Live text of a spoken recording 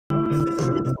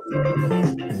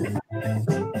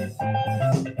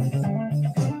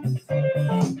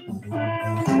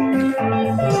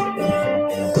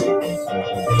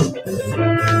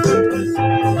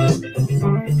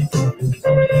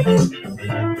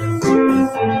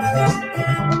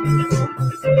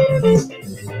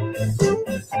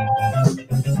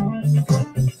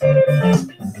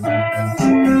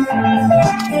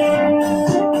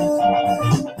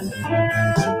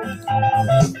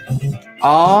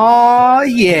Oh,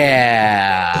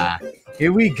 yeah.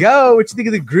 Here we go. What you think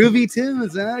of the groovy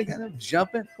tunes? Kind of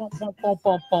jumping.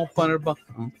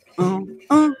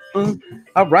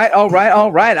 All right.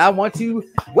 I want to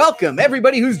welcome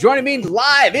everybody who's joining me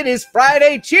live. It is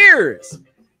Friday. Cheers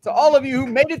to all of you who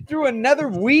made it through another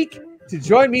week to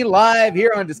join me live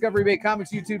here on Discovery Bay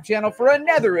Comics YouTube channel for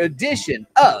another edition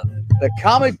of the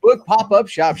Comic Book Pop-Up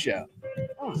Shop Show.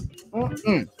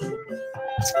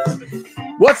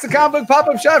 What's the Comic Book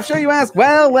Pop-Up Shop Show, you ask?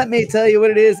 Well, let me tell you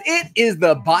what it is. It is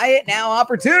the buy it now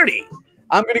opportunity.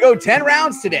 I'm going to go 10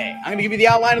 rounds today. I'm going to give you the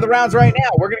outline of the rounds right now.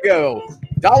 We're going to go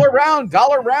 $1 round,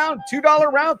 $2 round,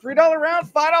 $3 round,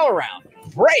 $5 round.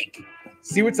 Break.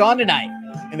 See what's on tonight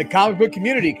in the comic book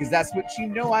community, because that's what you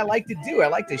know I like to do. I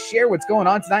like to share what's going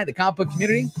on tonight in the comic book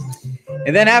community.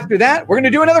 And then after that, we're going to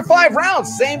do another 5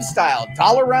 rounds. Same style.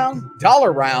 $1 round,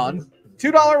 $2 round,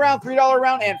 $3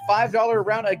 round, and $5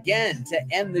 round again to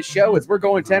end the show as we're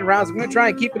going 10 rounds. I'm going to try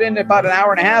and keep it in about an hour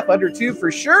and a half, under 2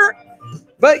 for sure.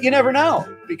 But you never know,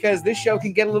 because this show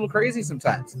can get a little crazy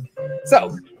sometimes.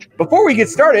 So before we get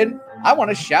started, I want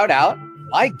to shout out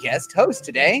my guest host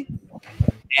today.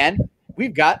 And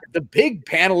we've got the big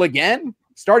panel again,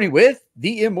 starting with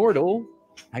the Immortal.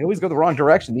 I always go the wrong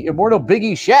direction. The Immortal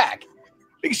Biggieshaq.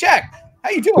 Biggieshaq,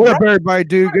 how you doing? What up, everybody,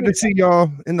 dude? Good to see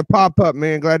y'all in the pop-up,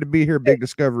 man. Glad to be here, Big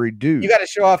Discovery, dude. You got to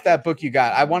show off that book you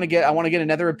got. I want to get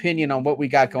another opinion on what we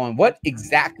got going. What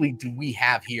exactly do we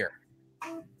have here?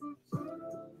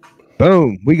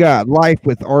 Boom. We got Life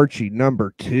with Archie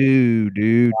 #2,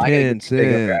 dude. 10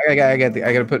 cents. I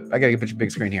gotta put your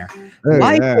big screen here.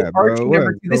 Life with Archie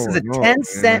 #2. This is a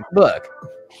 10-cent book.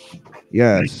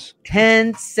 Yes.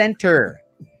 10 center.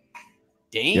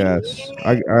 Dang. Yes.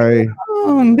 I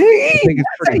think it's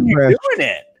pretty fresh. Doing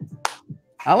it.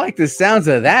 I like the sounds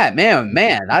of that, man.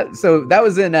 So that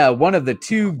was in one of the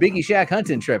 2 Biggieshaq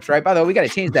hunting trips, right? By the way, we got to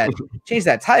change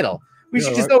that title. We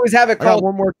should just always have it called.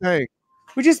 One more thing.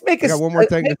 We just make one more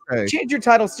thing to say. Change your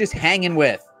titles. Just hanging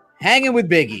with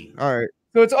Biggie. All right.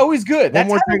 So it's always good. One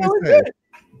more thing to say.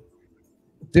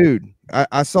 Dude,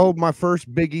 I sold my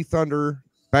first Biggie Thunder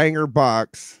banger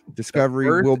box.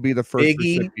 Discovery will be the first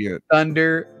Biggie recipient.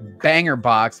 Thunder banger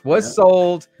box was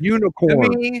sold. Unicorn. To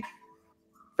me,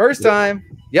 first time.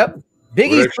 Yep.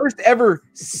 Biggie's first ever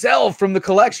sell from the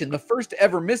collection. The first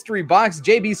ever mystery box.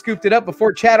 JB scooped it up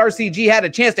before Chad RCG had a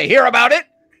chance to hear about it.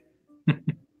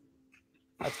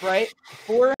 That's right.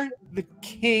 For the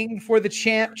king, for the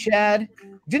champ, Chad.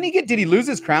 Did he lose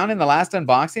his crown in the last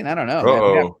unboxing? I don't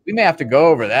know. We may have to go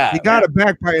over that. He got it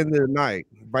back by the end of the night.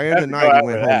 By the end of the night, he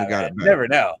went home and got it back. Never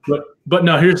know. But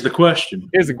now here's the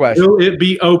question. Will it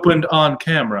be opened on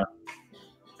camera?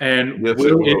 And will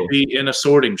it be in a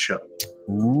sorting show?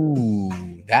 Ooh,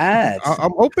 that's.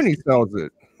 I'm hoping he sells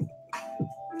it.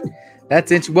 That's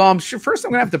interesting. Well, I'm sure first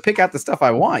I'm gonna have to pick out the stuff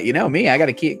I want. You know me, I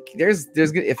gotta keep. We're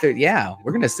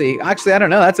gonna see. Actually, I don't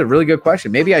know. That's a really good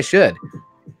question. Maybe I should.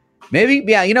 Maybe,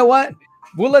 yeah. You know what?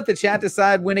 We'll let the chat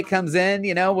decide when it comes in.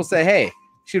 You know, we'll say, hey,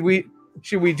 should we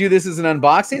do this as an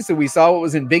unboxing so we saw what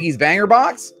was in Biggie's banger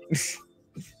box?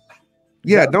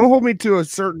 Yeah, don't hold me to a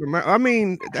certain amount. I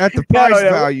mean, at the price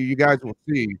value, you guys will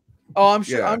see. Oh, I'm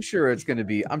sure it's gonna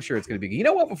be. You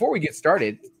know what? Before we get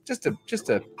started, just to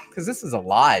because this is a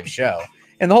live show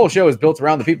and the whole show is built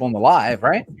around the people in the live,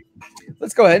 right?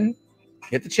 Let's go ahead and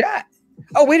hit the chat.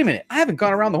 Oh, wait a minute. I haven't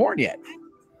gone around the horn yet.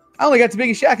 I only got to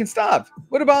Biggieshaq and stopped.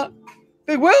 What about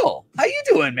Big Will? How you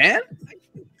doing, man?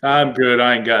 I'm good.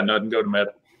 I ain't got nothing. Go to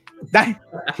Meta.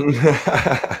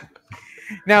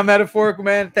 Now, Metaphorical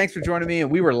Man, thanks for joining me. And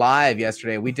we were live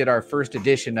yesterday. We did our first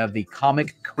edition of the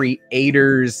Comic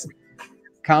Creators.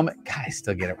 God, I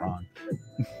still get it wrong.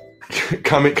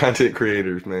 Comic Content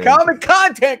Creators, man. Comic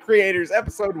Content Creators,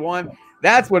 episode 1.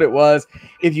 That's what it was.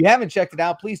 If you haven't checked it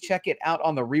out, please check it out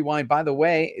on the rewind. By the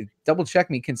way, double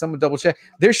check me. Can someone double check?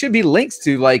 There should be links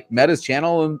to like Meta's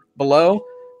channel below,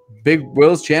 Big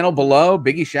Will's channel below,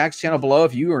 Biggieshaq's channel below.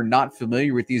 If you are not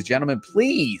familiar with these gentlemen,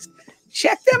 please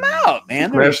check them out,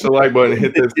 man. Smash the like button,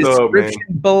 hit that sub, man.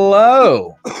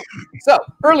 Below. So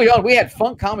early on, we had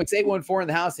Funk Comics 814 in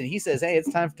the house, and he says, "Hey,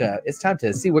 it's time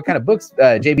to see what kind of books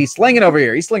JB's slinging over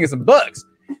here. He's slinging some books."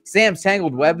 Sam's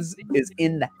Tangled Webs is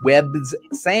in the webs.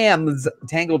 Sam's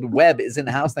Tangled Web is in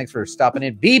the house. Thanks for stopping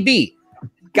in. BB,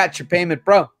 got your payment,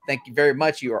 bro. Thank you very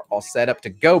much. You are all set up to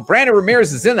go. Brandon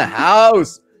Ramirez is in the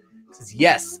house. He says,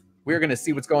 yes, we're going to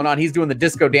see what's going on. He's doing the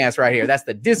disco dance right here. That's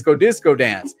the disco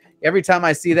dance. Every time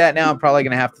I see that now, I'm probably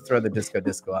going to have to throw the disco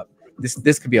up.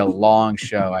 This could be a long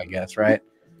show, I guess, right?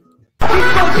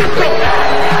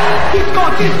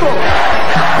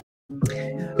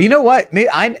 You know what?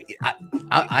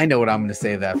 I know what I'm going to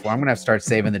save that for. I'm going to have to start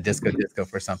saving the disco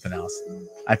for something else.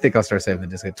 I think I'll start saving the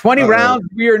disco. 20 rounds.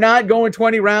 We are not going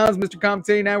 20 rounds, Mr.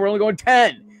 Commentating now. We're only going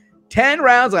 10. 10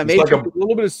 rounds. I made like a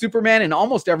little bit of Superman in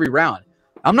almost every round.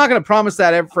 I'm not going to promise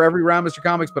that for every round, Mr.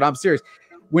 Comics, but I'm serious.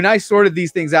 When I sorted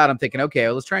these things out, I'm thinking, okay,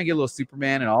 well, let's try and get a little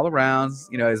Superman in all the rounds,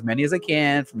 you know, as many as I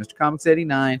can from Mr. Comics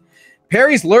 89.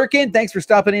 Perry's lurking. Thanks for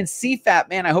stopping in. CFAT,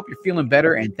 man, I hope you're feeling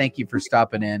better, and thank you for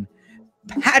stopping in.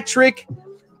 Patrick,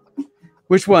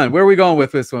 which one? Where are we going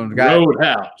with this one?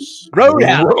 Roadhouse.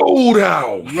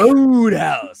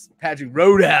 Patrick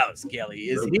Roadhouse Kelly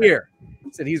is here.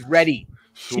 He said he's ready.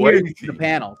 Cheersing the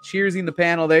panel. Cheersing the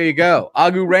panel. There you go.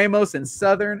 Agu Ramos and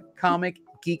Southern Comic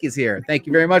Geek is here. Thank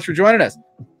you very much for joining us.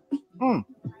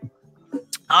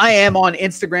 I am on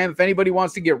Instagram. If anybody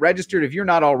wants to get registered, if you're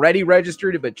not already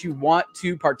registered, but you want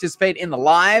to participate in the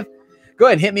live, go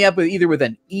ahead and hit me up with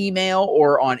an email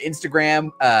or on Instagram.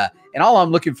 And all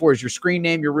I'm looking for is your screen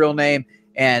name, your real name,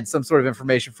 and some sort of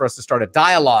information for us to start a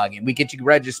dialogue, and we get you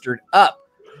registered up.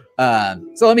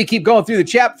 So let me keep going through the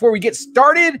chat before we get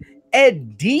started.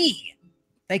 Ed D,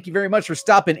 thank you very much for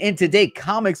stopping in today.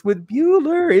 Comics with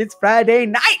Bueller. It's Friday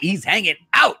night. He's hanging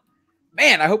out.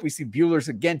 Man, I hope we see Bueller's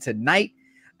again tonight.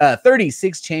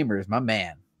 36 Chambers, my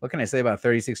man. What can I say about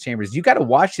 36 Chambers? You got to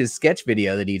watch his sketch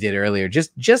video that he did earlier,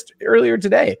 just earlier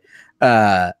today.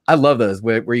 I love those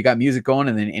where you got music going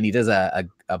and he does a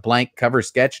blank cover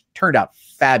sketch. Turned out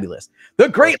fabulous. The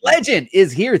Great Legend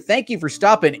is here. Thank you for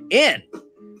stopping in.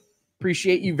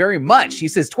 Appreciate you very much. He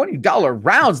says $20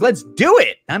 rounds. Let's do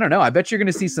it. I don't know. I bet you're going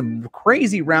to see some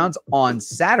crazy rounds on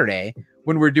Saturday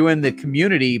when we're doing the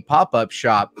community pop-up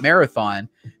shop marathon,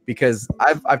 because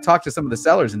I've talked to some of the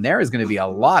sellers and there is going to be a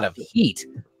lot of heat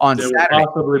on Saturday. There will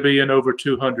possibly be an over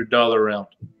 $200 round.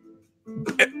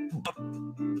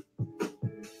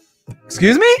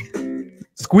 Excuse me?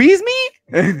 Squeeze me?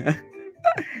 You're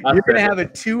going to have a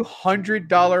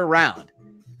 $200 round.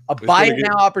 A buy it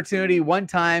now opportunity, one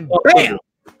time. Bam!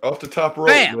 Off the top rope,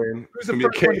 man. It's going to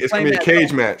be a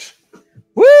cage match.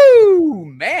 Woo!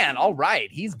 Man, all right.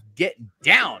 He's getting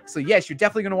down. So, yes, you're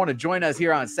definitely going to want to join us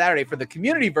here on Saturday for the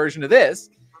community version of this.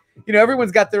 You know,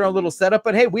 everyone's got their own little setup,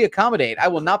 but hey, we accommodate. I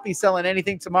will not be selling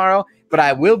anything tomorrow, but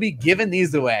I will be giving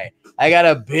these away. I got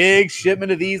a big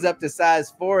shipment of these up to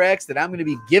size 4X that I'm going to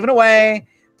be giving away.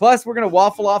 Plus, we're going to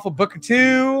waffle off a book or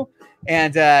two,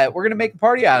 and we're going to make a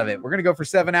party out of it. We're going to go for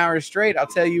 7 hours straight. I'll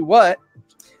tell you what.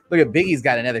 Look at Biggie's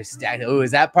got another stack. Oh,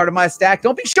 is that part of my stack?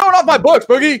 Don't be showing off my books,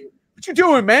 Boogie. What you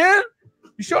doing, man?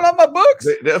 You showing off my books?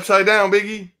 They're upside down,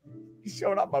 Biggie. He's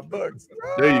showing off my books.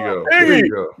 There you go. There you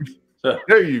go.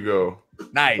 There you go.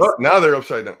 Nice. Oh, now they're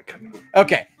upside down.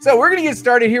 Okay, so we're going to get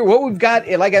started here. What we've got,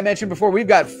 like I mentioned before, we've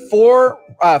got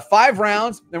 5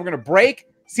 rounds. Then we're going to break,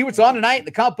 see what's on tonight in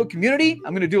the comic book community.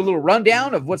 I'm going to do a little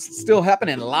rundown of what's still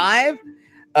happening live.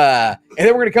 And then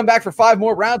we're going to come back for 5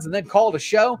 more rounds and then call it a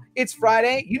show. It's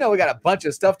Friday. You know we got a bunch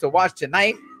of stuff to watch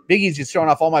tonight. Biggie's just showing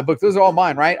off all my books. Those are all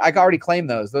mine, right? I already claimed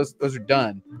those. Those are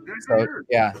done. So,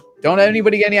 yeah. Don't have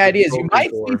anybody get any ideas. You might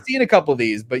be seeing a couple of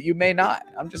these, but you may not.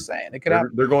 I'm just saying. It could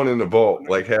happen. They're going in the vault,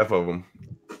 like half of them.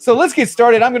 So let's get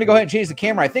started. I'm going to go ahead and change the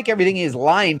camera. I think everything is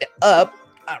lined up,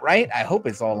 right? I hope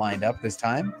it's all lined up this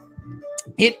time.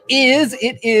 It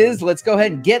is. Let's go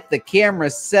ahead and get the camera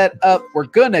set up. We're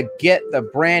going to get the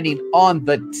branding on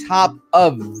the top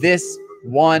of this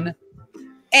one.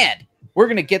 And we're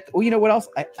going to get, you know what else?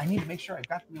 I need to make sure I've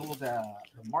got the old the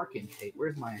marking tape. Where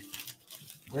is my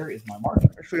marking?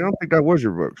 Actually, I don't think that was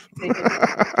your books.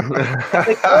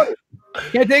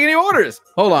 Can't take any orders.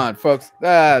 Hold on, folks.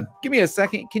 Give me a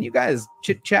second. Can you guys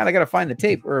chit chat? I got to find the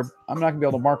tape or I'm not going to be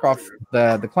able to mark off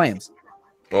the claims.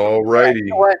 All righty.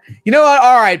 You know what?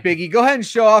 All right, Biggie. Go ahead and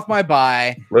show off my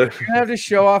buy. You're gonna have to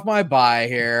show off my buy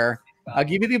here. I'll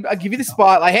give you the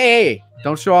spot. Like, hey,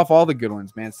 don't show off all the good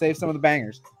ones, man. Save some of the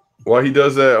bangers. While he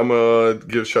does that, I'm gonna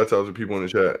give shout outs to people in the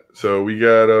chat. So we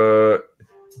got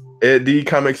Ed D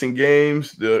Comics and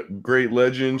Games, the Great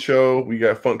Legend Show. We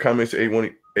got Funk Comics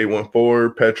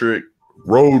 814, Patrick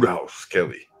Roadhouse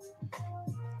Kelly.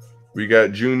 We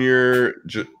got Junior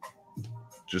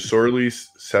Jasorli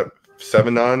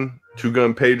 7 on 2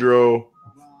 Gun Pedro,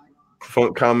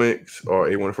 Funk Comics, or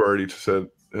 814 already said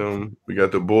We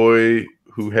got The Boy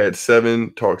Who Had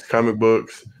 7 Talks Comic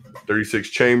Books, 36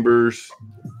 Chambers,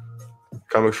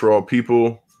 Comics for All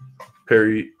People,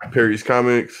 Perry's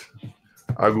Comics,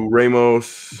 Agu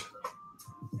Ramos,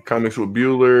 Comics with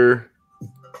Bueller.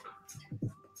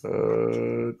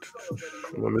 Am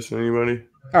I missing anybody?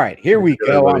 All right, here we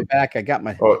go. I'm back. I got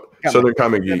my Southern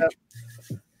Comic Geek.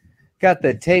 Got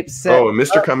the tape set. Oh, and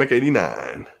Mr. Comic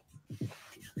 89.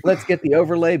 Let's get the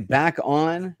overlay back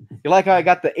on. You like how I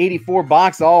got the 84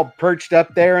 box all perched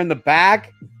up there in the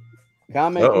back?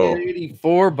 Comic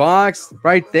 84 box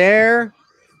right there.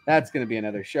 That's going to be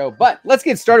another show. But let's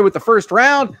get started with the first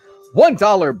round.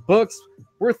 $1 books.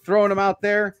 We're throwing them out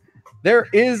there. There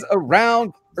is a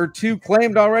round or two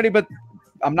claimed already, but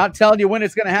I'm not telling you when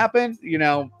it's going to happen. You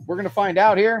know, we're going to find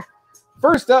out here.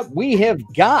 First up, we have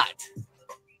got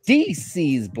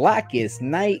DC's Blackest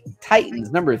Night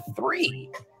Titans number 3.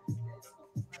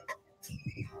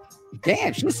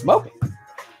 Damn, she's smoking.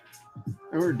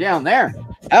 We're down there.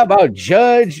 How about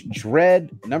Judge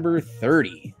Dredd number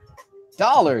 30?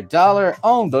 $1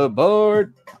 on the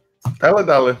board.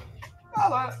 $1.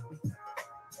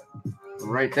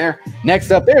 Right there.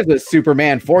 Next up, there's a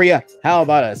Superman for you. How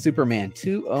about a Superman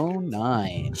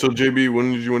 209? So, JB,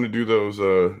 when did you want to do those?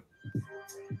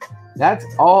 That's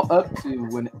all up to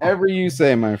whenever you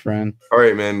say, my friend. All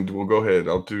right, man. Well, go ahead.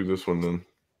 I'll do this one then.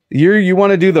 You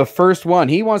want to do the first one.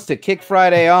 He wants to kick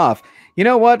Friday off. You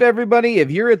know what, everybody? If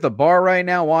you're at the bar right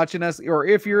now watching us, or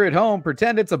if you're at home,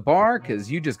 pretend it's a bar because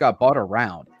you just got bought a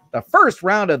round. The first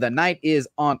round of the night is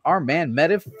on our man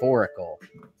Metaphorical.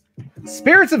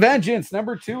 Spirits of Vengeance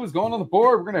number 2 is going on the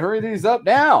board. We're going to hurry these up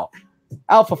now.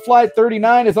 Alpha Flight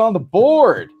 39 is on the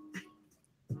board.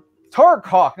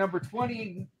 Tarkhawk number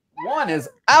 21 is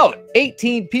out.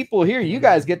 18 people here. You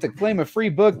guys get to claim a free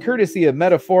book courtesy of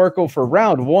Metaphorical for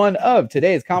round 1 of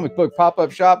today's comic book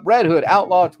pop-up shop. Red Hood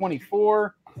Outlaw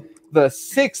 24. The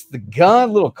 6th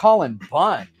Gun, little Colin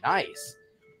Bunn. Nice.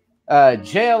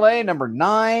 JLA number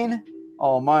 9.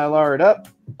 All mylar'd up.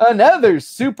 Another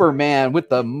Superman with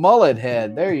the mullet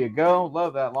head. There you go.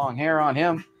 Love that long hair on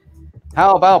him.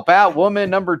 How about Batwoman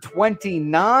number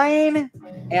 29?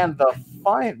 And the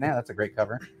final, man, that's a great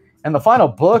cover. And the final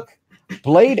book,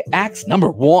 Blade Axe number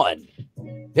 1.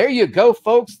 There you go,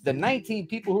 folks. The 19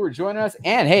 people who are joining us.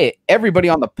 And hey, everybody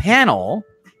on the panel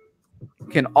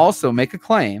can also make a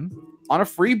claim on a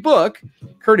free book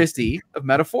courtesy of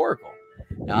Metaphorical.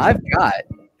 Now,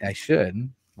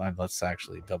 let's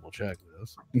actually double check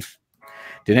this.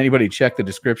 Did anybody check the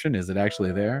description? Is it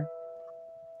actually there?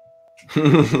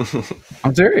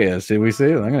 I'm serious. Did we see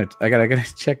it? I gotta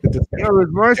check the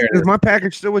description. Is my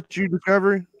package still with you,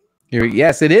 Discovery?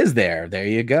 Yes, it is there. There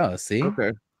you go. See?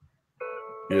 Okay.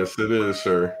 Yes, it is,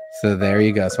 sir. So there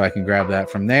you go. So I can grab that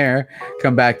from there.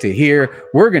 Come back to here.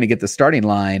 We're gonna get the starting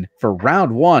line for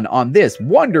round 1 on this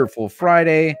wonderful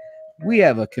Friday. We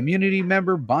have a community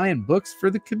member buying books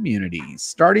for the community.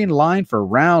 Starting line for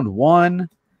round 1.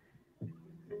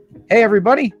 Hey,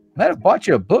 everybody. Might have bought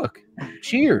you a book.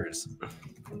 Cheers.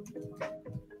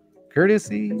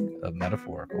 Courtesy of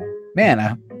Metaphorical. Man,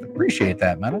 I appreciate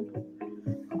that, Meta.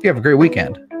 Hope you have a great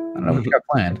weekend. I don't know what you got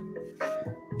planned,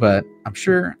 but I'm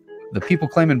sure the people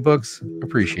claiming books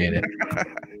appreciate it.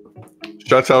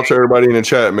 Shouts out to everybody in the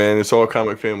chat, man. It's all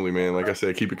comic family, man. Like I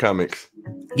said, keep it comics.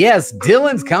 Yes,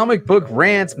 Dylan's comic book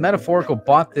rants. Metaphorical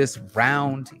bought this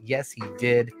round. Yes, he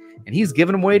did. And he's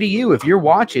giving them away to you. If you're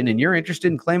watching and you're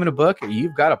interested in claiming a book, or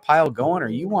you've got a pile going, or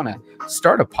you want to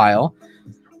start a pile,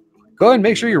 go ahead and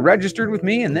make sure you're registered with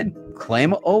me and then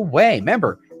claim away.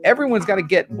 Remember, everyone's got to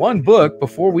get one book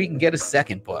before we can get a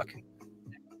second book.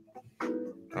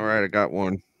 All right, I got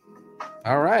one.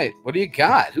 All right. What do you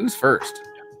got? Who's first?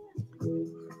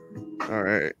 All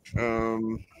right.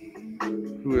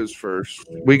 Who is first?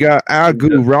 We got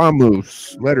Agu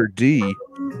Ramos, letter D.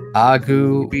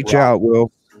 Agu. Beach out,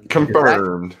 Will.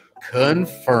 Confirmed.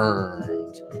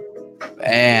 Confirmed.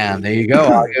 Bam. There you go,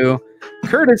 Agu.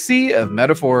 Courtesy of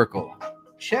Metaphorical.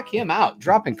 Check him out.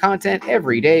 Dropping content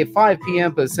every day, 5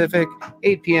 p.m. Pacific,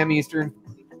 8 p.m. Eastern.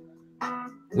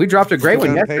 We dropped a great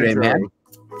one yesterday, man.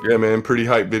 Yeah, man. Pretty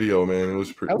hype video, man. It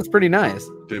was pretty. That was pretty nice.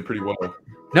 Did pretty well.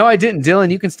 No, I didn't,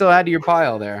 Dylan. You can still add to your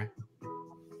pile there.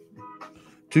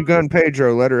 2 Gun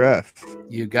Pedro, letter F.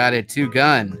 You got it, 2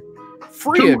 Gun.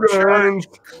 Free of charge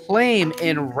claim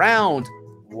in round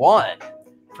 1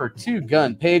 for 2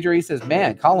 Gun Pedro. He says,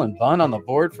 man, Colin Bunn on the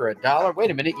board for $1. Wait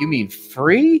a minute. You mean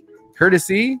free?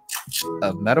 Courtesy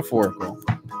of Metaphorical.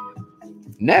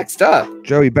 Next up,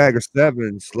 Joey Bag of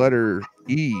Sevens, letter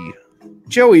E.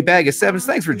 Joey Bag of Sevens,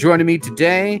 thanks for joining me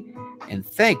today. And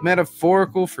thank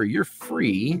Metaphorical for your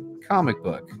free comic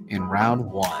book in round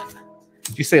 1.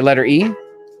 Did you say letter E?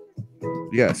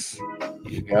 Yes.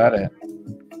 You got it.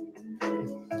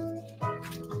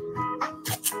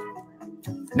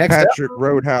 Next Patrick up.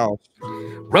 Roadhouse.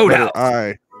 Roadhouse.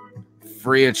 I.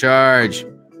 Free of charge.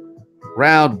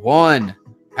 Round 1.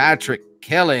 Patrick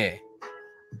Kelly.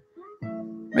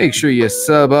 Make sure you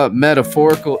sub up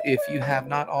Metaphorical if you have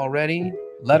not already.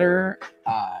 Letter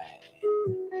I.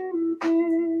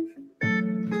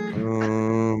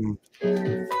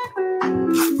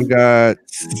 We got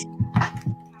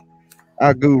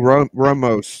Agu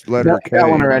Ramos, letter K. Got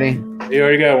one already. You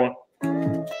already got one.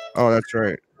 Oh, that's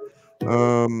right.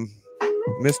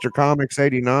 Mr. Comics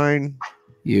 89.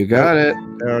 You got it.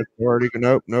 It's already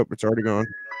nope, it's already gone.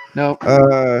 Nope.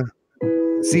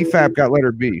 CFAP got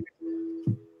letter B.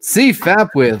 CFAP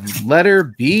with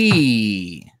letter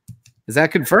B. Is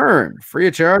that confirmed? Free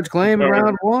of charge claim in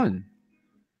round 1.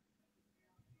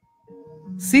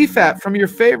 CFAP from your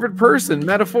favorite person,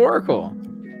 Metaphorical.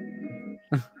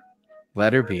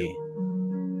 Letter B.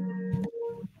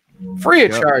 Free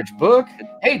of charge book.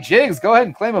 Hey, Jigs, go ahead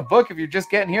and claim a book if you're just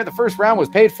getting here. The first round was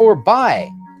paid for by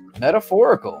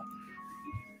Metaphorical.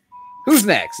 Who's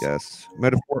next? Yes.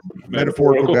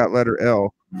 Metaphorical got letter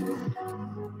L.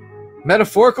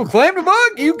 Metaphorical claim the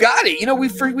book. You got it. You know,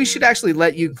 we should actually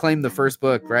let you claim the first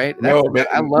book, right? No, man,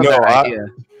 I love that idea.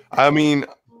 I mean,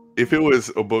 if it was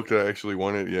a book that I actually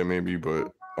wanted, yeah, maybe.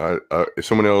 But if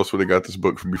someone else would have got this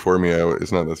book before me,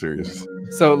 it's not that serious.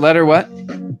 So letter what?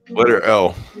 Letter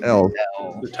L. L.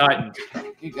 The Titans.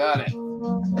 You got it.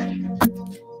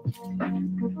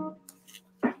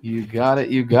 You got it.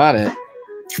 You got it.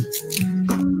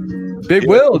 Big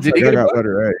Will, did you get a book?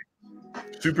 Letter A.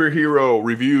 Superhero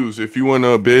reviews. If you want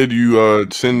to bid, you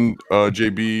send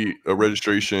JB a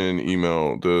registration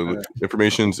email. The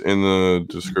information's in the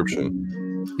description.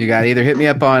 You got to either hit me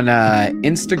up on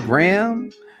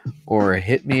Instagram or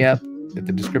hit me up at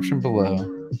the description below.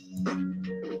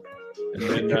 And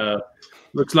then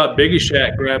looks like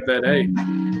Biggieshaq grabbed that A.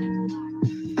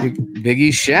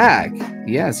 Biggieshaq.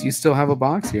 Yes, you still have a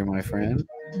box here, my friend.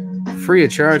 Free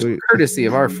of charge, courtesy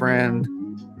of our friend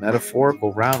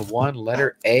Metaphorical. Round 1,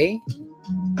 letter A.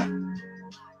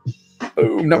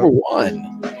 Boom, number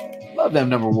 1. Love them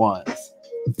number 1s.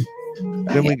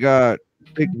 Then we got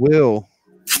Big Will.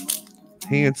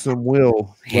 Handsome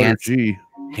Will. Letter G.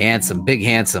 Handsome, big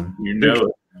handsome. You know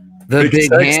it. The big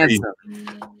sexy. handsome.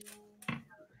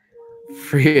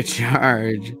 Free of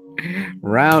charge.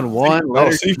 Round 1. Oh,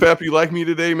 CFAP, you like me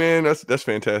today, man? That's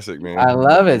fantastic, man. I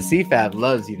love it. CFAP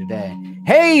loves you today.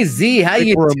 Hey, Z, how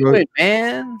you doing,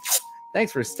 man?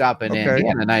 Thanks for stopping in. He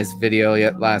had a nice video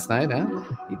last night, huh?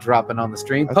 You dropping on the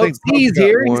stream. Pope C's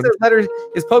here. He says letter.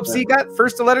 Is Pope C got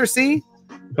first a letter C?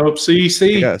 Pope C.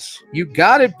 Yes. You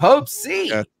got it, Pope C.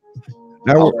 Yes.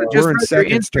 Now we're in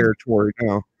seconds territory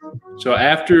now. So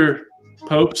after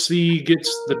Pope C gets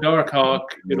the Dark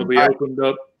Hawk, it'll be opened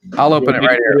up. I'll open it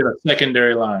right here. A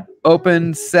secondary line.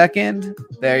 Open second.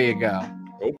 There you go.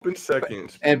 Open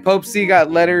seconds. And Pope C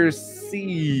got letter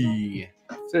C.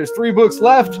 So there's 3 books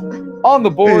left on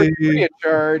the board. Free of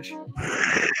charge.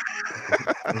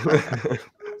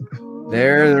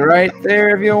 They're right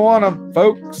there if you want them,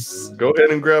 folks. Go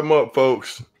ahead and grab them up,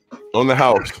 folks. On the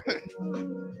house.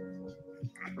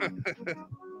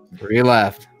 3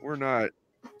 left. We're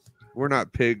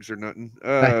not pigs or nothing.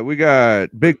 We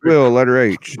got Big Will, letter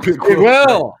H. Big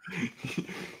Will.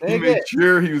 He made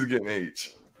sure he was getting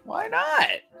H. Why not?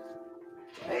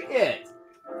 Take it.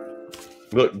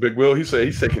 Look, Big Will, he said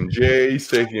he's taking J, he's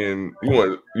taking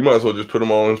you might as well just put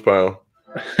them all in his pile.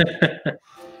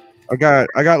 I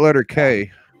got letter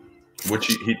K. Which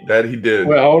he did.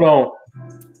 Well, hold on.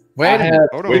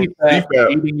 Hold on. CFAP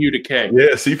leading you to K.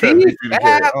 Yeah, CFAP leads you to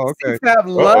K. Oh, okay. CFAP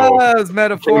loves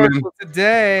Metaphorical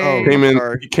today.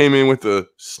 He came in with the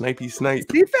snipey snipe.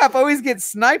 CFAP always gets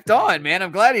sniped on, man.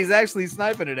 I'm glad he's actually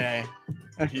sniping today.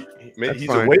 He's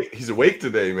awake. He's awake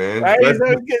today, man. Right? He's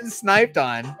always getting sniped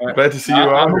on. Glad to see you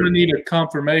out. I'm going to need a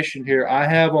confirmation here. I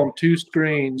have on 2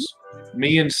 screens,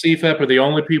 me and CFAP are the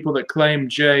only people that claim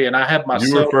J, and I have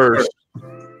myself. You were first.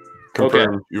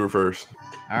 Confirmed. Okay. You were first.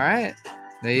 All right.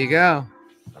 There you go.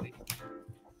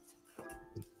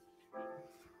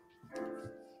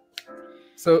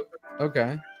 So,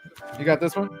 okay. You got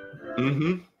this one?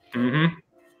 Mm-hmm.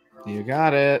 Mm-hmm. You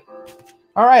got it.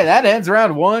 All right, that ends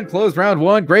round 1. Closed round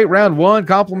 1. Great round 1.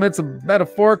 Compliments of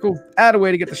Metaphorical. Add a way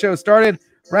to get the show started.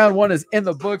 Round 1 is in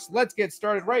the books. Let's get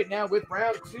started right now with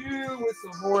round 2 with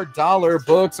some more dollar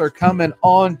books are coming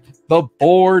on the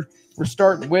board. We're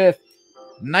starting with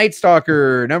Night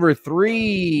Stalker, number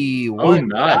 3. $1.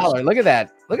 Nice. Look at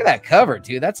that. Look at that cover,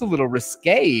 dude. That's a little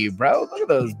risque, bro. Look at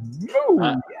those.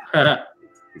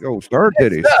 Oh, star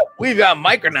titties. We've got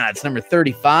Micronauts number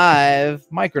 35.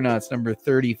 Micronauts number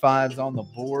 35 is on the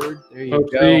board. There you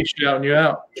go. Shouting you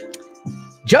out.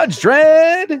 Judge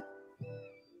Dredd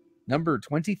number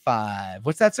 25.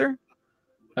 What's that, sir?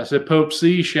 I said Pope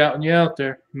C shouting you out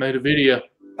there. Made a video.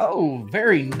 Oh,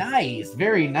 very nice.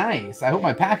 Very nice. I hope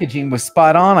my packaging was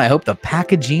spot on. I hope the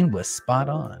packaging was spot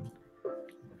on.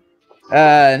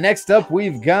 Next up,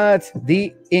 we've got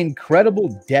The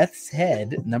Incredible Death's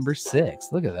Head number 6.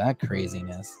 Look at that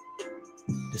craziness.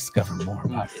 Discover more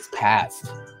about his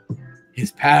past.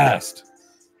 His past.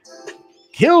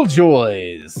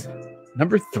 Killjoys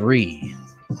number 3.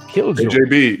 Killjoys. Hey,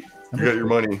 JB, you got your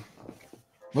money.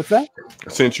 What's that? I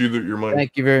sent you your money.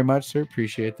 Thank you very much, sir.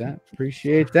 Appreciate that.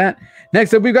 Appreciate that.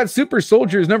 Next up, we've got Super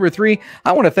Soldiers number 3.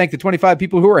 I want to thank the 25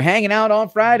 people who are hanging out on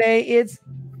Friday. It's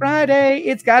Friday.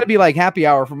 It's got to be like happy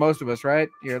hour for most of us, right?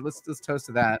 Here, let's toast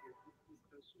to that.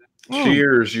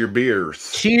 Cheers, your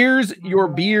beers. Cheers, your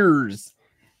beers.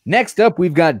 Next up,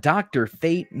 we've got Dr.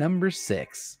 Fate number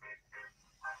 6.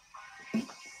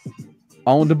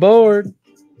 On the board.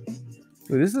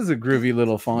 Ooh, this is a groovy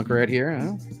little funk right here,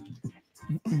 huh?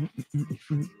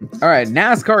 All right,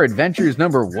 NASCAR Adventures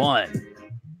number 1.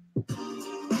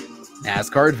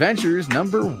 NASCAR Adventures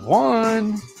number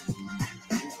 1.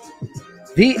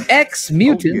 The X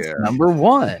Mutants number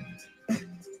 1.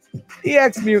 The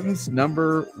X Mutants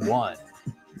number 1.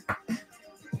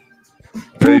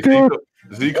 Hey,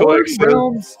 Z-Collect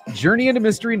says Journey into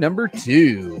Mystery number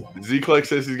 2. Z-Collect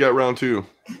says he's got round 2.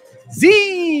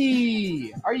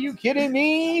 Z! Are you kidding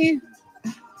me?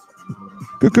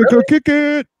 Kick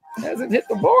it. Hasn't hit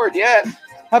the board yet.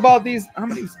 How about these? How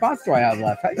many spots do I have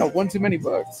left? I got one too many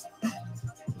books.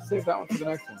 Save that one for the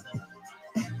next one.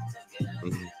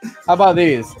 How about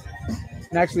these?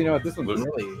 And actually, you know what? This one's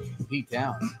really deep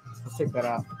down. Let's take that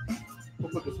out.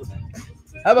 We'll put this one in.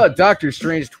 How about Doctor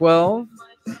Strange 12?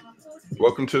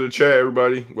 Welcome to the chat,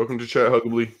 everybody. Welcome to Chat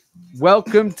Huggably.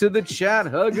 Welcome to the chat,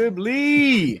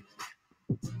 Huggably.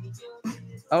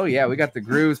 Oh, yeah, we got the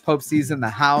grooves. Pope C's in the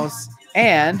house.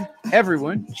 And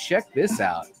everyone, check this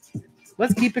out.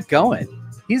 Let's keep it going.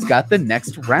 He's got the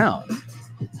next round.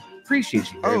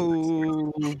 Appreciate you.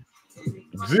 Oh,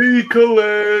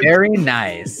 Z-Collect. Very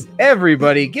nice.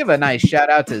 Everybody, give a nice shout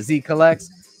out to Z-Collect.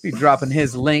 Be dropping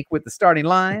his link with the starting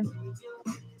line.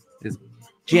 This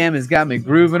jam has got me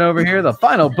grooving over here. The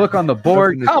final book on the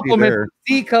board. Compliment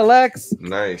Z-Collect.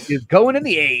 Nice. Is going in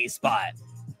the A spot.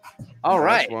 All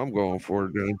right. That's what I'm going for,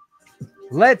 dude.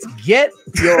 Let's get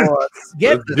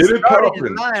the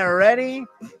starting line ready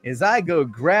as I go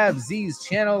grab Z's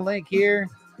channel link here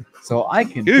so I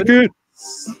can put the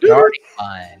starting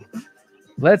line.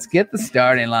 Let's get the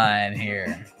starting line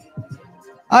here.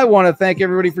 I want to thank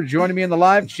everybody for joining me in the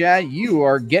live chat. You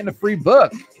are getting a free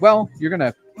book. Well, you're going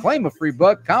to claim a free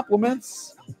book.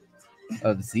 Compliments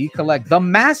of Z-Collect, the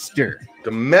master.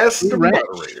 The master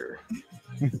moderator.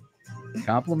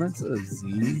 Compliments of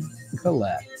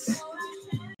Z-Collect.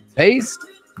 Paste,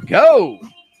 go.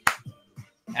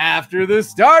 After the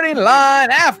starting line.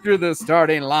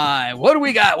 What do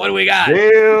we got?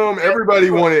 Damn, everybody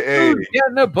wanted A.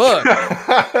 Getting a book.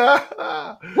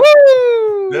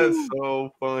 Woo! That's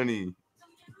so funny.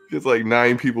 It's like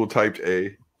 9 people typed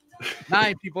A.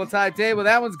 9 people typed A. Well,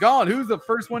 that one's gone. Who's the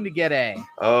first one to get A?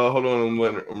 Hold on.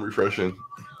 I'm refreshing.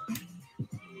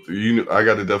 I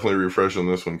got to definitely refresh on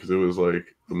this one because it was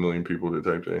like 1 million people that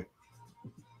typed A.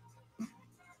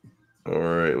 All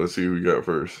right, let's see who we got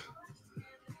first.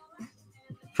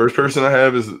 First person I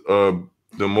have is the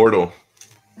Immortal.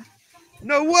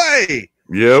 No way.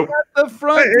 Yep. At the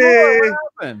front door. What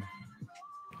happened?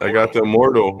 I got the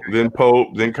Immortal, then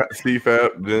Pope, then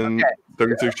CFAP, then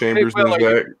 36 Chambers, then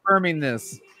back. Confirming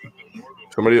this.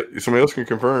 Somebody else can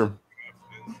confirm.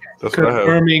 That's what I have.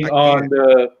 Confirming on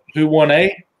the who won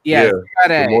A? Yeah,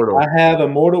 got A. Immortal. I have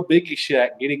Imortal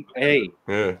Biggieshaq getting A.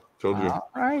 Yeah, told you.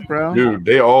 All right, bro. Dude,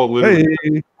 they all literally.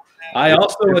 Hey. I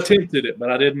also attempted it,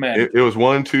 but I didn't manage. It was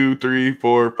 1, 2, 3,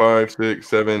 4, 5, 6,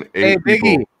 7, 8 Hey,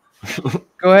 Biggie. people.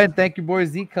 Go ahead and thank your boy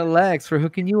Z-Collect for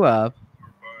hooking you up.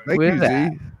 Thank you,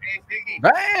 Z.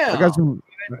 Bam! I got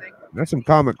that's some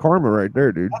comic karma right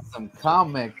there, dude. That's some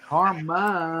comic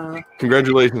karma.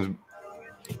 Congratulations.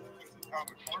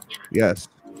 Yes.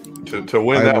 To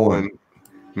win that one,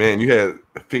 man, you had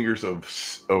fingers of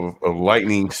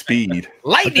lightning speed.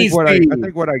 Lightning speed.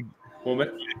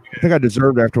 I think I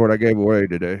deserved after what I gave away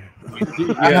today.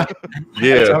 Yeah.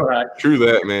 Yeah, all right. True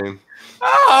that, man.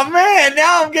 Oh man,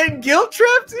 now I'm getting guilt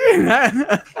tripped.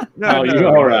 No, you're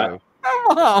all right.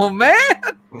 Come on, man.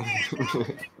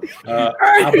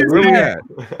 I believe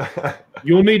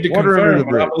you'll need to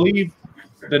confirm. I believe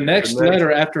the next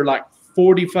letter after like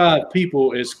 45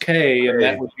 people is K, and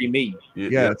that would be me.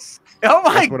 Yes. Oh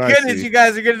my goodness, you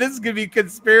guys are gonna. This is gonna be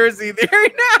conspiracy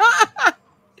theory now.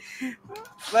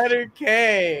 Letter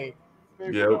K.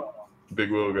 Yep.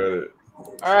 Big Will got it.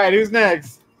 All right, who's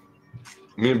next?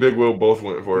 Me and Big Will both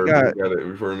went for it. Got it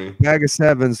before me. Bag of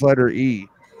sevens, letter E.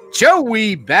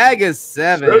 Joey Bag of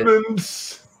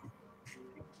Sevens.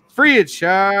 Free of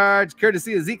charge,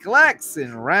 courtesy of Z Collects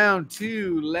in round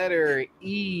 2, letter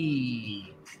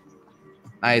E.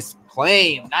 Nice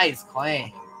claim. Nice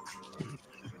claim.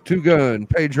 Two gun,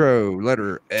 Pedro,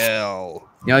 letter L.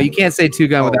 You know, you can't say two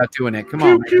gun without doing it. Come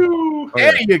on.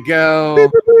 There you go.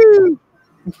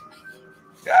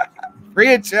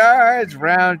 Free of charge,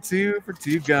 round 2 for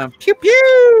two gun. Pew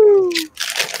pew.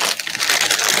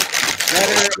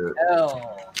 Letter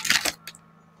L.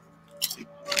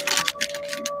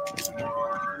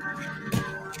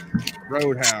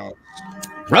 Roadhouse.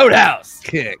 Roadhouse.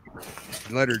 Kick.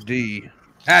 Letter D.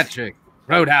 Patrick.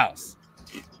 Roadhouse.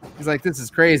 He's like, this is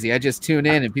crazy. I just tune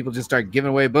in and people just start giving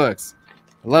away books.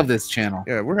 I love this channel.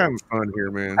 Yeah, we're having fun here,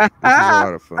 man. This is a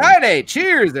lot of fun. Friday.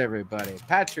 Cheers, everybody.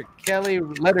 Patrick Kelly.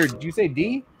 Letter, did you say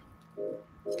D?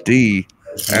 D.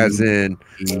 As in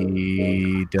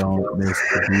D. Don't miss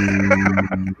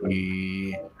the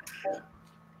D.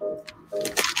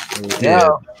 Yeah.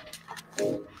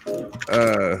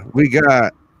 We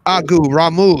got Agu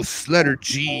Ramos, letter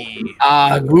G.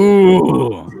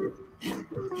 Agu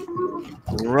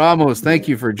Ramos, thank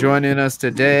you for joining us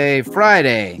today.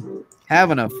 Friday,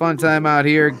 having a fun time out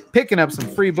here, picking up some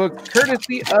free books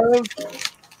courtesy of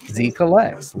Z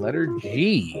Collects, letter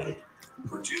G.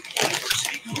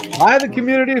 By the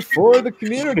community, for the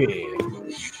community.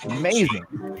 Amazing.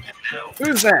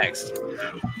 Who's next?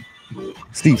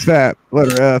 CFAP,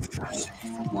 letter F.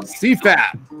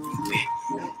 CFAP.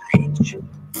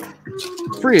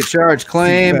 Free of charge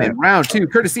claim in round 2,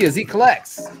 courtesy of Z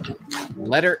Collects.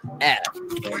 Letter F.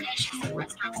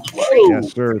 Whoa.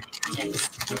 Yes, sir.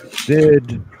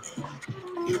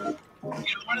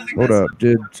 Hold up.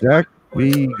 Did Zach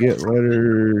B get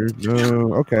letter?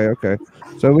 No. Okay.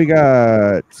 So we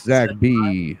got Zach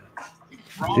B.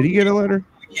 Did he get a letter?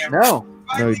 No.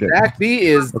 No, he didn't. Zach B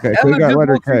is okay. So we got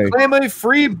letter K. Claim a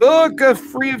free book, a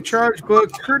free of charge book,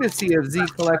 courtesy of Z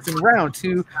Collects in round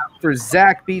 2 for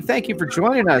Zach B. Thank you for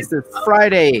joining us this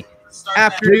Friday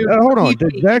afternoon. Hold on.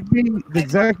 Did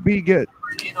Zach B get?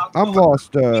 I'm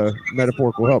lost.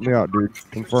 Metaphorical. Help me out, dude.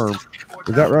 Confirm.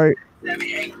 Is that right?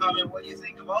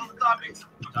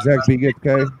 Zach B get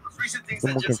K?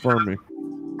 Someone confirm me.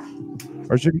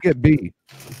 Or should he get B?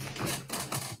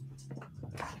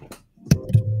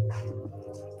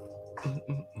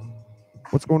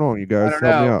 What's going on, you guys? Help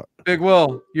me out. Big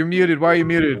Will, you're muted. Why are you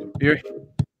muted? You're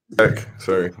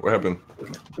sorry. What happened?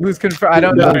 Who's confirmed? I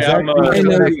don't know.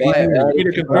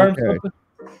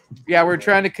 Yeah, we're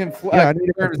trying to confirm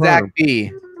Zach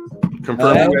B.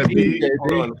 Confirm Zach B.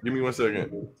 Hold on. Give me 1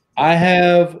 second. I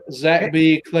have Zach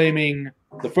B claiming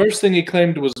the first thing he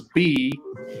claimed was B.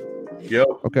 Yep.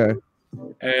 Okay.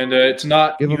 And it's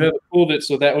not, you haven't pulled it,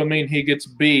 so that would mean he gets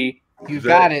B. You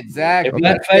got it, Zach. If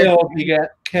that failed, he got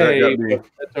K.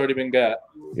 That's already been got.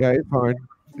 Yeah, he's fine.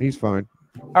 He's fine.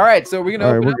 All right, so we're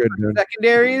gonna open up good,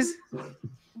 secondaries.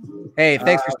 Hey,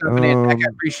 thanks for stopping in. I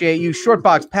appreciate you.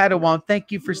 Shortbox Padawan,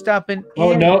 thank you for stopping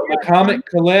in. No, the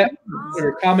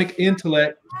Comic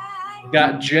Intellect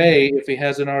got J if he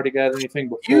hasn't already got anything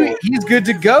before. He's good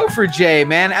to go for J,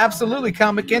 man. Absolutely.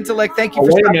 Comic Intellect, thank you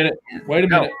for stopping in. Wait a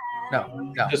minute.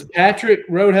 No. Does Patrick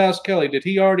Roadhouse Kelly, did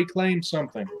he already claim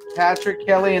something? Patrick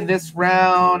Kelly in this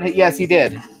round, yes, he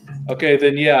did. Okay,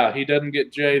 then yeah, he doesn't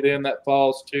get J, then that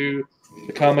falls to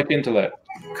the Comic Intellect.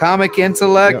 Comic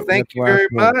Intellect, thank you very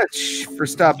much for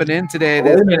stopping in today.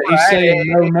 Wait a minute, he's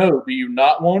saying no. Do you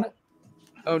not want it?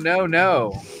 Oh, no.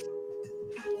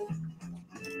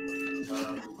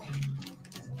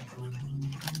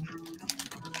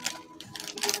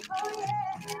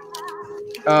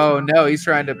 Oh, no, he's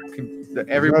trying to...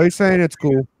 No, he's saying it's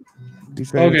cool.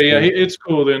 Okay, yeah, it's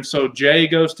cool then. So Jay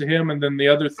goes to him, and then the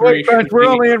other three. Toy Crunch, we're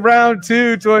only in round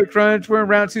 2. Toy Crunch, we're in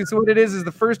round 2. So what it is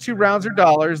the first 2 rounds are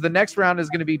 $. The next round is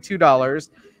going to be $2.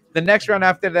 The next round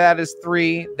after that is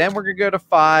 3. Then we're going to go to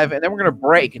 5, and then we're going to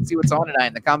break and see what's on tonight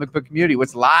in the comic book community,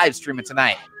 what's live streaming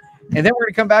tonight. And then we're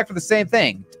going to come back for the same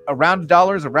thing. A round of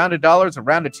 $, a round of $, a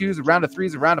round of 2s, a round of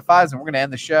 3s, a round of 5s, and we're going to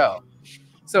end the show.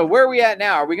 So where are we at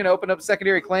now? Are we going to open up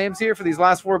secondary claims here for these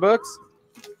last 4 books?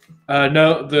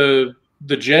 No, the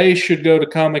J should go to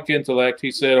Comic Intellect.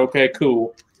 He said, okay,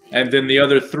 cool. And then the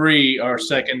other 3 are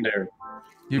secondary.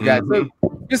 You got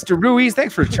Mr. Ruiz,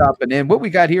 thanks for chopping in. What we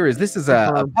got here is this is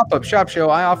a pop-up shop show.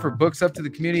 I offer books up to the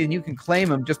community, and you can claim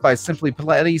them just by simply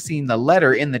placing the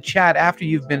letter in the chat after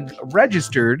you've been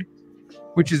registered,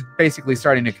 which is basically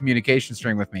starting a communication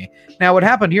string with me. Now, what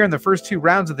happened here in the first 2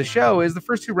 rounds of the show is the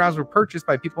first 2 rounds were purchased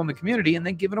by people in the community and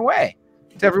then given away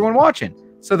to everyone watching.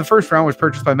 So the first round was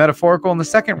purchased by Metaphorical, and the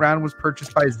second round was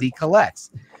purchased by Z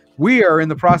Collects. We are in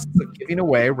the process of giving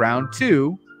away round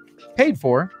 2, paid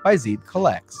for by Z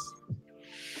Collects.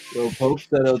 So Pope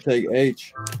said he'll take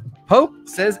H. Pope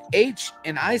says H,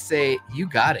 and I say you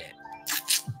got it.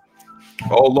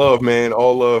 All love, man.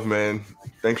 All love, man.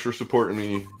 Thanks for supporting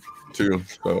me too.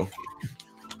 So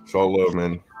it's all love,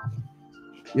 man.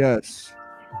 Yes.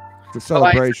 The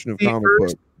celebration of comic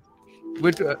book.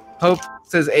 Which Pope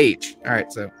says H. All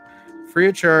right, so free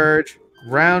of charge,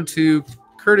 round 2,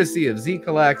 courtesy of Z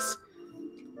Collects.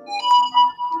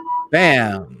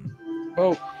 Bam.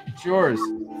 Pope, it's yours.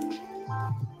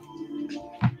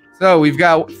 So we've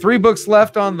got 3 books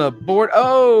left on the board.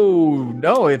 Oh,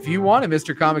 no, if you want it,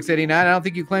 Mr. Comics 89, I don't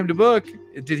think you claimed a book.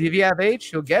 Did he have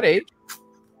H? He'll get H.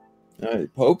 All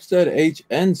right, Pope said H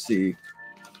and C.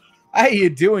 How you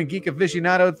doing, Geek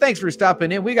Aficionado? Thanks for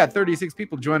stopping in. We got 36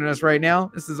 people joining us right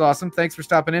now. This is awesome. Thanks for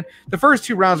stopping in. The first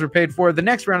 2 rounds were paid for. The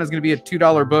next round is going to be at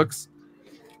 $2 books.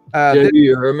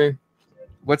 You heard me?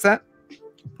 What's that?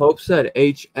 Pope said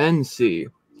H and C.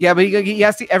 Yeah, but he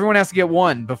has to, everyone has to get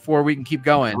 1 before we can keep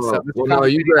going. Oh, So well, no,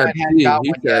 you grabbed C.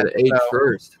 He said H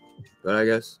first. But I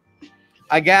guess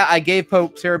I gave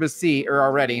Pope Cerebus C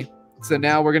already. So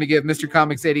now we're gonna give Mr.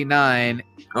 Comics 89.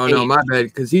 Oh no, my bad,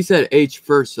 because he said H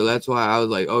first, so that's why I was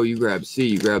like, oh, you grabbed C,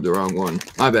 you grabbed the wrong one.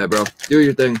 My bad, bro. Do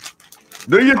your thing.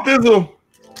 Do your thizzle.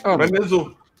 Oh, my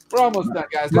nizzle. We're almost done,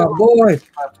 guys. My boy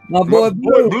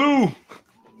Blue.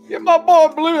 You're my boy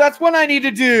Blue. That's what I need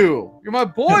to do. You're my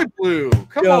boy Blue.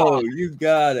 Come on. You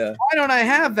gotta. Why don't I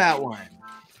have that one?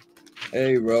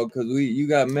 Hey, bro, because you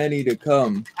got many to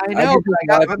come. I know. I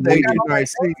got my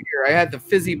here. I had the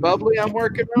fizzy bubbly I'm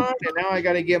working on, and now I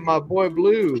got to get my boy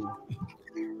Blue.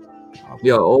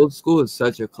 Yo, Old School is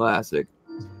such a classic.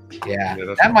 Yeah,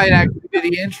 that might actually be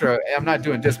the intro. I'm not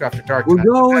doing Disc After Dark. We're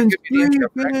going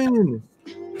in.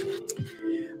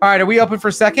 All right, are we open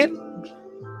for second?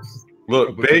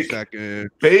 Look, Bake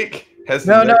has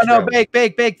no,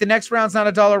 Bake. The next round's not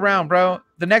a $1 round, bro.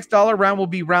 The next $1 round will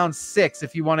be round 6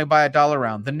 if you want to buy a $1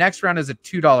 round. The next round is a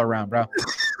 $2 round, bro.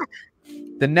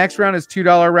 The next round is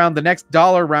 $2 round. The next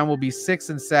 $1 round will be 6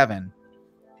 and 7.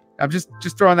 I'm just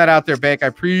throwing that out there, Bake. I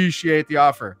appreciate the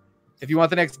offer. If you want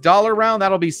the next $1 round,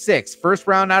 that'll be 6. First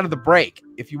round out of the break.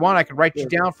 If you want, I can write you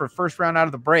down for first round out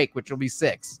of the break, which will be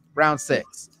 6. Round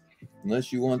 6.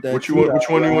 Unless you want that. Which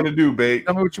one do you want to do, Bake?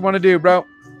 Tell me what you want to do, bro.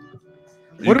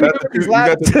 What do you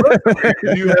have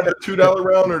the $2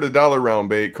 round or the $1 round,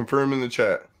 Bake? Confirm in the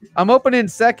chat. I'm opening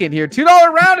second here. $2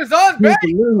 round is on, Bake.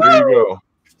 There you go.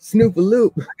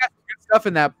 Snoop-a-loop. I got some good stuff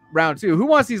in that round too. Who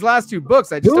wants these last 2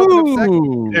 books? I just opened up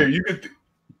second. Here, you could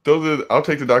I'll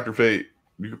take the Dr. Fate.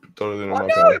 You can throw it in my chat.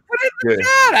 Put it in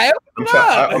the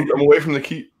chat. I'm away from the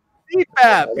key.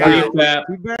 CFAB.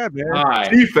 CFAB. man. Hi.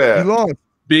 CFAB.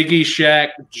 Biggieshaq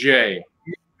J.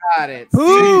 You got it.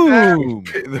 Boom.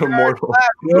 The Immortal.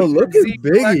 Yo, look at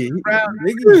Biggie.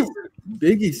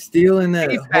 Biggie's stealing that.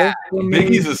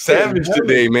 Biggie's a savage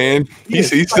today, man. He's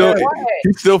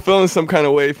still feeling some kind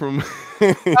of way from.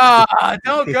 Don't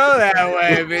go that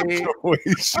way, baby.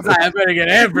 I better get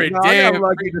every damn.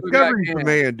 Discovery's the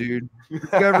man, dude.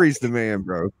 Discovery's the man,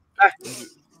 bro.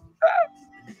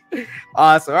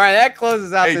 Awesome. All right, that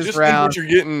closes out this just round. Think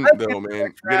what you're getting, though,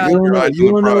 man. You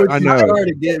don't know what you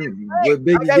started getting. What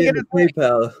Biggie getting to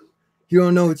PayPal. You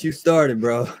don't know what you started,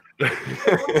 bro. Biggie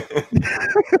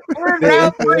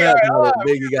got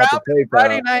the PayPal.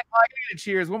 Friday night.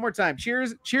 Cheers one more time.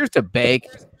 Cheers to Bake.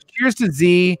 Cheers to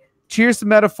Z. Cheers to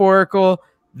Metaphorical.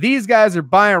 These guys are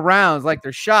buying rounds like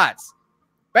they're shots.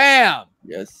 Bam.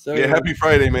 Yes, sir. Yeah, happy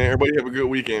Friday, man. Everybody have a good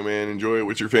weekend, man. Enjoy it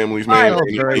with your families, man.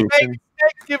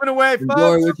 Giving away, folks.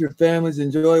 Enjoy with your families.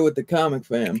 Enjoy with the comic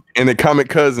fam. And the comic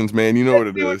cousins, man. You know what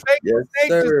it is. Yes,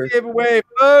 sir. Just give away,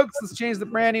 folks. Let's change the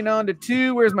branding on to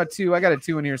 2. Where's my 2? I got a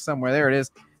 2 in here somewhere. There it is.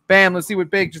 Bam. Let's see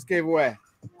what Bake just gave away.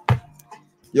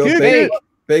 Yo,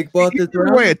 Bake bought this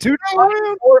round. Away a $2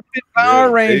 round? Orphan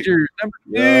Power Rangers number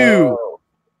 2. Yo,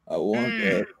 I want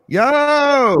that.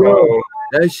 Yo,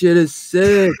 that shit is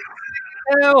sick.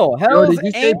 Hell, did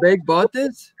you say Bake bought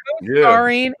this?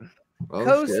 Co-starring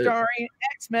Co-starring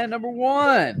X-Men number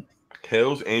 1.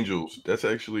 Hell's Angels. That's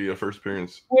actually a first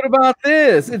appearance. What about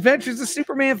this? Adventures of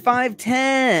Superman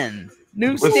 510.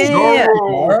 New stand.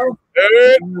 On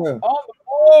the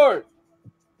board.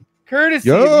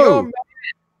 Courtesy of your man,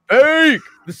 Bake.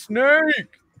 the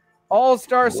Snake.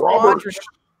 All-Star sponsorship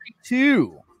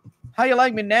 2. How you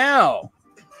like me now?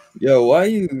 Yo, why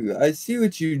you? I see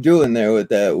what you're doing there with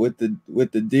that, with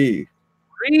the D.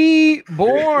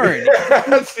 Reborn.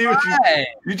 I see what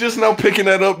you just now picking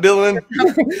that up, Dylan.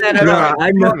 No,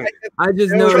 I know. I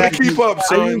just know. Try to keep up,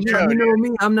 son. You know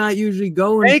me. I'm not usually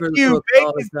going. Thank for you. the Bake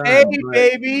all is the time, paid, but-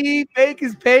 baby. Bake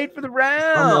is paid for the round.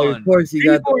 I'm like, of course, you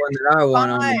got the one that I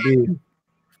want on the D.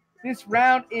 This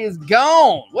round is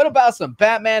gone. What about some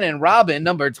Batman and Robin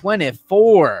number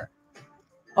 24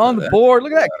 on the board?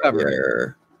 Look at that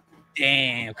cover.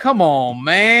 Damn. Come on,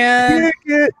 man.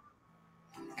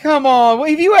 Come on.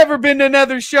 Have you ever been to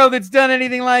another show that's done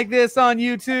anything like this on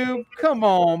YouTube? Come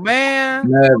on, man.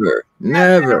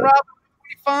 Never. Robin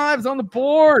 25's on the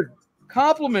board.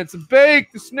 Compliments of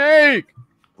Bake the Snake.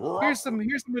 Here's some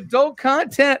adult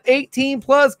content. 18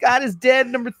 plus. God is Dead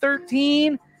number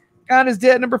 13. God is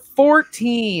Dead number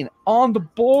 14 on the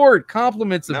board.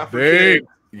 Compliments of Bake.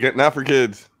 Not for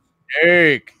kids.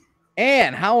 Bake.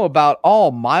 And how about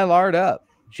all Mylard up?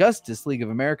 Justice League of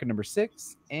America number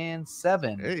 6 and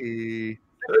 7. Hey.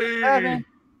 7.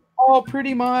 All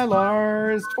pretty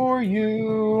Mylars for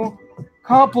you.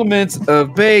 Compliments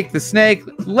of Bake the Snake.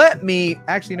 Let me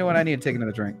actually, you know what? I need to take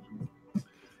another drink.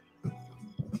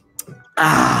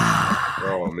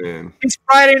 Oh man. It's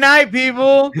Friday night,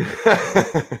 people.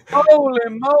 Holy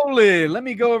moly. Let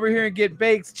me go over here and get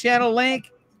Bake's channel link.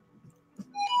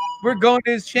 We're going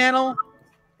to his channel.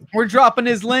 We're dropping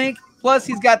his link. Plus,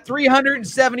 he's got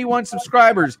 371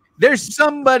 subscribers. There's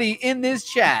somebody in this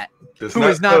chat who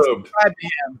is not subscribed to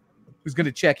him who's going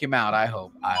to check him out. I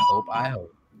hope.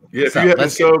 Yeah, if you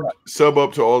haven't sub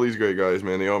up to all these great guys,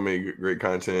 man. They all make great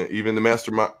content. Even the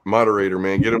master moderator,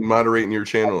 man. Get him moderating your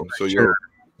channel so your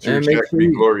chat can be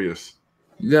glorious.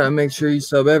 You got to make sure you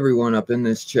sub everyone up in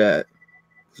this chat.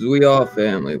 Because we all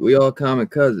family. We all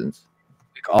comic cousins.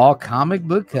 All comic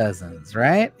book cousins,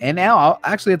 right? And now,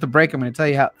 actually, at the break, I'm going to tell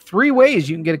you 3 ways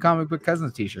you can get a comic book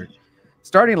cousins t-shirt.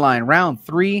 Starting line, round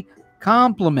 3,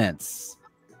 compliments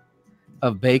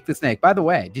of Bake the Snake. By the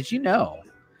way, did you know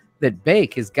that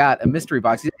Bake has got a mystery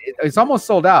box? It's almost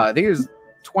sold out. I think there's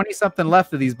 20-something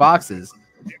left of these boxes,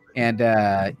 and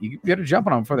you better jump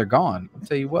on them before they're gone. I'll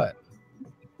tell you what.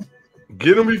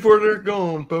 Get them before they're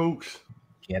gone, folks.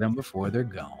 Get them before they're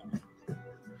gone.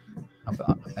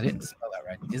 I didn't spell that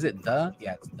right. Is it the?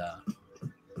 Yeah, it's the.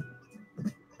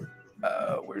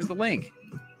 Where's the link?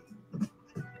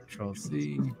 Control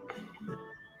C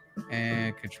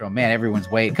and Control. Man,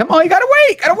 everyone's waiting. Come on, you gotta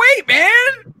wait,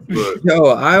 man. Yo,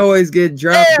 I always get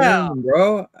dropped down,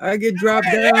 bro. I get dropped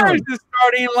down. There's the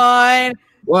starting line.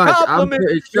 Watch,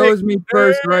 it shows me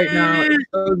first right now. It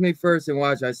shows me first, and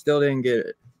watch, I still didn't get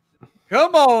it.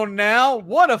 Come on now.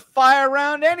 What a fire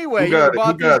round anyway. Who got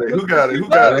it?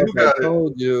 I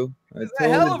told you. It's a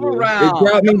hell of a round. It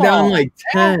dropped me down like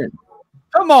 10.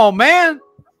 Come on, man.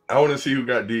 I want to see who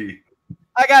got D.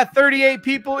 I got 38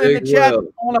 people in the chat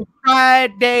on a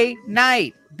Friday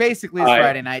night. Basically, it's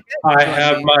Friday night. I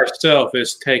have myself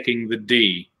as taking the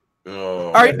D. Oh,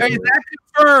 is that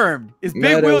confirmed? Is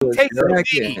Big Will taking the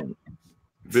D?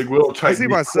 Big Will, I see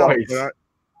myself.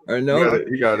 I know.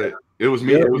 He got it. It was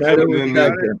me. He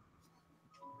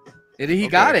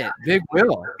got it. Big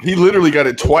Will. He literally got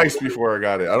it twice before I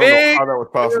got it. I don't know how that was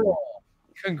possible.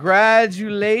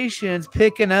 Congratulations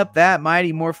picking up that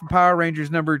Mighty Morphin Power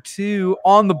Rangers number 2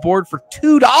 on the board for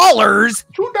 $2.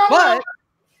 But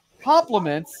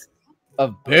compliments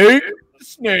of Bake the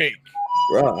Snake.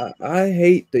 Bro, I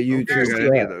hate the YouTube chat. If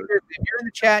you're in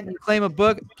the chat and you claim a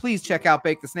book, please check out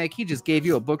Bake the Snake. He just gave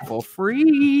you a book for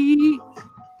free.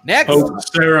 Next, Hope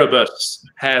Cerebus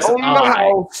has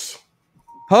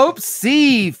Hope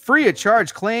C, free of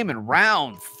charge claim in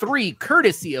round 3,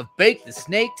 courtesy of Bake the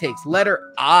Snake, takes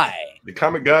letter I. The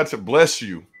comic gods have blessed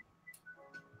you.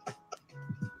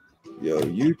 Yo,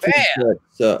 YouTube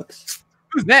sucks.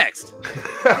 Who's next?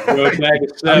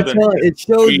 It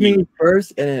shows me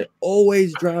first, and it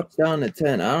always drops down to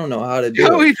 10. I don't know how to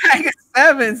do it. Bag of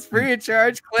 7's free of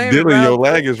charge claim. Dylan, your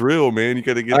lag is real, man. You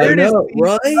got to get I know,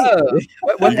 right?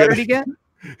 What did he get?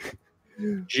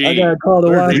 I gotta call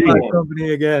the Wi-Fi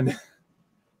company again.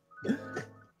 Tell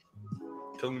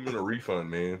them you want a refund,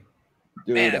 man.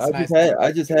 Dude, man,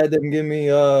 I just had them give me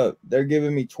they're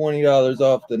giving me $20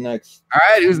 off the next. All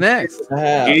right, who's next?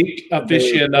 Geek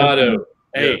Aficionado.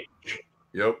 Hey.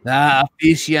 Yep. The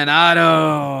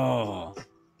Aficionado.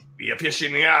 The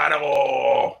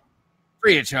Aficionado.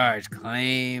 Free of charge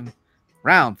claim.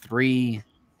 Round 3.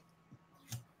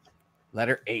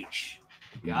 Letter H.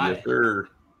 Got it. Sir.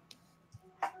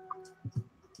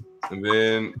 And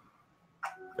then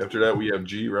after that we have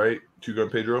G, right? Two Gun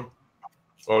Pedro.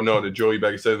 Oh no, the Joey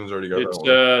Bag of Sevens already got that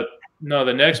one. No,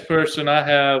 the next person I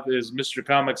have is Mr.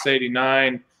 Comics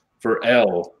 89 for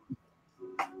L.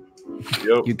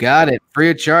 Yep. You got it. Free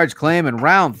of charge claim in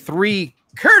round 3,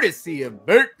 courtesy of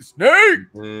Bake the Snake.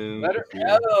 Letter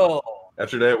L.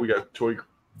 After that, we got Toy.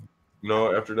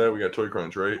 No, after that, we got Toy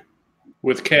Crunch, right?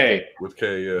 With K. With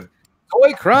K, yeah.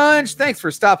 Toy Crunch, thanks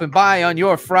for stopping by on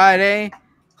your Friday.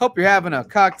 Hope you're having a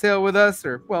cocktail with us,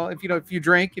 or well, if you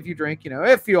drink, if you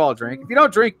all drink. If you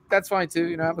don't drink, that's fine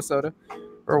too. Have a soda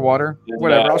or water, or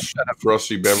whatever. I'll shut up.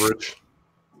 Frosty beverage.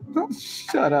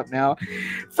 Shut up now.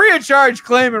 Free of charge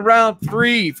claim in round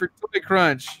 3 for Toy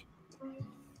Crunch.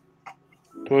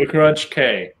 Toy Crunch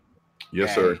K.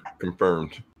 Yes, sir.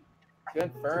 Confirmed.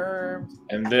 Confirmed.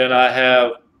 And then I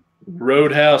have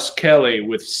Roadhouse Kelly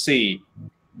with C.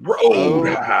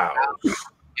 Roadhouse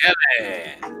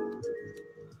Kelly.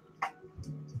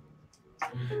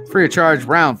 Free of charge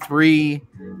round 3.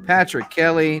 Patrick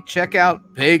Kelly. Check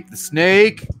out Bake the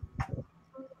Snake.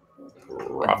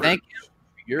 Thank you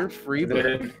for your free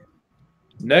book.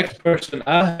 Next person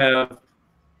I have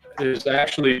is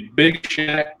actually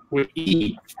Biggieshaq with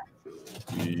E.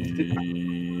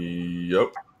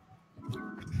 Yep.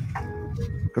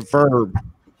 Confirmed.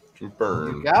 You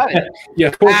got it. Yeah,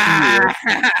 of course you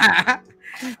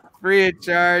will. Free of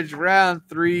charge round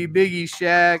 3.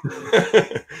 Biggieshaq.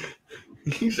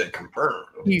 He said confirmed.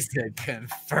 He said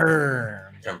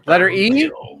confirmed. Letter E?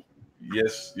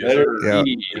 Yes. Letter sir.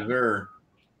 E. Yes, sir.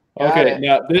 Okay,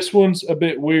 now this one's a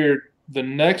bit weird. The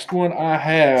next one I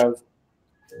have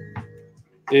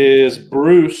is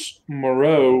Bruce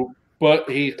Moreau, but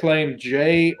he claimed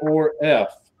J or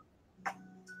F.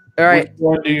 All right. Which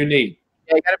one do you need?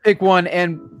 Yeah, you got to pick one.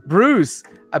 And Bruce,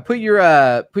 I put you in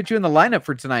the lineup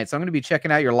for tonight, so I'm going to be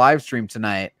checking out your live stream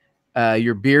tonight.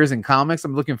 Your beers and comics.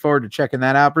 I'm looking forward to checking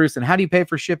that out, Bruce. And how do you pay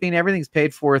for shipping? Everything's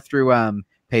paid for through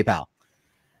PayPal.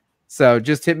 So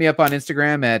just hit me up on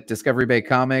Instagram at Discovery Bay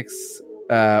Comics,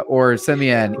 or send me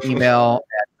an email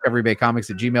at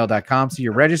discoverybaycomics@gmail.com so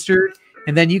you're registered,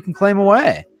 and then you can claim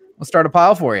away. We'll start a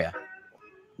pile for you.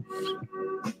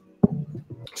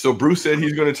 So Bruce said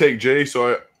he's going to take J,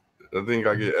 so I think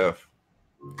I get F.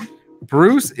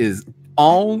 Bruce is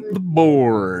on the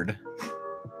board.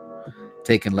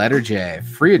 Taking letter J.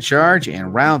 Free of charge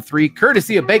in round 3,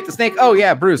 courtesy of Bake the Snake. Oh,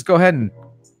 yeah, Bruce, go ahead and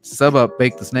sub up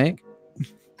Bake the Snake.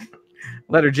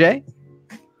 Letter J.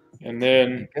 And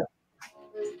then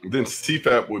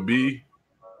CFAP would be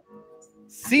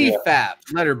CFAP.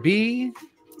 Letter B.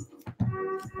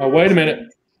 Oh, wait a minute.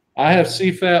 I have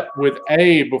CFAP with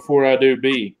A before I do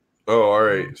B. Oh, all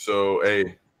right. So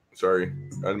A. Sorry,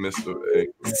 I missed the A.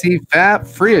 CFAP.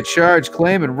 Free of charge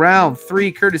claim in round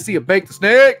 3, courtesy of Bake the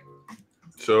Snake.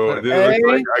 So then it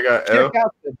looks like I got F. Check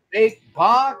out the bake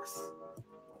box.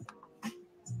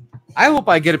 I hope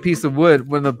I get a piece of wood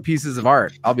one of the pieces of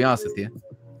art. I'll be honest with you.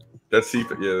 That's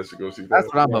CFAP. Yeah, that's a go CFAP. That's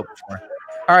what I'm hoping for.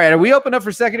 All right, are we open up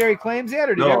for secondary claims yet?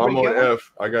 Or did no, I'm on get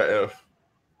F. I got F.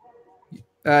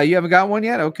 You haven't got one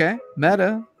yet? Okay.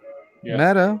 Meta. Yeah.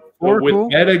 Meta. With Cool.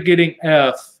 Meta getting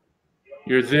F,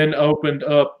 you're then opened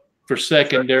up for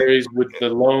secondaries with the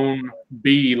lone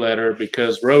B letter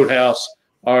because Roadhouse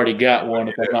already got one.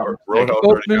 If I'm not mistaken. Roadhouse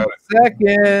already got it.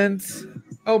 Second.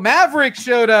 Oh, Maverick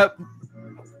showed up.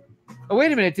 Oh,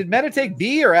 wait a minute. Did Meta take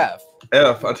B or F?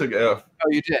 F. I took F. Oh,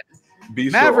 you did. B.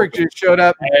 Maverick just showed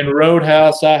up. And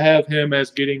Roadhouse, I have him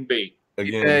as getting B.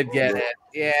 You did get it.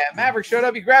 Yeah, Maverick showed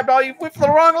up. He grabbed all you with the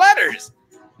wrong letters.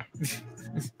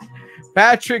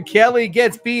 Patrick Kelly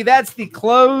gets B. That's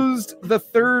the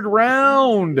third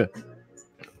round.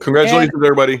 Congratulations,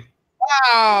 everybody.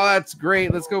 Wow, that's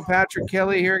great. Let's go, Patrick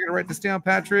Kelly. Here, I'm going to write this down,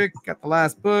 Patrick. Got the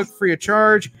last book, free of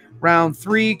charge. Round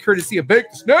 3, courtesy of Bake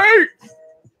the Snake.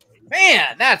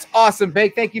 Man, that's awesome,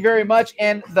 Bake. Thank you very much.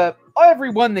 And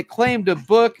everyone that claimed a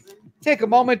book, take a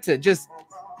moment to just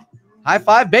high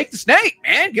five Bake the Snake,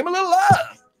 man. Give him a little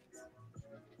love.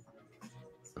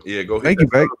 Yeah, go hit Thank you,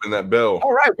 Bake. in that bell.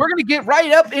 All right, we're going to get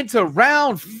right up into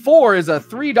round 4 is a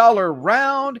 $3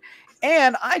 round.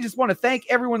 And I just want to thank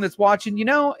everyone that's watching.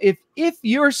 If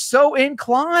you're so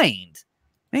inclined,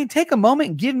 man, take a moment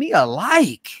and give me a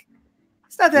like.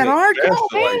 It's not that hard. Smash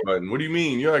the like button. What do you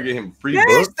mean? You gotta get him free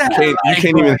books? You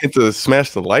can't even hit the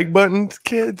smash the like button,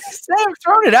 kids. I'm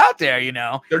throwing it out there,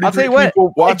 I'll tell you what.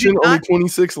 People watching, only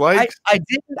 26 likes.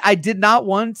 I did not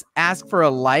once ask for a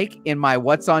like in my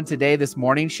What's On Today this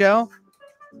morning show,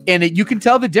 and you can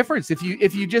tell the difference if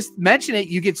you just mention it.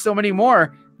 You get so many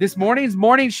more. This morning's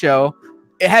morning show,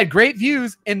 it had great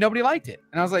views and nobody liked it,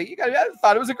 and I was like, I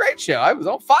thought it was a great show. I was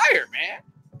on fire, man.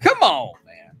 Come on,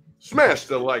 man. Smash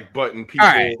the like button, people.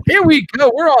 All right, here we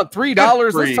go. We're on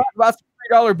 $3. Let's talk about some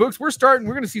 $3 books. We're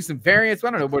going to see some variants. I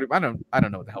don't know what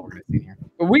the hell we're going to see here.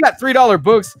 But we got $3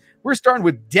 books. We're starting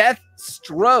with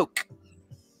Deathstroke.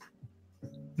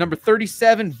 Number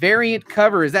 37 variant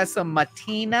cover. Is that some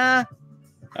Matina?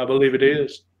 I believe it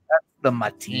is. That's the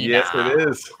Matina. Yes, it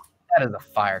is. That is a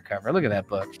fire cover. Look at that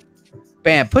book.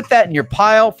 Bam. Put that in your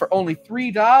pile for only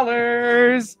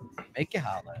 $3. Make you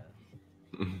holler.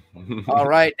 All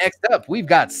right. Next up, we've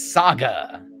got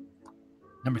Saga.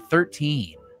 Number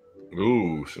 13.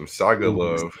 Ooh, some Saga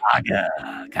love.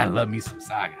 Saga. Gotta love me some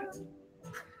Saga.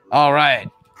 All right.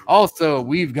 Also,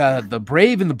 we've got The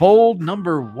Brave and the Bold,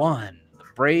 number 1. The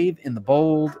Brave and the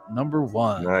Bold, number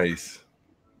 1. Nice.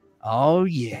 Oh,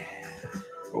 yeah.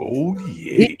 Oh,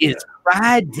 yeah. It is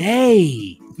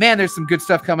Friday. Man, there's some good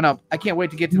stuff coming up. I can't wait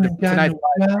to get to tonight's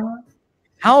live.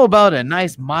 How about a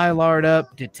nice Mylar'd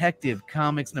up Detective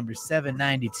Comics number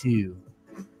 792?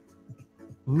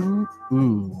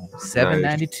 Ooh,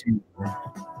 792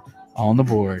 on the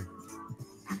board.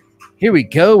 Here we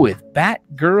go with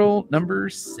Batgirl number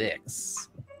 6.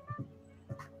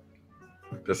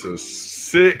 That's a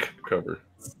sick cover.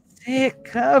 Sick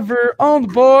cover on the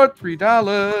board,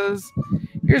 $3.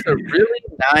 Here's a really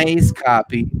nice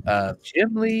copy of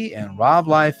Jim Lee and Rob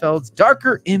Liefeld's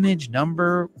Darker Image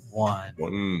number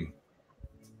 1.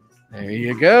 There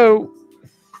you go.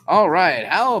 All right.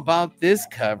 How about this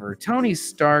cover? Tony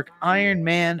Stark, Iron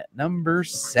Man number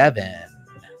 7.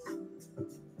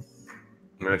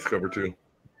 Nice cover, too.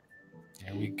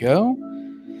 There we go.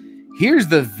 Here's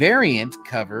the variant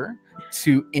cover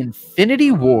to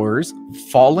Infinity Wars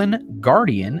Fallen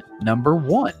Guardian number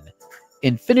 1.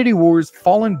 Infinity Wars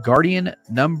Fallen Guardian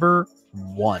number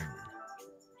 1.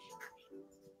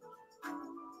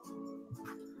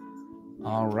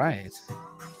 All right.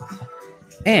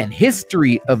 And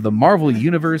History of the Marvel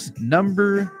Universe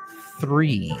number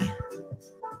 3.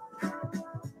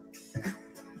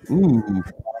 Ooh.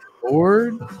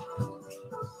 Board.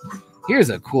 Here's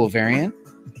a cool variant.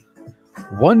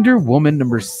 Wonder Woman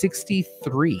number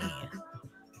 63.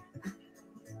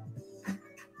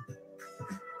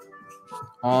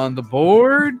 On the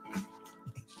board,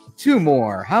 2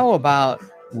 more. How about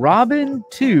Robin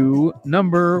 2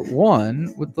 number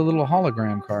 1 with the little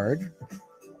hologram card?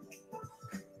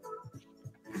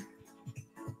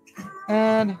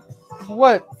 And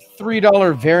what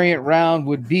 $3 variant round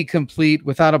would be complete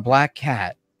without a black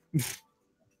cat?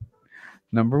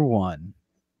 Number 1.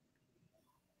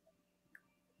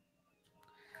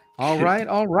 All right,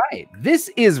 all right.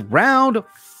 This is round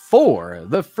 4,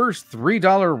 the first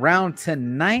 $3 round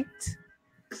tonight.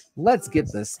 Let's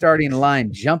get the starting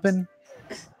line jumping.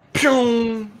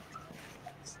 Pew!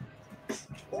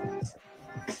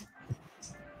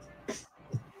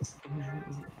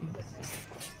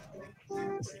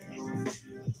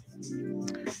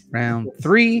 Round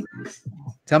 3.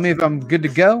 Tell me if I'm good to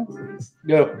go.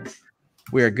 Go.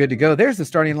 We are good to go. There's the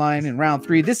starting line in round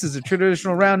 3. This is a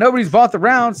traditional round. Nobody's bought the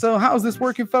round. So how's this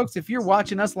working, folks? If you're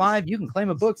watching us live, you can claim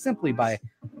a book simply by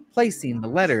placing the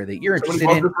letter that you're interested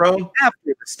in after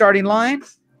the starting line.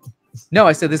 No,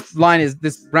 I said this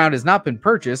round has not been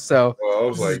purchased. So I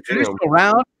was like, traditional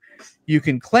round. You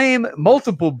can claim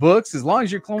multiple books as long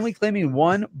as you're only claiming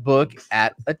one book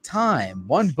at a time.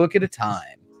 One book at a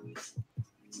time.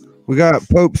 We got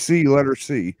Pope C, letter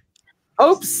C.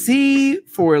 Pope C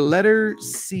for letter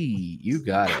C. You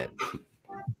got it.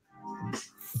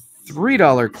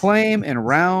 $3 claim in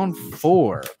round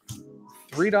 4.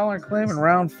 $3 claim in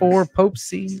round 4. Pope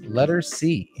C, letter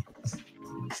C.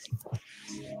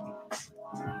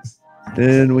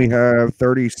 Then we have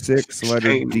 36,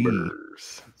 letter D.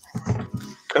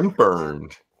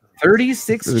 Confirmed.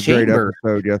 36 It was a great chamber.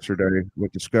 episode yesterday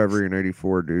with Discovery in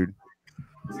 84, dude.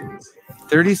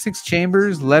 36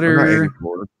 chambers, Or not letter.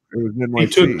 84. It was NYC. He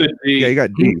took the D. Yeah, you got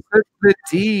He D. took the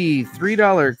D.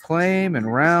 $3 claim in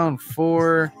round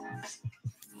 4.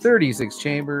 36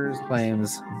 chambers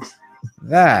claims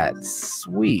that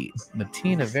sweet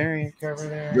Matina variant cover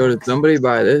there. Yo, did somebody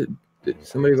buy this? Did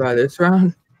somebody buy this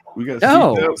round? We got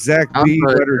No. Zach I'm B,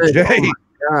 about to letter say, J. oh my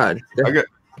God. I got.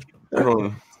 Hold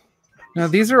on. Now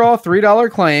these are all $3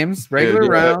 claims, regular Yeah,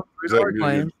 round, Zach $3 B,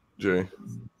 claims. Jay.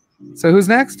 So who's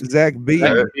next? Zach B,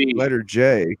 Zach B. letter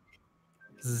J.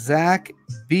 Zach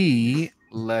B,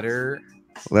 letter.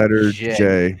 Letter J.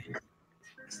 J.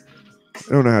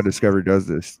 I don't know how Discovery does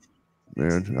this,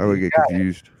 man. I would get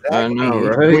confused. I know,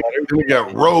 right? We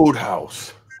got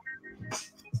Roadhouse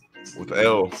with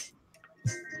L.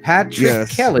 Patrick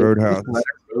Yes, Kelly. Roadhouse.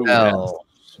 Oh, L.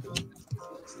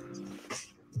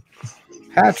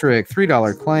 Patrick,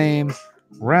 $3 claim,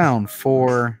 round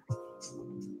 4,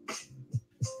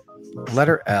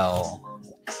 letter L.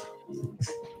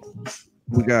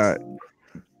 We got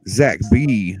Zach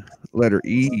B, letter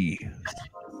E.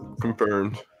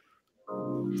 Confirmed.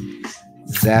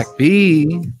 Zach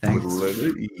B, thanks With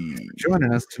letter E. for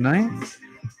joining us tonight.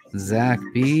 Zach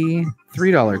B,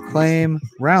 $3 claim,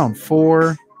 round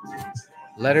 4,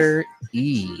 letter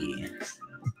E.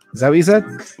 Is that what you said?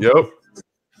 Yep.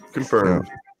 Confirmed.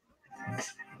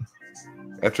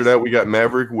 After that, we got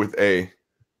Maverick with A.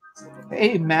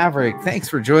 Hey, Maverick, thanks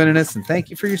for joining us, and thank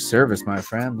you for your service, my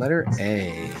friend. Letter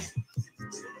A.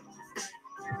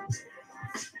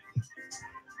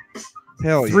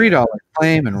 Hell yeah. $3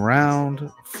 claim in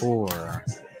round 4.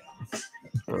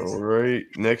 All right.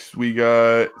 Next, we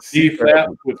got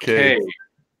CFAP with K.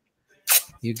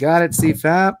 You got it,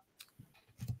 CFAP.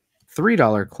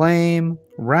 $3 claim,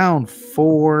 round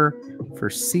 4 for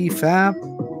CFAP.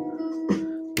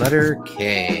 Letter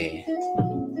K.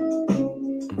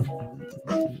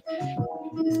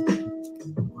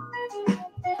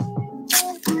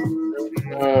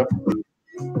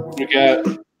 We got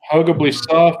Huggably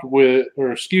Soft with,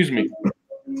 or excuse me,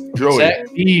 Joey. Zach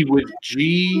B with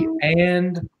G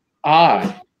and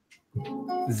I.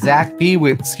 Zach B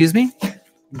with, excuse me?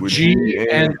 With G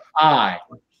and I.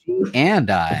 And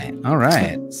I. All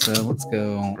right. So let's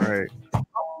go. All right.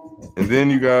 And then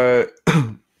you got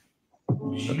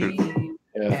G.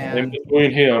 Yeah, in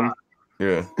between him.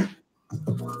 yeah.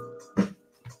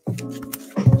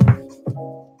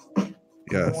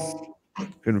 Yes.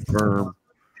 Confirm.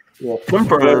 Yeah,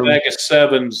 Confirmed. bag of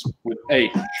 7s with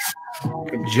H.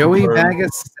 Joey Confirmed. Bag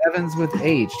of 7s with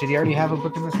H. Did he already have a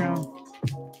book in this round?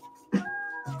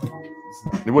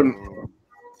 It wouldn't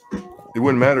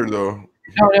matter though.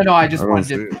 No. I just I don't wanted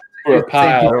see to. it. For a I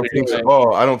pile. don't think so.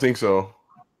 Oh, I don't think so.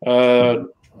 Then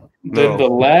No. the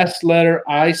last letter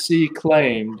IC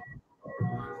claimed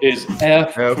is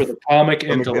F F. for the comic Comic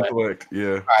intellect.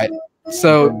 Yeah.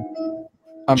 So,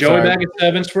 I'm Joey sorry. bag of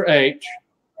 7s for H.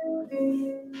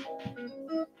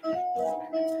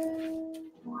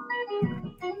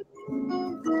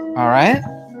 All right.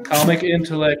 Comic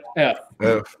intellect F.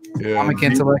 F. Yeah. Comic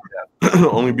intellect.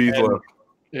 Only B's And- left.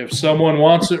 If someone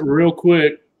wants it real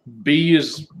quick, B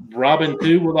is Robin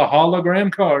 2 with a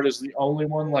hologram card is the only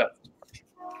one left.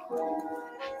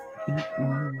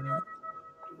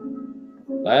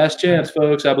 Last chance,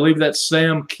 folks. I believe that's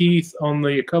Sam Keith on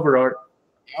the cover art.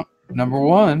 Number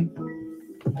 1.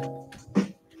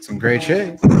 Some great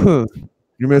shape. You're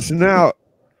missing out.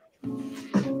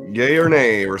 Yay or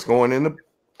nay? Or it's going in the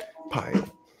pile.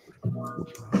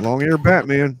 Long ear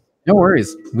Batman. No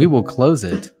worries. We will close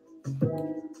it.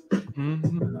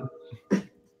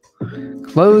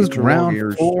 Closed Long round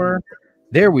ears. 4.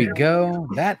 There we go.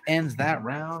 That ends that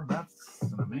round. That's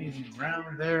an amazing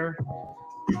round there.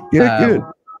 Yeah, good.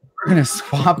 We're going to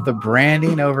swap the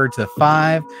branding over to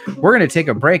 5. We're going to take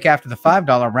a break after the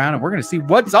 $5 round, and we're going to see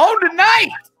what's on tonight.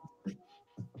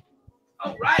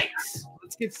 All right.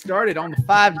 Let's get started on the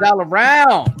 $5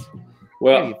 round.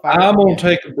 Well, I'm going to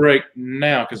take a break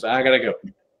now because I got to go.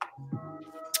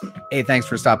 Hey, thanks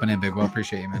for stopping in, Big Will.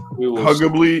 Appreciate you, man. We will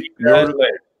Huggably. see you guys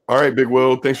later. All right, Big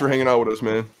Will. Thanks for hanging out with us,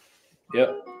 man.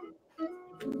 Yep.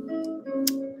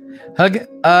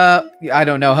 I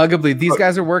don't know. Huggably, these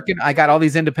guys are working. I got all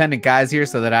these independent guys here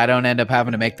so that I don't end up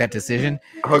having to make that decision.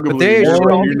 Huggably, they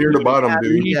should all you're near the bottom,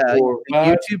 dude. The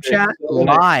YouTube chat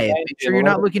live. Make sure you're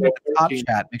not looking at the top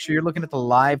chat. Make sure you're looking at the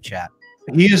live chat.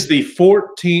 He is the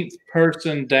 14th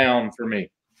person down for me.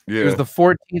 He was Yeah. the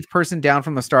 14th person down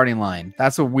from the starting line.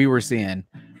 That's what we were seeing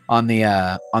on the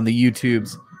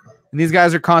YouTubes. And these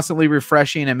guys are constantly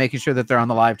refreshing and making sure that they're on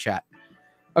the live chat.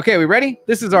 Okay, we ready?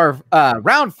 This is our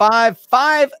round 5,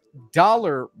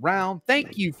 $5 round.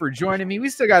 Thank you for joining me. We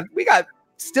got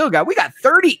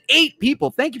 38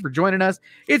 people. Thank you for joining us.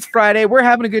 It's Friday. We're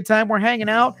having a good time. We're hanging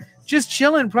out, just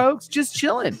chilling, folks. Just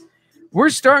chilling. We're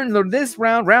starting this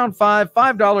round 5,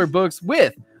 $5 books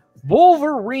with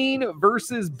Wolverine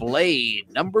versus Blade,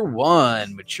 number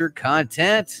 1, mature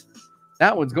content.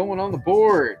 That one's going on the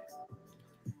board.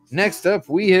 Next up,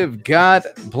 we have got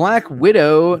Black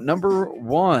Widow number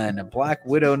 1. Black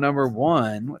Widow number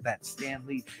 1 with that Stan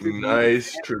Lee tribute.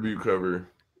 Nice tribute cover.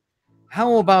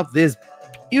 How about this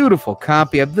beautiful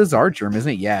copy of this art germ,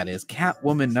 isn't it? Yeah, it is.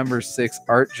 Catwoman number 6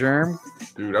 art germ.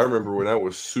 Dude, I remember when that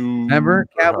was super Remember?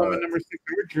 hot. Catwoman number 6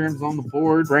 art germ's on the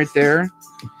board right there.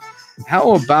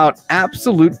 How about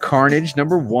Absolute Carnage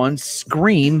number 1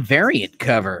 Scream variant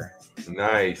cover?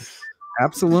 Nice.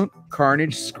 Absolute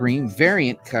Carnage Scream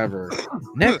variant cover.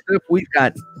 Next up, we've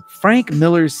got Frank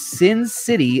Miller's Sin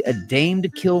City, A Dame to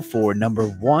Kill For, number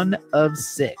 1 of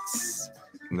 6.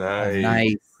 Nice.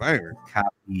 Nice Banger.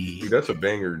 copy. Dude, that's a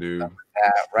banger, dude. That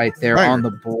right there Banger. on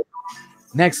the board.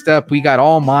 Next up, we got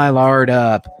all Mylard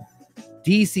up.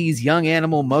 DC's Young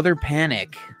Animal Mother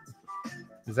Panic.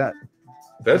 Is that?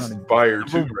 That's fire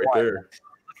too, right there. Look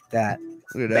at that.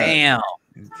 Look at that. Bam.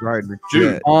 He's riding the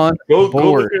Dude, jet. On Go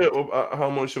board. look at how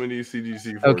much some of these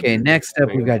CGC. Okay, next up,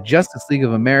 we've got Justice League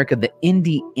of America, the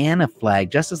Indiana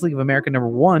flag. Justice League of America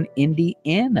 #1,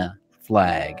 Indiana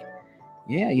flag.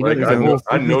 Yeah, you know, Like, there's a whole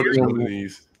I noticed superhero- some of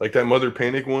these, like that Mother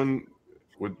Panic one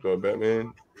with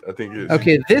Batman. I think it's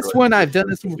Okay, this one, I've done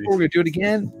this one before. We're going to do it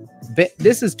again.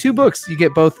 This is 2 books. You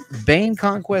get both Bane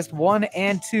Conquest 1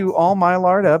 and 2, all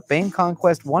Mylard up. Bane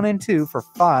Conquest 1 and 2 for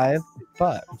 $5.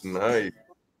 Nice.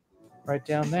 Right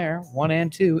down there, 1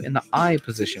 and 2 in the I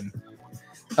position.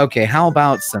 Okay, how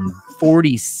about some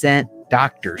 40-cent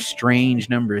Doctor Strange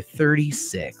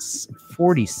 #36?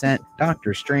 40-cent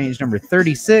Doctor Strange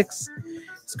 #36.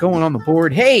 It's going on the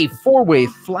board. Hey, 4-way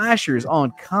flashers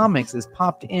on comics has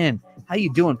popped in. How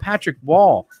you doing, Patrick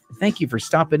Wall? Thank you for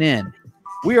stopping in.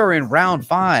 We are in round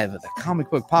 5 of the Comic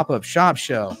Book Pop-Up Shop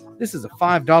Show. This is a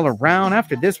 $5 round.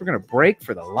 After this, we're going to break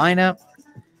for the lineup.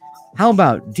 How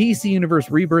about DC Universe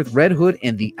Rebirth, Red Hood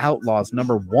and the Outlaws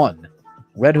 #1?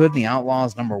 Red Hood and the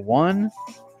Outlaws #1.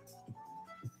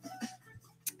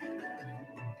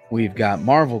 We've got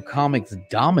Marvel Comics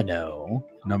Domino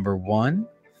 #1.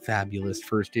 Fabulous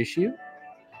first issue.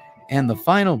 And the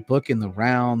final book in the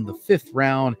round, the 5th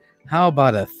round, how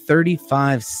about a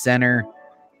 35 center,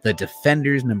 The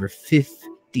Defenders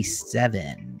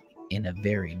 #57 in a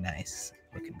very nice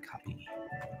looking copy.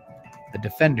 The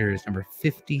Defenders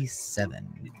 #57.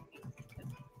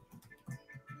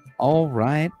 All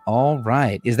right, all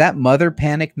right. Is that Mother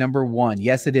Panic #1?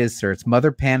 Yes, it is, sir. It's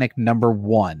Mother Panic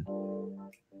 #1.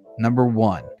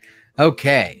 #1.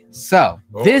 Okay, so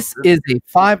this is a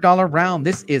 $5 round.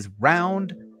 This is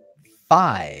round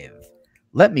 5.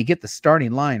 Let me get the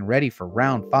starting line ready for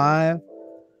round 5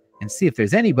 and see if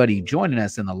there's anybody joining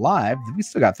us in the live. We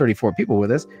still got 34 people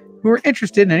with us who are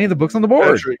interested in any of the books on the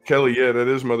board. Patrick Kelly, yeah, that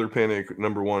is Mother Panic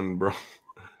 #1, bro.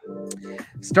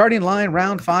 Starting line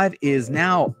round 5 is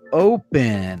now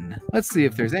open. Let's see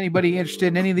if there's anybody interested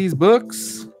in any of these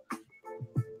books.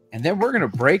 And then we're going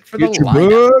to break for the Get your lineup.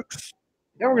 books.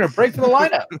 Then we're going to break for the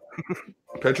lineup.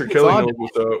 Patrick It's Kelly on. knows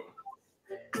what's up.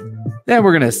 Then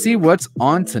we're going to see what's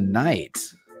on tonight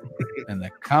in the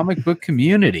comic book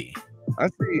community. I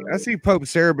see Pope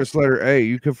Cerebus letter A.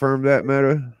 You confirm that,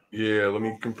 Meta? Yeah, let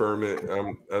me confirm it.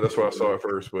 That's what I saw at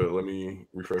first, but let me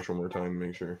refresh one more time to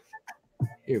make sure.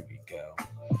 Here we go.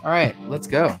 All right, let's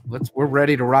go. We're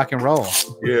ready to rock and roll.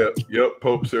 Yeah, yep,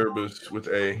 Pope Cerebus with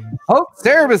A. Pope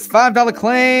Cerebus, $5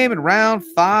 claim in round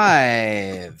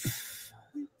 5.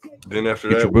 Then after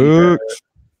Get that, your books.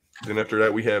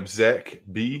 we have Zach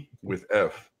B with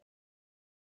F.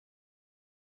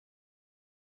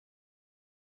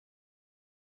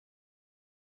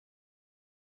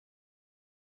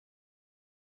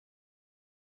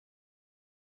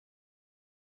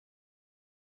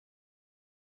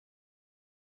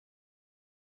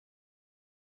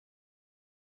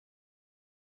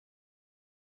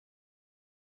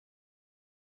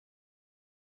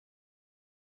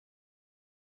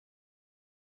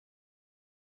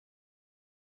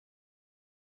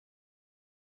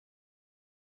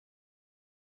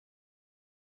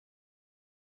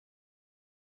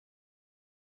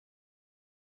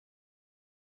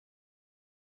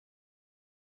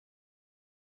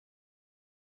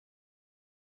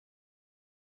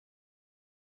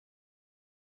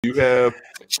 You have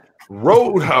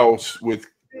Roadhouse with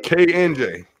K and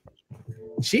J.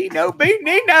 Chino Beat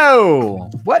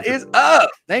Nino. What is up?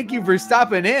 Thank you for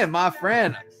stopping in, my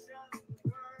friend.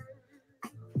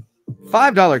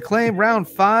 $5 claim, round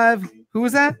 5. Who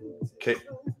was that? K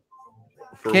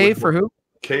For who?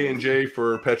 K and J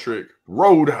for Patrick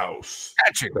Roadhouse.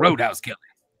 Patrick Roadhouse Kelly.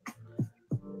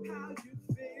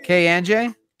 K and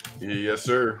J? Yes,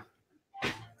 sir.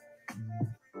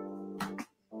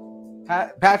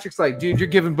 Patrick's like, dude, you're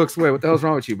giving books away. What the hell's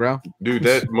wrong with you, bro? Dude,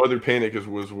 that Mother Panic is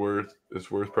worth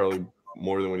probably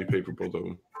more than what he paid for both of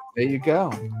them. There you go.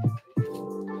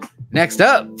 Next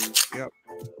up. Yep.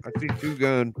 I see Two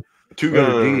Gun. Two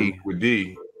Letter Gun D. with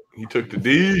D. He took the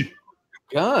D.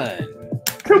 Gun.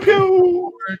 Pew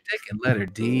pew. Taking letter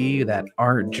D, that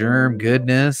art germ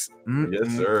goodness.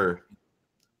 Yes, sir.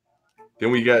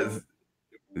 Then we got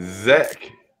Zach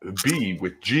B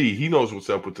with G. He knows what's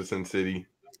up with the Sin City.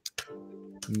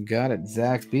 You got it,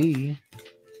 Zach B.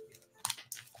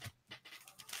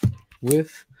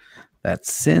 With that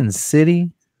Sin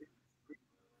City.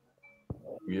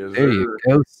 Yes, There sir. you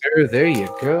go, sir. There you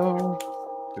go.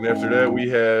 And after that, we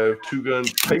have Two Gun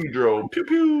Pedro Pew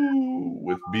Pew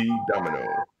with B Domino.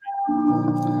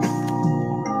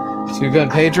 Two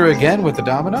Gun Pedro again with the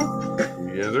domino.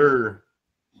 Yes, sir.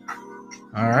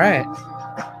 All right.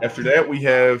 After that, we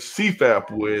have CFAP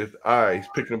with Eyes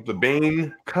picking up the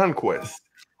Bane Conquest.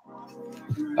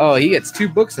 Oh, he gets 2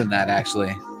 books in that,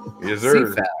 actually. Yes, sir.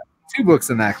 CFAP. 2 books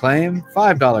in that claim.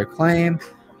 $5 claim.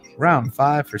 Round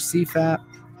 5 for CFAP.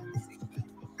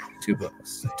 2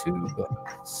 books. 2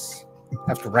 books. I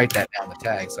have to write that down the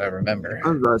tag so I remember. I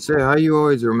was about to say, how you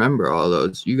always remember all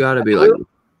those? You got to be like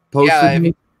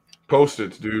posted.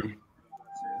 Post-its, dude.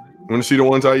 Want to see the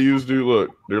ones I use, dude?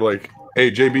 Look, they're like,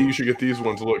 hey, JB, you should get these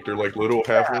ones. Look, they're like little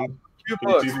half ones. 2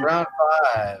 books. Round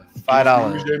 5.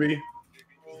 $5. JB.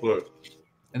 Look.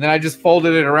 And then I just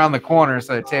folded it around the corner,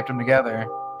 so I taped them together.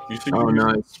 You see? Oh,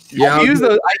 nice. Yeah, I used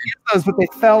those, but they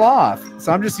fell off.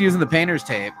 So I'm just using the painter's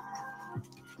tape.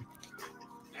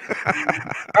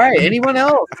 All right. Anyone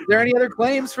else? Is there any other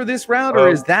claims for this round, or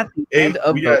is that the end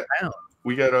of the round?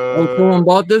 We got Oh, someone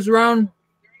bought this round?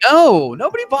 No,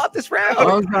 nobody bought this round. I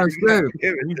was about to say.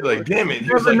 He's like, damn it. You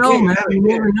never know, man. You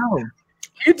never know.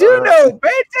 You do know.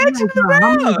 Pay attention to the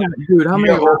round. Dude, how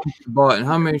many books you bought and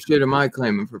how many shit am I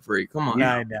claiming for free? Come on.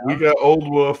 I know. We got Old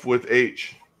Wolf with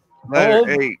H.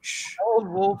 Letter H. Old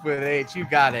Wolf with H. You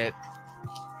got it.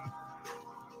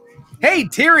 Hey,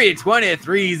 Tyrion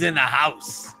 23's in the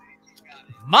house.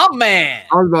 My man.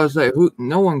 I was about to say,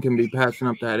 no one can be passing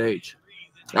up that H.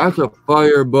 That's a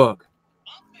fire book.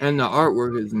 And the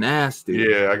artwork is nasty.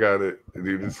 Yeah, I got it.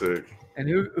 Dude, it's sick. And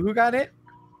who got it?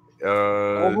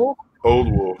 Old Wolf?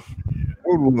 Old Wolf.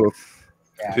 Old Wolf.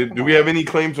 Yeah, Do we have any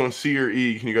claims on C or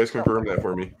E? Can you guys confirm that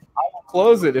for me? I will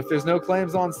close it. If there's no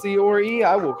claims on C or E,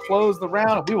 I will close the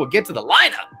round and we will get to the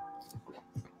lineup.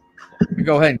 We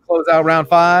go ahead and close out round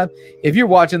 5. If you're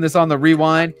watching this on the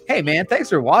rewind, hey man, thanks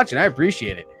for watching. I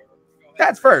appreciate it.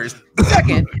 That's first.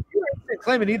 Second, if you're interested in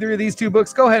claiming either of these 2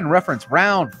 books, go ahead and reference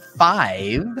round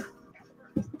 5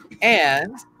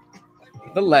 and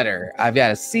the letter. I've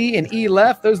got a C and E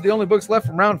left. Those are the only books left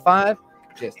from round 5.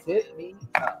 Just hit me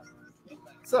up.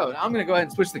 So now I'm going to go ahead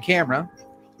and switch the camera.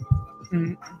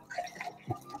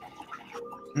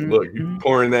 Look, you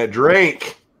pouring that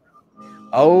drink.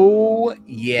 Oh,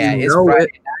 yeah. You It's know Friday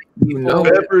it. You know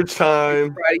it. Beverage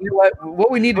time. Friday. You know what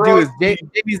we need to do is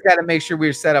JB's got to make sure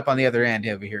we're set up on the other end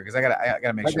over here because I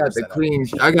gotta make sure.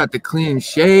 I got the clean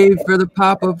shave for the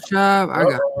pop-up shop.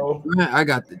 I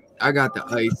got the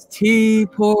iced tea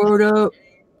poured up.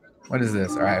 What is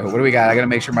this? All right, what do we got? I gotta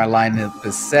make sure my line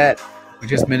is set. We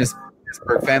just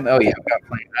Minnesburg family. Oh yeah, we got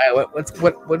plenty. All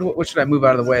right, what should I move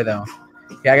out of the way though?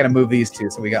 Yeah, I gotta move these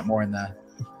 2 so we got more in the.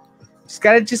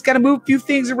 Just gotta move a few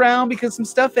things around because some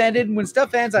stuff ended, and when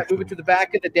stuff ends, I move it to the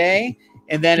back of the day,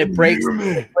 and then it breaks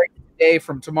the day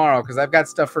from tomorrow because I've got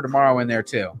stuff for tomorrow in there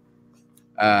too.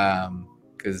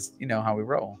 Because you know how we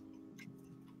roll.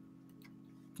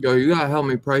 Yo, you gotta help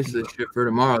me price this shit for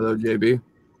tomorrow though, JB.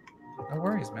 No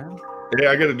worries, man. Yeah,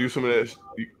 I got to do some of that.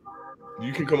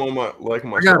 You can come on my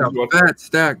I got a fat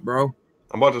stack, bro.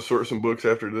 I'm about to sort some books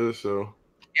after this, so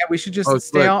Yeah, we should just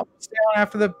stay on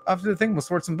after the thing. We'll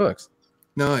sort some books.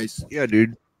 Nice. Yeah,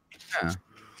 dude. Yeah.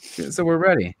 So we're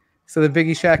ready. So the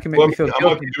Biggieshaq can make me feel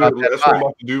guilty about that. That's what I'm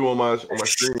about to do on my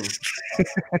stream.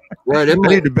 Right, I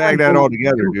need to bag that all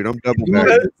together, dude. I'm double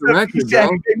bagging. Biggieshaq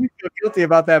can make me feel guilty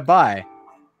about that buy.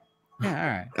 Yeah, all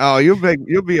right. Oh,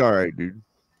 you'll be all right, dude.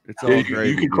 It's all great.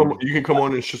 You can come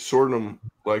on and just sort them.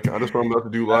 Like that's what I'm about to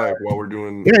do live while we're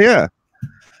doing. Yeah.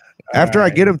 After I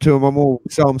get them to him, I'm gonna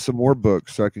sell him some more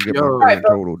books so I can get my grand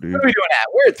total, dude. What are we doing at?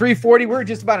 We're at 3:40. We're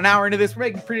just about an hour into this. We're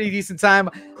making pretty decent time.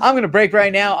 I'm gonna break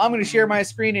right now. I'm gonna share my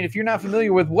screen, and if you're not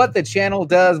familiar with what the channel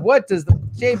does, what does the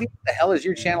JB? What the hell is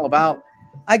your channel about?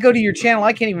 I go to your channel,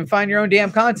 I can't even find your own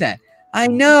damn content. I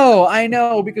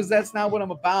know, because that's not what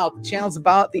I'm about. The channel's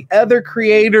about the other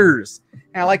creators.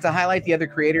 And I like to highlight the other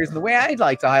creators. And the way I'd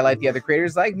like to highlight the other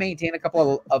creators is I maintain a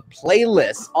couple of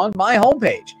playlists on my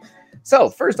homepage. So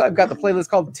first I've got the playlist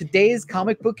called Today's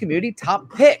Comic Book Community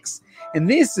Top Picks. And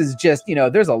this is just,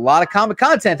 there's a lot of comic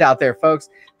content out there, folks.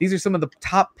 These are some of the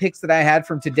top picks that I had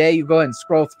from today. You go ahead and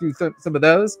scroll through some of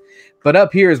those. But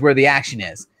up here is where the action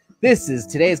is. This is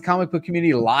Today's Comic Book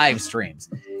Community live streams.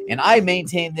 And I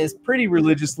maintain this pretty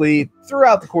religiously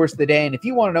throughout the course of the day. And if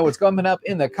you want to know what's coming up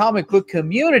in the comic book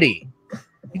community,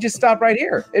 you just stop right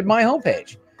here at my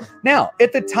homepage. Now,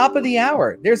 at the top of the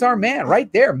hour, there's our man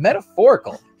right there,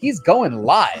 Metaphorical. He's going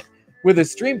live with a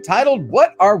stream titled,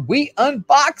 What Are We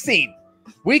Unboxing?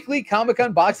 Weekly Comic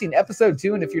Unboxing Episode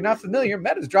 2. And if you're not familiar,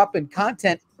 Meta's dropping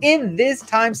content in this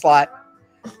time slot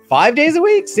 5 days a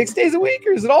week, 6 days a week,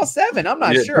 or is it all 7? I'm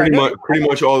not sure. Pretty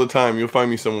much all the time. You'll find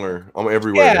me somewhere. I'm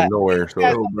everywhere and nowhere.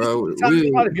 So, bro, if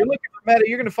you're looking for Meta,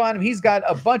 you're gonna find him. He's got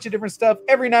a bunch of different stuff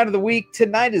every night of the week.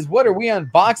 Tonight is What Are We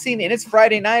Unboxing, and it's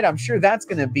Friday night. I'm sure that's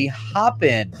gonna be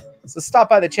hopping. So stop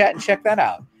by the chat and check that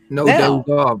out. No days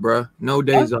off, bro. No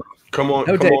days off. Come on,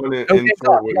 no come day, on no days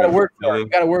off. You gotta work for it. You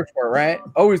gotta work for it, right?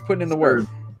 Always putting in the work.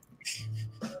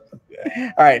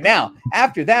 All right, now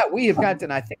after that, we have got,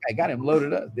 and I think I got him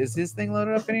loaded up. Is his thing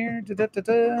loaded up in here? I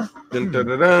gotta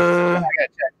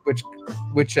check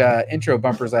which intro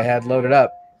bumpers I had loaded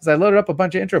up, because I loaded up a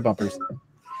bunch of intro bumpers.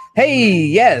 Hey,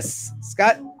 yes,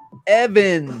 Scott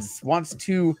Evans wants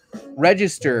to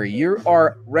register. You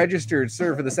are registered,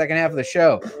 sir, for the second half of the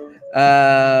show.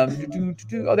 Oh,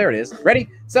 there it is. Ready?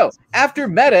 So after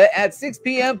Meta at 6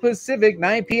 p.m. Pacific,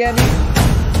 9 p.m.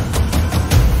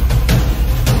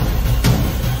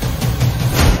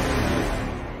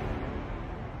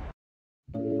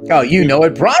 Oh, you know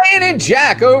it. Brian and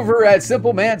Jack over at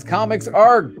Simpleman's Comics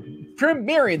are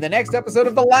premiering the next episode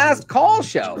of The Last Call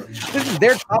Show. This is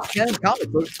their top 10 comic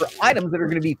books for items that are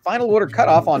going to be final order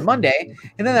cutoff on Monday.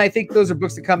 And then I think those are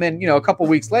books that come in, a couple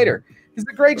weeks later. It's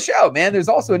a great show, man. There's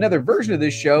also another version of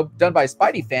this show done by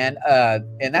Spidey Fan,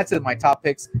 and that's in my top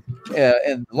picks in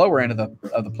the lower end of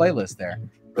the playlist there.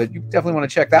 But you definitely want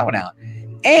to check that one out.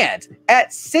 And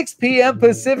at 6 p.m.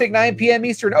 Pacific, 9 p.m.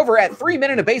 Eastern, over at 3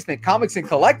 Men in a Basement Comics and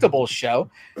Collectibles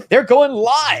Show, they're going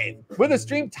live with a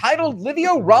stream titled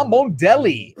Livio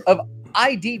Ramondelli of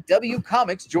IDW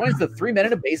Comics joins the 3 Men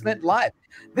in a Basement live.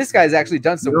 This guy's actually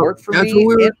done some work for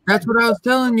me. That's what I was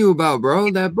telling you about,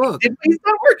 bro. That book. He's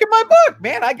done work in my book,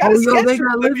 man. I got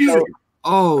Livio.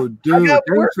 Oh, dude,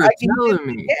 thanks for telling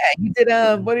me. Yeah, he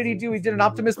did. What did he do? He did an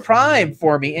Optimus Prime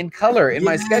for me in color in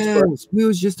my sketchbook. We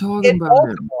was just talking about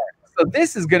it. So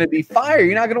this is going to be fire.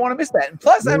 You're not going to want to miss that. And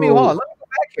plus, I mean, hold on, let me go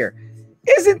back here.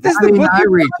 Isn't this the book I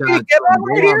reached out to get out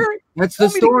right here? That's the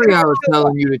story I was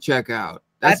telling you to check out.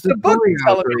 That's the book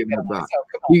I was reading about.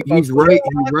 He's right.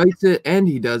 He writes it and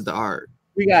he does the art.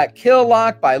 We got Kill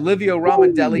Lock by Livio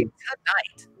Ramondelli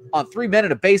tonight on 3 Men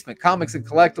in a Basement Comics and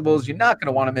Collectibles. You're not going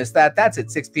to want to miss that. That's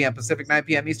at 6 p.m. Pacific, 9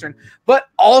 p.m. Eastern. But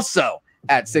also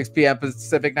at 6 p.m.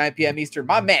 Pacific, 9 p.m. Eastern,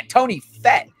 my man, Tony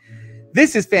Fett.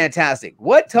 This is fantastic.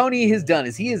 What Tony has done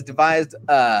is he has devised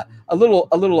a little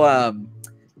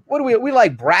what do we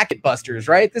like bracket busters,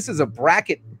 right? This is a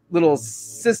bracket little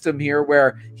system here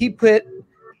where he put,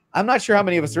 I'm not sure how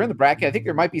many of us are in the bracket. I think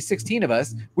there might be 16 of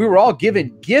us. We were all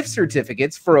given gift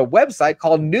certificates for a website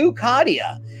called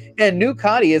Nucadia. And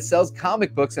Nucadia sells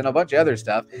comic books and a bunch of other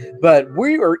stuff. But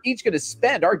we are each going to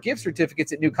spend our gift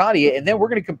certificates at Nucadia, and then we're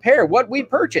going to compare what we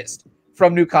purchased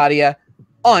from Nucadia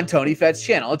on Tony Fett's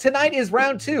channel. And tonight is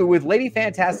round 2 with Lady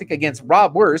Fantastic against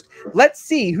Rob Wurst. Let's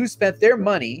see who spent their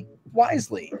money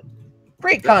wisely.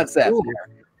 Great concept there.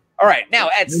 All right, now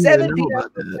at 7 p.m.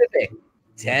 Pacific,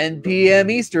 10 p.m.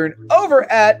 Eastern, over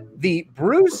at the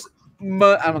I'm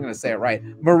going to say it right,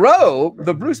 Moreau,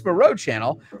 the Bruce Moreau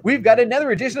channel, we've got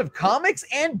another edition of Comics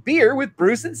and Beer with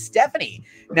Bruce and Stephanie.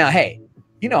 Now, hey,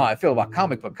 you know how I feel about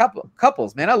comic book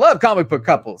couples, man. I love comic book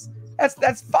couples.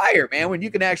 That's fire, man, when you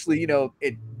can actually,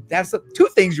 that's two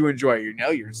things you enjoy,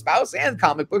 your spouse and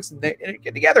comic books, and they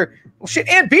get together. Well, shit,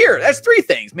 and beer. That's 3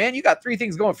 things, man. You got 3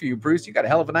 things going for you, Bruce. You got a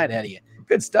hell of a night ahead of you.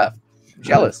 Good stuff.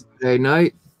 Jealous. Hey,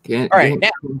 night. All right,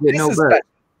 now, this is special.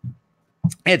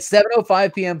 It's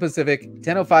 7:05 p.m. Pacific,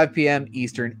 10:05 p.m.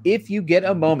 Eastern. If you get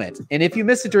a moment, and if you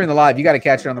missed it during the live, you got to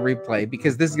catch it on the replay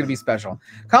because this is going to be special.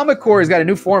 Comic Core has got a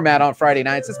new format on Friday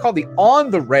nights. It's called the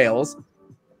On the Rails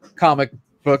Comic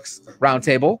Books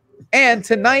Roundtable. And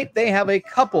tonight they have a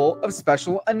couple of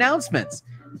special announcements.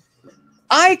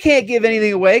 I can't give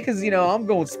anything away because, I'm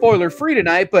going spoiler free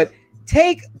tonight, but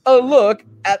take a look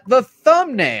at the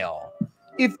thumbnail.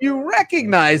 If you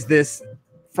recognize this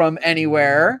from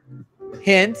anywhere,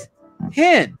 hint,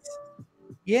 hint.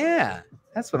 Yeah,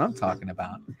 that's what I'm talking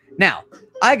about. Now,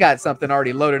 I got something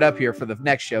already loaded up here for the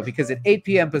next show because at 8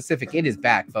 p.m. Pacific, it is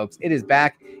back, folks. It is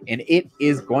back, and it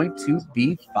is going to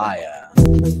be fire.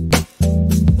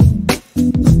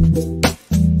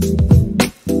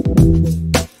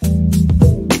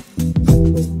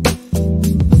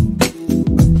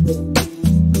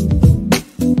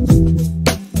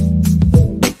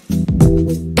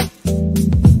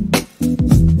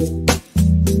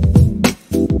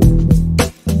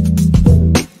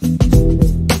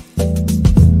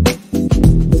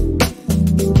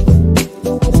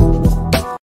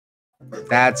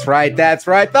 That's right. That's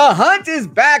right. The Hunt is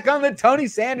back on the Tony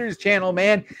Sanders channel,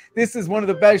 man. This is one of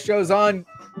the best shows on,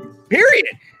 period.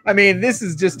 I mean, this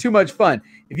is just too much fun.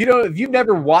 If you've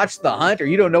never watched The Hunt or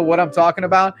you don't know what I'm talking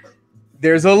about,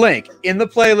 there's a link in the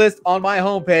playlist on my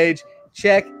homepage.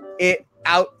 Check it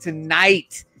out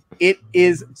tonight. It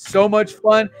is so much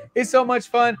fun. It's so much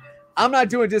fun. I'm not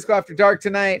doing Disco After Dark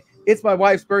tonight. It's my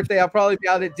wife's birthday. I'll probably be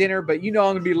out at dinner, but you know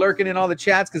I'm going to be lurking in all the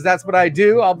chats because that's what I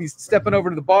do. I'll be stepping over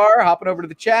to the bar, hopping over to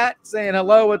the chat, saying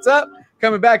hello, what's up,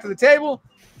 coming back to the table,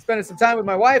 spending some time with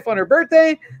my wife on her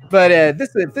birthday. But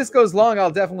if this goes long,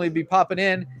 I'll definitely be popping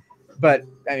in. But,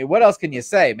 I mean, what else can you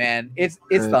say, man? It's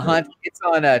The Hunt. It's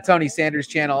on Tony Sanders'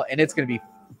 channel, and it's going to be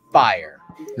fire.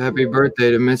 Happy birthday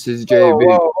to Mrs. JB.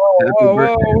 Happy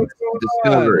birthday to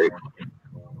Discovery.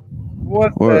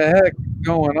 What the heck is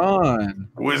going on?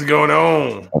 What's going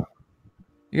on?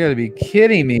 You got to be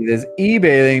kidding me. This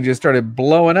eBay thing just started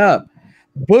blowing up.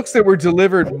 Books that were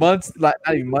delivered not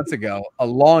even months ago, a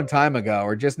long time ago,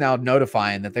 are just now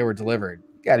notifying that they were delivered.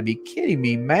 You got to be kidding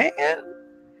me, man.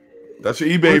 That's your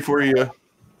eBay for you.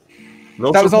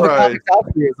 No that was all the surprise.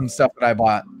 comic and stuff that I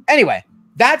bought. Anyway,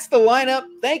 that's the lineup.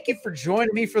 Thank you for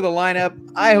joining me for the lineup.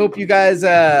 I hope you guys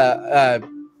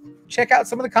check out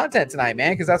some of the content tonight,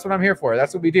 man, because that's what I'm here for.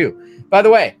 That's what we do. By the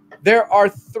way, there are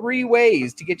 3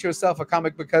 ways to get yourself a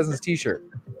Comic Book Cousins t-shirt.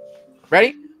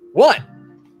 Ready? 1,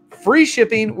 free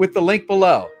shipping with the link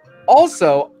below.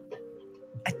 Also,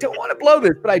 I don't want to blow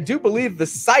this, but I do believe the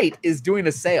site is doing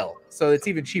a sale, so it's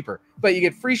even cheaper. But you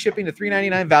get free shipping to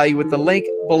 $3.99 value with the link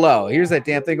below. Here's that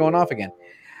damn thing going off again.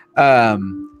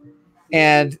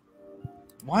 And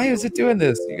why is it doing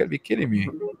this? You got to be kidding me.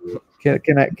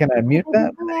 Can I mute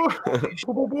that?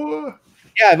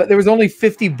 Yeah, but there was only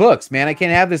 50 books, man. I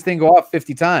can't have this thing go off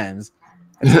 50 times.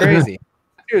 That's crazy.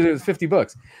 Here's it was 50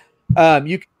 books.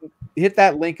 You can hit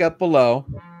that link up below,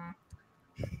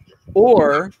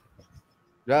 or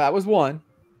that was 1.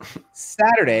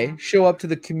 Saturday, show up to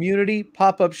the community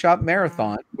pop-up shop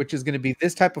marathon, which is going to be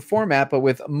this type of format, but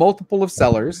with multiple of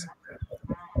sellers.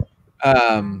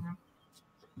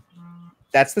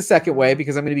 That's the second way,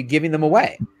 because I'm going to be giving them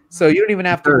away. So you don't even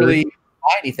have to really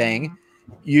buy anything.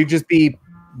 You just be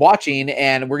watching,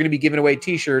 and we're going to be giving away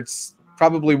t-shirts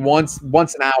probably once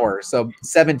an hour. So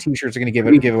 7 t-shirts are going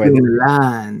to give away.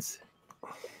 Lines.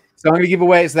 So I'm going to give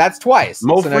away. So that's twice.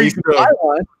 More so free you can buy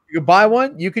one. You can buy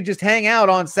one. You could just hang out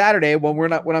on Saturday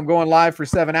when I'm going live for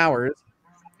 7 hours.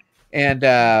 And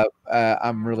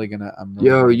I'm really gonna.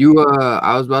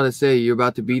 I was about to say you're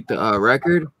about to beat the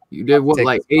record. You did what,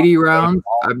 like 80 rounds?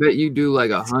 I bet you do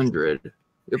like 100.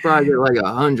 You'll probably get like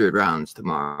 100 rounds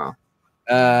tomorrow.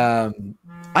 I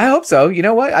hope so. You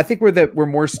know what? I think we're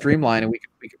more streamlined, and we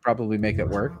could probably make it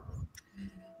work.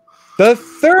 The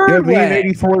third way.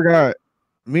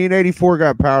 Me and 84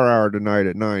 got Power Hour tonight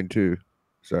at 9 too.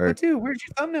 Sorry. Oh, dude, where's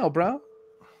your thumbnail, bro?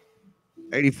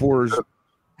 84's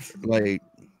late.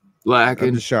 Black I'm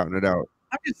and just shouting it out.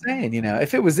 I'm just saying,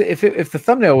 if the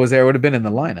thumbnail was there, it would have been in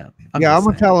the lineup. I'm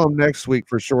gonna tell them next week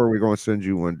for sure. We're gonna send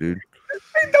you one, dude.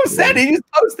 Don't send it. Just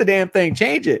post the damn thing.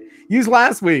 Change it. Use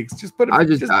last week's. Just put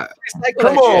it.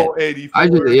 Come on, 84.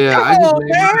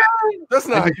 That's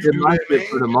not I did my shit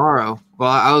for tomorrow. Well,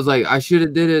 I was like, I should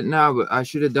have did it now, but I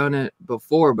should have done it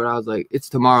before. But I was like, it's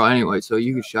tomorrow anyway, so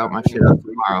you can shout my shit out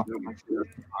tomorrow.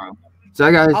 So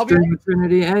I got Stream of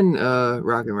Trinity and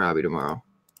Rockin' Robbie tomorrow.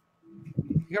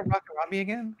 You got Rockin' Robbie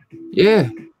again? Yeah,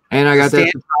 and I got that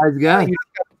surprise guy.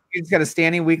 You just got a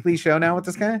standing weekly show now with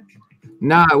this guy?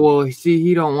 Nah, well, see,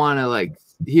 he don't want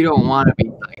to be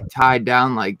like tied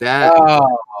down like that.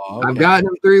 Oh, okay. I've gotten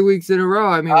him 3 weeks in a row.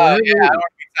 I mean, I don't want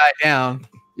to be tied down.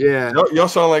 Yeah, y'all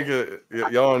sound like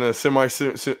y'all in a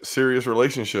semi-serious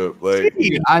relationship. Like,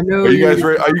 I know. Are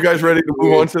you guys ready to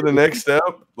move on to the next step?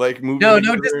 Like, move. No,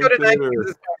 just go tonight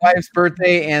because it's my wife's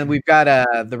birthday, and we've got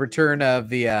the return of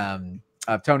the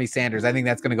of Tony Sanders. I think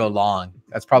that's going to go long.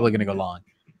 That's probably going to go long.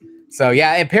 So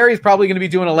yeah, and Perry's probably going to be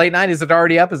doing a late night. Is it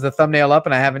already up? Is the thumbnail up?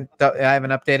 And I haven't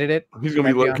updated it. He's going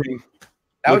to be looking.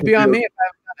 That would be on me if I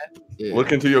haven't done it. Yeah.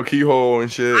 Look into your keyhole and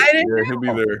shit. Yeah, he'll be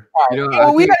there.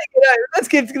 We gotta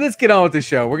get let's get on with the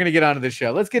show. We're gonna get on to the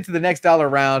show. Let's get to the next dollar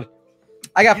round.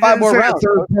 I got 5 more rounds.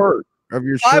 Third part of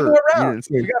your 5 more rounds.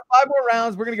 We got 5 more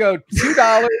rounds. We're gonna go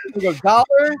 $2. We go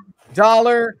 $1,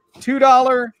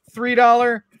 $2,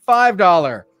 $3,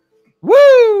 $5.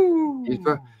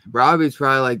 Woo! Robbie's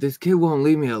probably like, this kid won't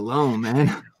leave me alone,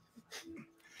 man.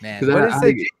 Man, what is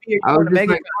it? I was just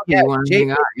like,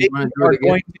 we're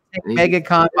going to take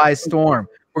MegaCon by storm.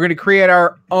 We're going to create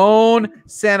our own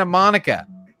Santa Monica.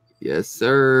 Yes,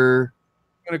 sir.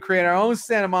 We're going to create our own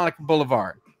Santa Monica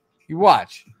Boulevard. You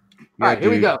watch. Yeah, all right,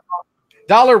 here we go.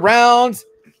 Dollar rounds.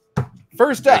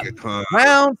 First up,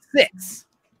 round 6.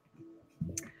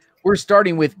 We're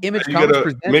starting with Image Comics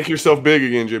Presents. Make yourself big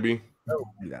again, JB. Oh,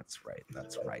 that's right.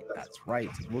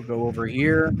 We'll go over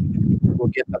here. We'll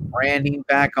get the branding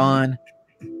back on.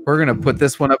 We're going to put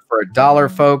this one up for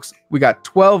 $1, folks. We got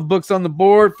 12 books on the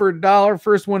board for $1.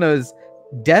 First one is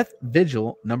Death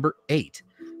Vigil number 8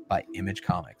 by Image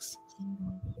Comics.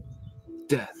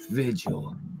 Death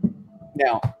Vigil.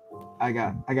 Now, I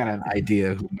got an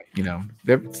idea. You know,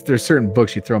 there's certain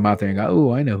books you throw them out there and go,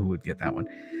 oh, I know who would get that one.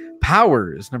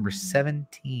 Powers number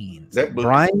 17. That book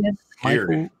Brian is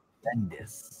scary. Michael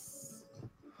Bendis.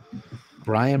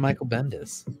 Brian Michael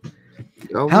Bendis.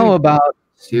 Oh, How about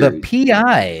series. The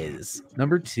PIs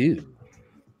number 2?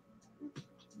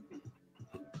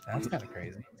 That's kind of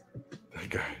crazy.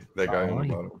 That guy Oh, on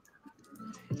the yeah. bottom.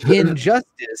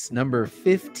 Injustice number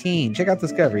 15. Check out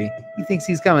Discovery. He thinks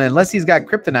he's coming. Unless he's got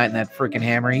kryptonite in that freaking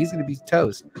hammer, he's going to be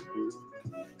toast.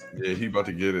 Yeah, he about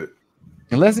to get it.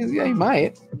 Unless he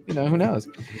might. You know, who knows?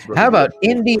 How about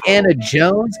Indiana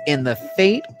Jones and the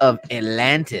Fate of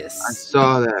Atlantis? I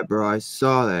saw that, bro. I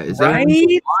saw that. Is Right?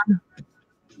 that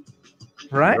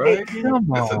Right? Right? Come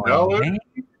That's on, $1? man.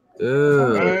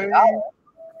 Ugh, Right?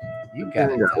 You I got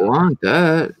think it. I want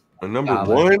that. A number $1.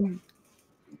 1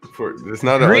 for it's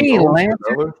not a Green unknown Lantern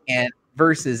 $1. and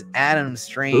versus Adam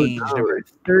Strange number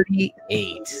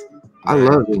 38. I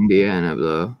love Indiana,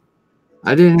 though.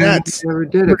 I didn't know That's he ever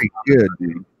did it. Pretty good,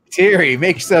 dude. Terry,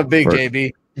 make yourself big, Perfect.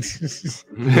 JB.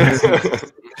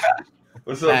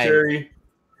 What's up, Nice. Terry?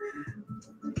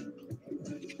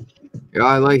 Yeah,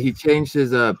 I like he changed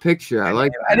his picture. I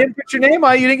like I didn't put your name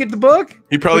on. You didn't get the book.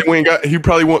 He probably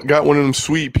got one of them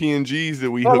sweet PNGs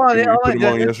that we Hold hooked on, we hold put on. him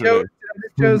on Did yesterday.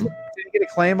 did he get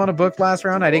a claim on a book last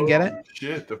round? I didn't get it.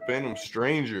 Shit, the Phantom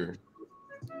Stranger.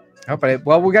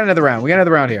 Well, we got another round. We got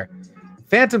another round here.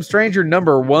 Phantom Stranger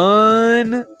number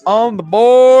 1 on the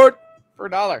board for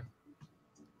 $1.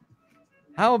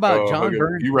 How about Oh, John Hugga-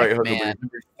 Byrne's you right, Man Huckleberry.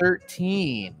 number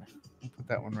 13? I'll put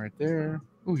that one right there.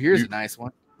 Ooh, here's a nice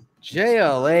one.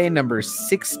 JLA number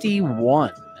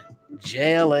 61.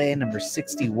 JLA number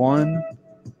 61.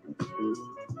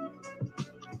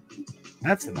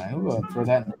 That's a nice. We'll throw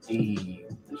that in the D.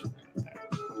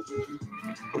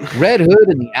 Red Hood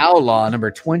and the Outlaw number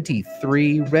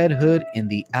 23. Red Hood and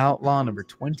the Outlaw number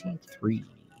 23.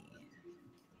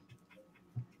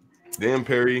 Damn,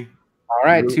 Perry. All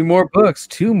right, two more books.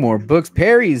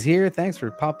 Perry's here. Thanks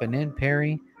for popping in,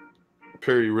 Perry.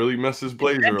 Perry really messed his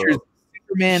blazer Adventures up. of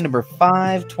Superman number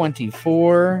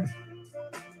 524.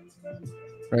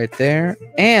 Right there.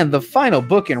 And the final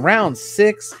book in round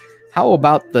 6. How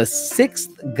about The Sixth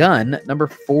Gun number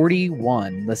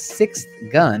 41? The Sixth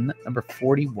Gun number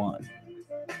 41.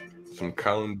 Some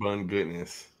Colin Bunn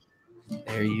goodness.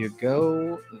 There you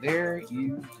go. There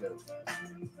you go.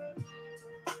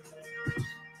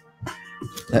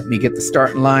 Let me get the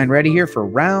starting line ready here for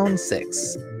round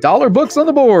 6. Dollar books on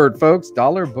the board, folks.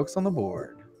 Dollar books on the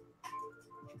board.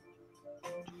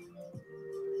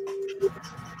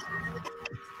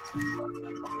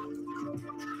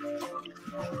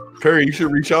 Perry, you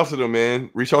should reach out to them, man.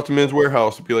 Reach out to Men's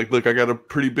Warehouse and be like, look, I got a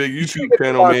pretty big YouTube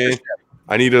channel, man.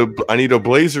 I need a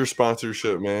blazer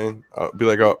sponsorship, man. I'll be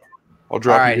like, I'll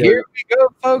drop. All right, you here we go,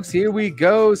 folks. Here we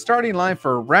go. Starting line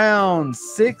for round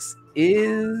 6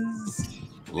 is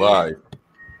live.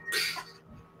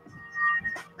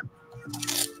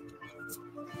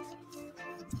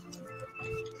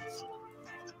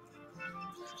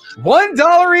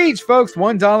 $1 each, folks.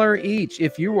 $1 each.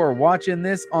 If you are watching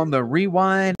this on the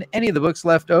rewind, any of the books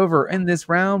left over in this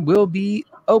round will be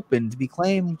open to be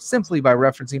claimed simply by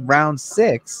referencing round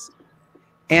 6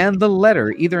 and the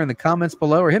letter either in the comments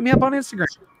below or hit me up on Instagram.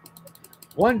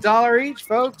 $1 each,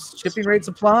 folks. Shipping rates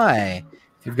apply.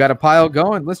 If you've got a pile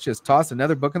going, let's just toss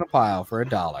another book in the pile for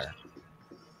 $1.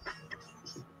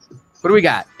 What do we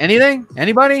got? Anything?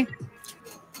 Anybody?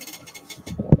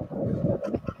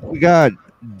 We got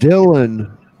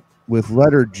Dylan with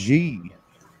letter G.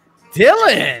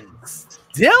 Dylan.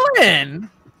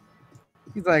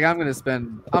 He's like,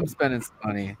 I'm spending some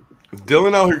money. Is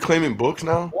Dylan out here claiming books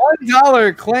now?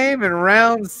 $1 claim in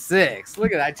round 6.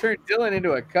 Look at that. I turned Dylan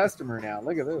into a customer now.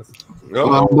 Look at this. No.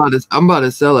 Well, I'm about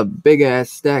to sell a big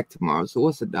ass stack tomorrow. So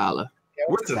what's $1? Yeah,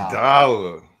 What's $1?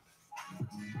 $1?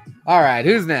 All right,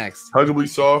 who's next? Huggably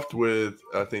Soft with,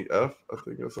 I think, F. I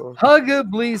think that's all.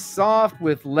 Huggably Soft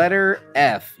with letter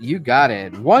F. You got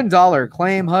it. $1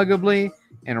 claim Huggably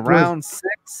in round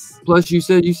 6. Plus, you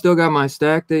said you still got my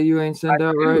stack that you ain't sent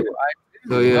out, right?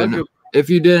 So yeah, no,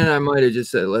 if you didn't, I might have just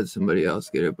said let somebody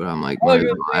else get it. But I'm like, might as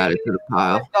well add it to the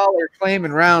pile. $1 claim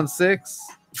in round 6.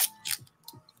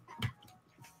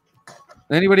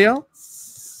 Anybody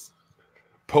else?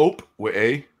 Pope with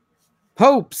A.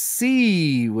 Pope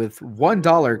C with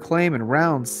 $1 claim in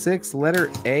round 6, letter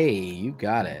A. You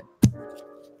got it.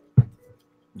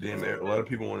 Damn, a lot of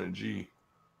people wanted G.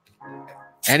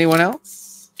 Anyone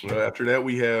else? After that,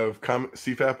 we have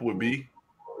CFAP with B.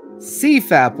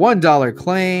 CFAP, $1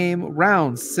 claim,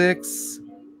 round 6.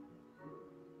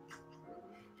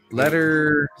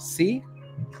 Letter C?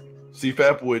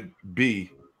 CFAP with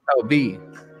B. Oh, B.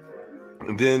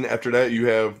 And then after that, you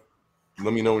have,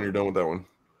 let me know when you're done with that one.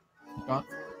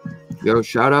 Yo,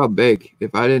 shout out Bake.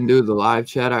 If I didn't do the live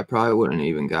chat, I probably wouldn't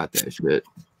even got that shit.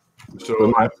 So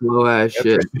with my slow ass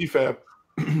shit. CFAP,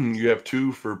 you have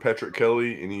 2 for Patrick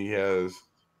Kelly, and he has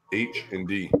H and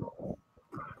D.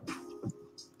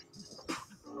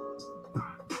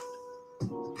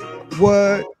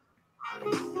 What?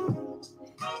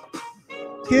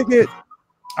 Kick it.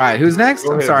 All right, who's next?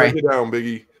 Go I'm ahead, sorry. break it down,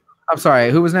 Biggie. I'm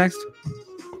sorry. Who was next?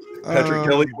 Patrick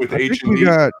Kelly with I H think and we D.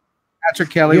 got, Patrick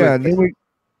Kelly. yeah, with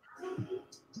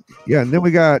and then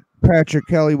we got Patrick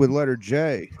Kelly with letter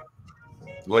J.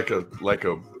 Like a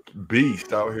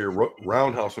beast out here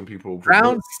roundhousing people.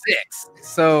 round 6.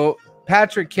 So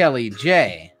Patrick Kelly,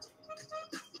 J.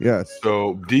 Yes.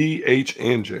 So D, H,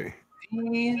 and J.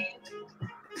 D,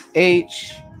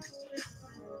 H.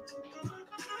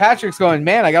 Patrick's going,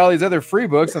 man, I got all these other free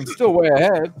books. I'm still way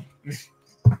ahead.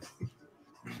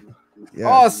 Yeah.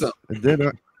 Awesome.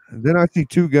 And then I see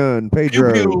Two Gun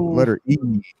Pedro, Pew, pew. letter E.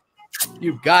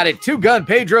 You got it. 2 Gun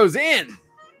Pedro's in.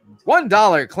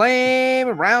 $1 claim,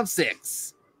 round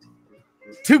 6.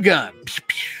 2 Gun.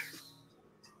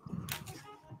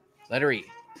 Letter E.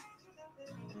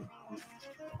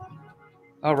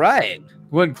 All right.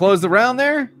 Wouldn't close the round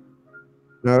there?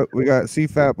 No, we got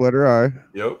CFAP, letter I.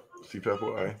 Yep. CFAP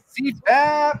with I.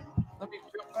 CFAP. Let me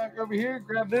jump back over here.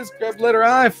 Grab this. Grab letter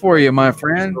I for you, my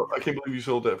friend. I can't believe you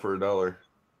sold that for $1.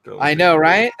 I know,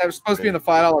 right? That was supposed to be in the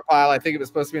 $5 pile. I think it was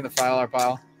supposed to be in the $5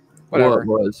 pile. Whatever.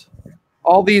 What was?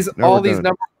 All these done.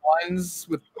 number ones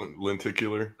with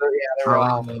Lenticular. yeah, they're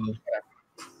all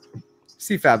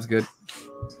CFAB's good.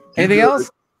 Anything else?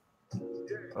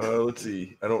 Let's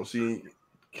see. I don't see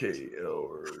K, L,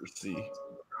 or C.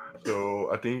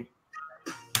 So I think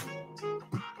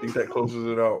that closes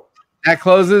it out. That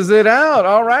closes it out.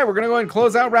 All right, we're gonna go ahead and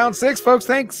close out round 6, folks.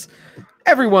 Thanks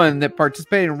everyone that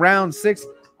participated in round 6.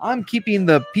 I'm keeping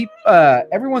the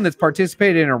everyone that's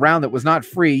participated in a round that was not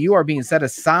free. You are being set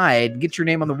aside. Get your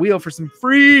name on the wheel for some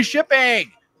free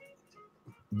shipping.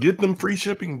 Get them free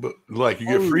shipping, but like you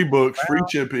get free books, free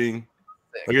shipping.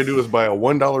 All you gotta do is buy a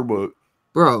 $1 book.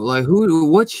 Bro, like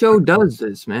what show does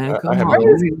this, man? Come on.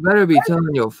 You better be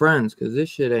telling your friends because this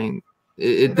shit ain't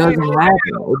it doesn't happen.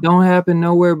 It don't happen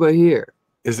nowhere but here.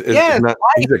 He's a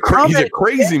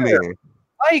crazy man.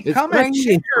 Like, comment,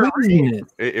 share.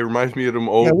 It reminds me of them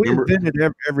old. Yeah, we invented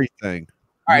everything.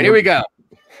 All right, here we go.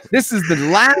 This is the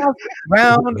last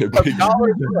round of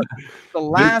dollar books. The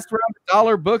last round of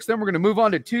dollar books. Then we're going to move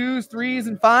on to 2s, 3s,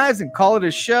 and 5s and call it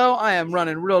a show. I am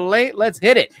running real late. Let's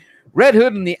hit it. Red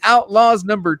Hood and the Outlaws,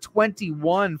 number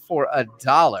 21 for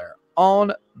 $1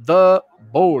 on the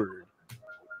board.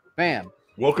 Bam.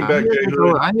 Welcome back, Jay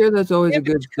Hood. I hear that's always a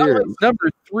good series. Number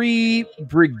 3,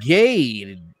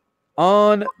 Brigade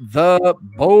on the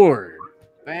board.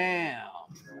 Bam.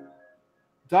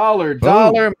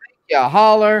 $1, make ya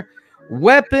holler.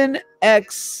 Weapon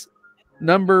X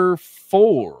number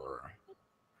 4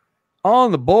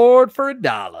 on the board for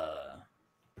 $1.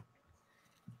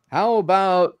 How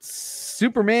about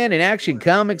Superman in Action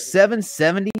Comics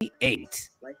 778?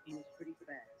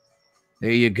 There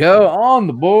you go, on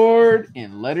the board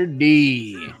in letter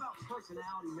D.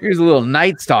 Here's a little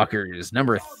Night Stalkers,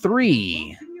 number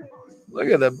 3. Look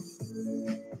at the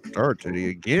Archity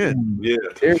again. Yeah.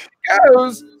 There she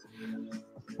goes.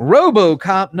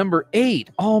 RoboCop number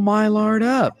 8, all Mylar'd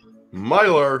up.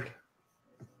 Mylar.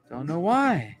 Don't know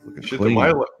why. Shit, the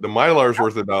Mylar's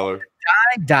worth $1.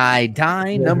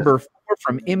 Die number 4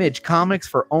 from Image Comics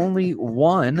for only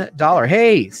 $1.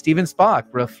 Hey, Steven Spock,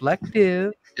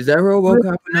 Reflective. Is that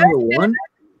RoboCop number 1?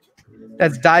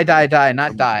 That's die,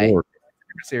 not die.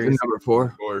 Series number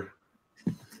 4.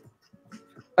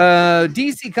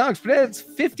 DC Comics presents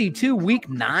 52 week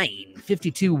 9.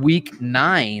 52 week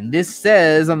 9. This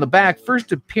says on the back,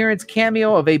 first appearance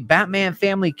cameo of a Batman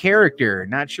family character.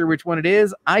 Not sure which one it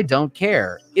is. I don't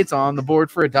care. It's on the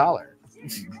board for $1.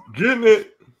 Getting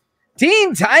it.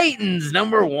 Teen Titans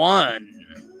number 1.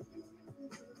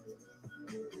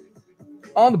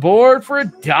 On the board for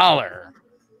 $1.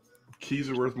 Keys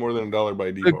are worth more than $1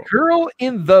 by The default. Girl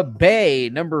in the Bay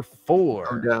number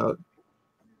 4. No doubt.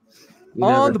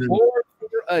 On the board for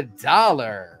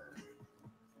 $1.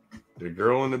 The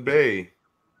Girl in the Bay.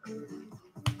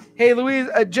 Hey, Louise,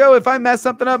 Joe, if I mess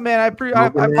something up, man, I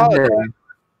apologize.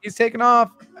 He's taking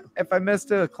off. If I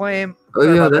missed a claim, Oh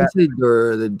Sorry yeah, about that's the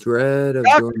dread of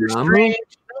Doctor Dormammu. Strange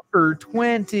number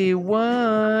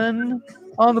 21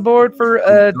 on the board for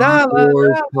 $1.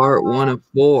 Wars Part 1 of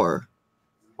 4.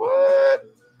 What?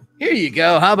 Here you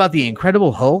go. How about the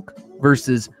Incredible Hulk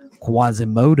versus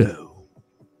Quasimodo?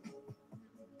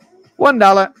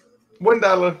 $1.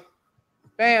 $1.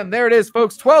 Bam, there it is,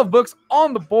 folks. 12 books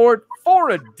on the board for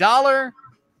 $1.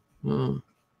 Hmm.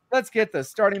 Let's get the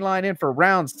starting line in for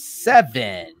round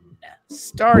 7.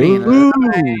 Starting Ooh.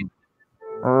 line,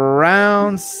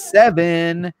 round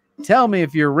 7. Tell me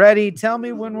if you're ready. Tell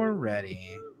me when we're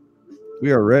ready.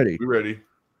 We are ready. We ready.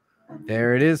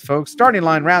 There it is, folks. Starting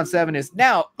line, round 7 is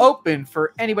now open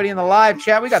for anybody in the live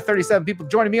chat. We got 37 people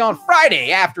joining me on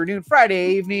Friday afternoon,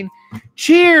 Friday evening.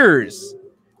 Cheers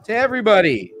to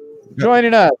everybody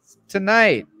joining us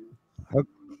tonight.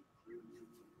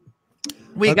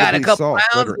 We got a couple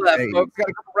rounds left, folks. Got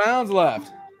a couple rounds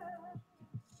left.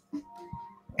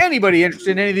 Anybody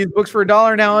interested in any of these books for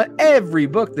 $1 now? Every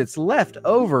book that's left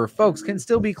over, folks, can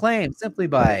still be claimed simply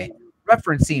by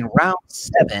referencing round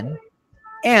 7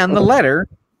 and the letter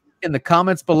in the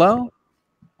comments below,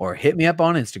 or hit me up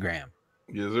on Instagram.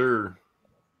 Yes, sir.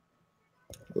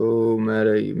 Oh,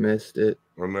 Meta, you missed it.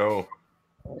 Oh no.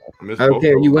 I missed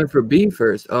Okay, both. you went for B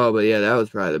first. Oh, but yeah, that was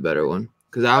probably the better one.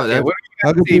 Because Okay, that's what do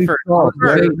you got to see first?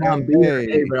 on B or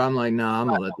A, but I'm like, nah, I'm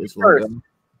gonna let this one go.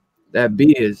 That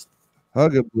B is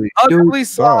Huggably. Ugly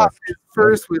Soft Soft. is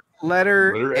first with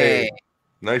letter Letter A. A.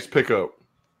 Nice pickup.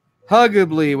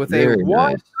 Huggably with a very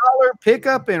 $1 nice.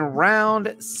 pickup in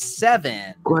round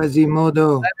 7.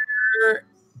 Quasimodo. Letter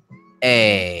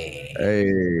A.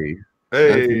 Hey.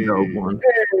 That's Hey. a dope one.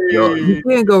 Yo, you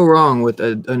can't go wrong with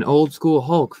an old school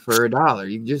Hulk for $1.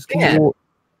 You just can't.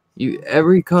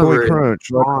 Every cover Toy Crunch.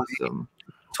 is awesome.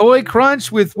 Toy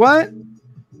Crunch with what?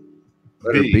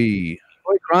 Letter B.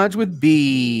 Toy Crunch with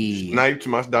B. Sniped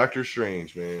my Doctor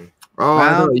Strange, man. Oh, I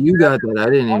Round thought you got that. I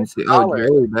didn't even see. Oh, $1.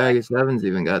 Jerry Bag of Sevens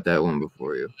even got that one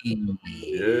before you.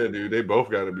 Yeah, dude. They both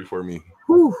got it before me.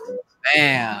 Whew.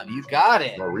 Bam, you got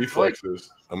it. My reflexes.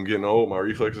 I'm getting old. My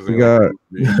reflexes We ain't got- like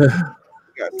they used to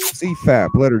Got CFAP.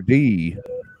 Letter D.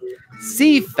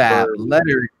 CFAP,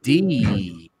 letter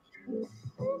D.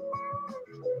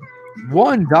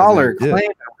 $1 Yeah. claim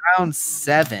in round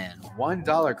 7.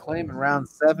 $1 claim in round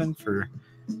 7 for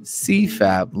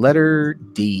CFAP, letter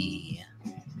D.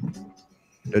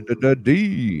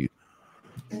 D.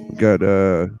 We got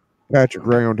Patrick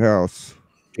Roundhouse.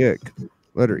 Kick.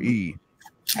 Letter E.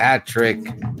 Patrick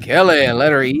Kelly,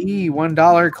 letter E.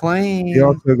 $1 claim. He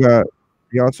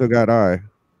also got I.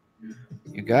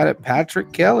 You got it,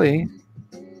 Patrick Kelly.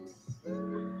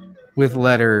 With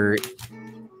letter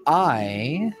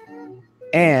I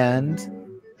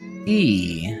and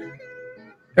E.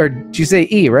 Or did you say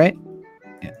E, right?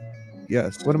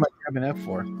 Yes. What am I grabbing F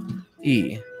for?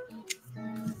 E.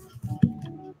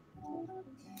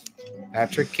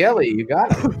 Patrick Kelly, you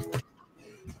got it.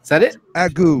 Is that it?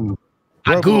 Agu.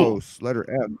 Agu. Ramos.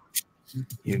 Letter F.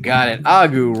 You got it.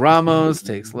 Agu Ramos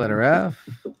takes letter F.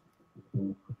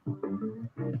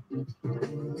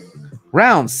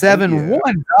 Round 7, Yeah.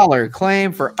 $1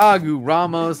 claim for Agu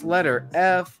Ramos, letter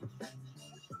F.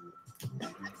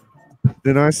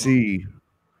 Then I see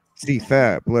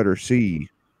CFAP. Letter C.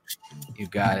 You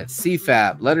got it.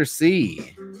 CFAP, letter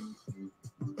C.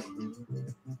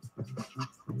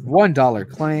 $1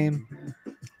 claim.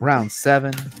 Round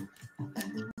 7.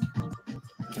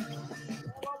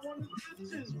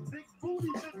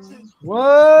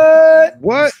 What?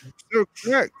 What? So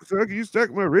correct. So you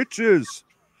stack my riches.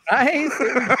 Nice.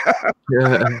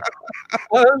 Yeah.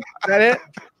 Close. Is that it?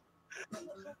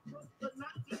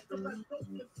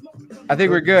 I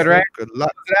think we're good, right? Good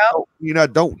luck. Close it out? You know,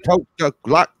 don't tote the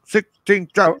Glock 16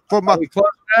 drop for my. Are we close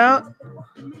it out?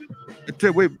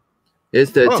 Wait,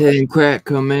 It's the Oh. 10 crack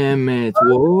commandments.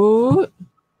 What?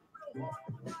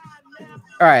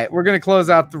 All right, we're gonna close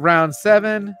out the round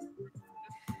 7.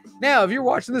 Now, if you're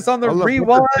watching this on the I love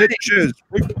rewind, bitches.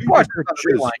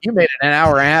 You made it an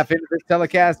hour and a half into this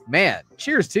telecast. Man,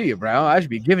 cheers to you, bro. I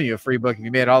should be giving you a free book if you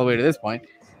made it all the way to this point.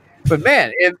 But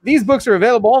man, if these books are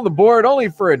available on the board only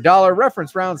for $1,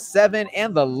 reference round 7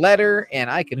 and the letter,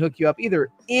 and I can hook you up either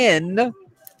in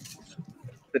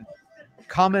the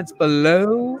comments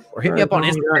below or hit me up on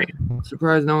Instagram.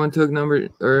 Surprised no one took no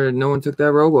one took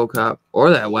that RoboCop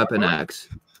or that Weapon X.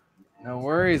 No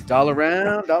worries. $1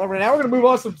 round, $1 round. Now we're gonna move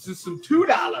on to some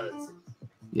 $2.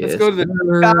 Yes, Let's go to the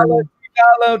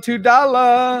sir.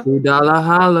 $2. $2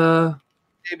 holla.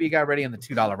 Maybe you got ready on the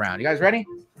 $2 round. You guys ready?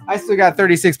 I still got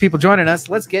 36 people joining us.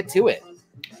 Let's get to it.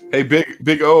 Hey,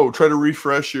 Big O, try to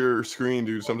refresh your screen,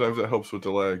 dude. Sometimes that helps with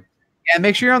the lag. Yeah,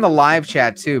 make sure you're on the live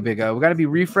chat too, Big O. We got to be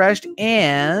refreshed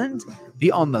and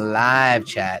be on the live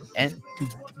chat. And all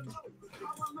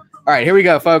right, here we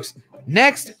go, folks.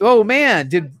 Next, oh man,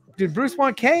 did Bruce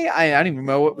want K? I don't even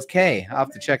know what was K. I'll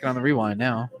have to check it on the rewind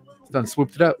now. It's done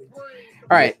swooped it up.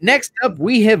 All right, next up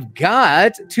we have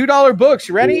got $2 books.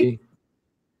 You ready?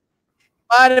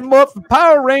 Mighty Morphin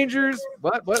Power Rangers.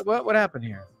 What happened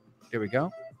here? Here we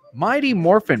go. Mighty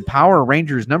Morphin Power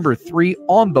Rangers number 3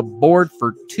 on the board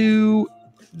for $2.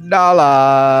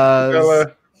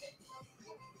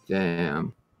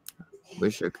 Damn.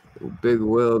 Wish I could. Big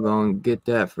Will gonna get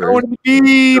that for Going to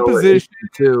be position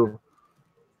too.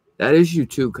 That issue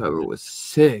 2 cover was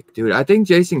sick, dude. I think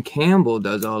Jason Campbell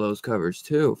does all those covers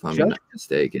too, if I'm not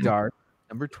mistaken. Dark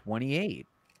number 28.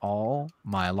 All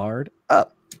Mylard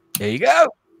up. There you go.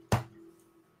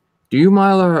 Do you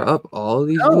Mylar up all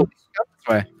these books? This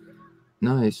way.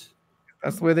 Nice.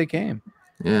 That's the way they came.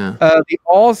 Yeah. The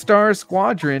All-Star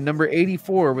Squadron number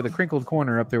 84 with a crinkled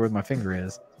corner up there where my finger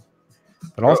is.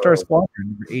 But All-Star Squadron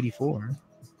number 84.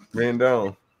 Man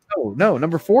down. No,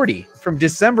 number 40 from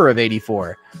December of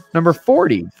 84. Number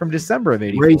 40 from December of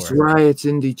 84. Race Riots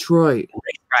in Detroit.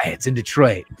 Race Riots in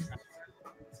Detroit.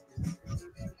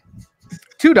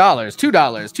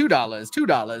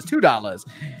 $2.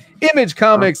 Image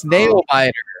Comics Nail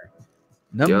Biter.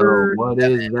 Number Yo, what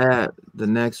is that? The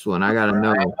next one. I gotta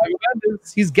know.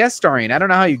 He's guest starring. I don't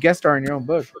know how you guest star in your own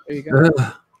book. There you go.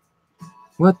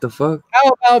 What the fuck? How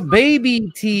about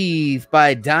Baby Teeth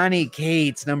by Donnie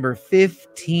Cates, number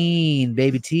 15.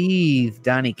 Baby Teeth,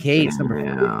 Donnie Cates, number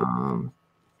 15.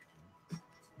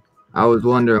 I was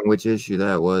wondering which issue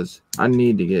that was. I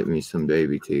need to get me some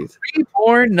Baby Teeth.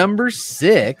 Reborn number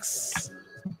 6.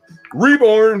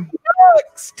 Reborn.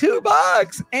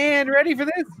 $2. And ready for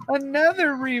this?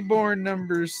 Another Reborn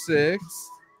number 6.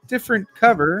 Different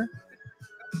cover.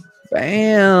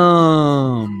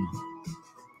 Bam.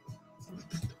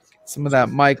 Some of that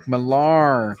Mike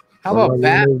Millar. How about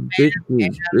Batman? Bitches,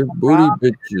 big booty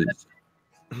bitches.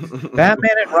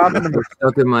 Batman and Robin number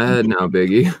stuck in my head now,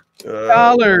 Biggie.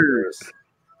 $2.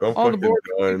 I'm On the board.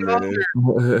 done, man.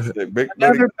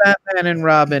 Another Batman and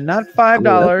Robin, not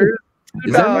 $5.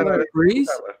 Is that Mr. Freeze?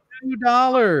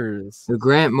 $2. The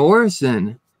Grant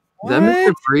Morrison. Is that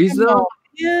Mr. Freeze though?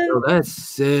 Yeah. Oh, that's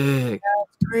sick.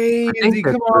 That's crazy.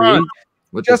 Come Freeze. on.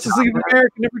 With Justice League of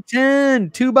America number 10,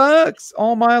 $2.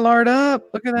 All Mylard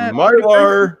up. Look at that.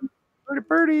 Mylar.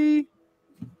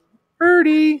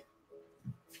 Birdie.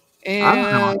 And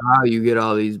I don't know how you get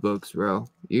all these books, bro.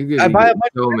 You get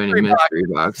so many mystery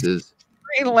boxes.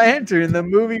 Green Lantern, the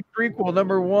movie prequel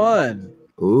number 1.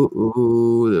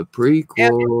 Ooh, the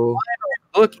prequel.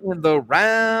 Look in the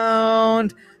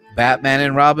round. Batman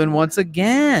and Robin once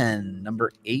again,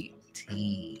 number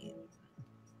 18.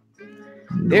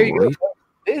 There you go.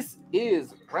 This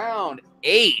is round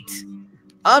 8.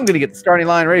 I'm going to get the starting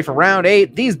line ready for round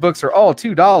 8. These books are all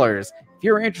 $2. If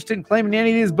you're interested in claiming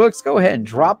any of these books, go ahead and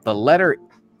drop the letter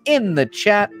in the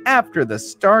chat after the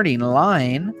starting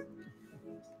line.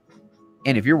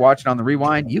 And if you're watching on the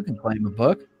rewind, you can claim a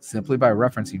book simply by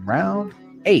referencing round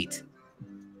 8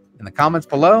 in the comments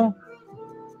below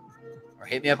or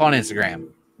hit me up on Instagram.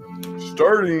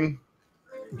 Starting.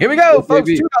 Here we go, folks.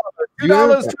 $2.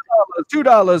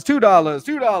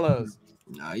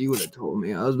 Nah, you would have told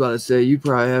me. I was about to say you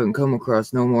probably haven't come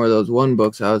across no more of those 1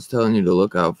 books I was telling you to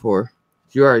look out for.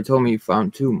 You already told me you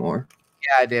found 2 more.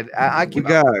 Yeah, I did. I keep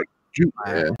got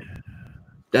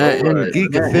that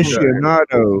Geek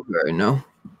Aficionado. Right, no.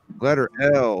 Letter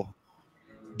L.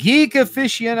 Geek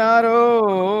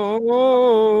Aficionado.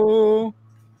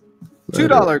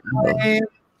 $2 claim.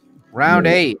 Round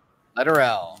 8. Letter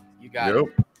L. You got it.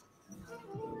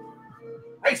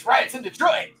 Race Riots in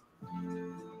Detroit.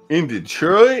 In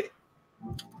Detroit?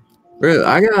 Really?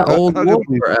 I got Old Wolf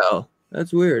for L.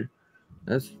 That's weird.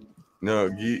 That's no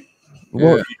Geek.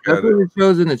 Well, that's what it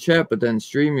shows in the chat, but then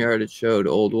StreamYard it showed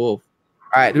Old Wolf.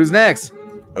 All right, who's next?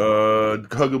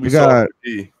 Huggably got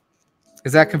D.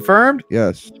 Is that confirmed?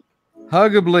 Yes.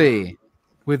 Huggably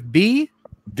with B?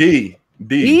 D.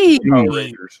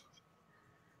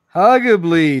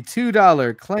 Huggably,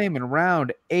 $2 claim in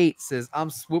round 8 says, I'm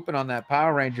swooping on that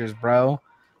Power Rangers, bro.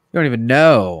 You don't even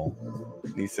know.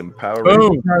 Need some Power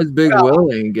Rangers. Big Will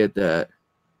didn't get that.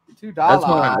 $2.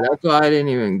 That's why I didn't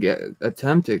even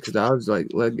attempt it, because I was like,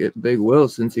 let get Big Will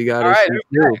since he got his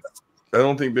I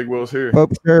don't think Big Will's here.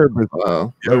 Pope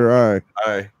Sherbert. Letter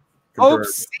I. Hope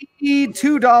C,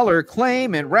 $2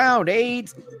 claim in round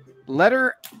 8.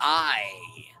 Letter I.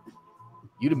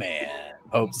 You the man.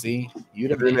 Hope C. You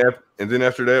the man. And then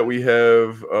after that, we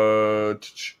have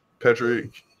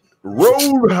Patrick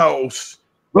Roadhouse.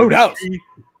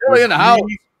 Billy in the house.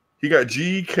 He got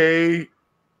GK.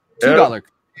 $2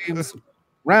 claims.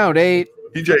 Round 8.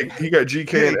 He got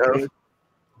GK and F.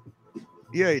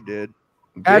 Yeah, he did.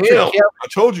 Patrick Damn, Kelly. I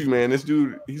told you, man. This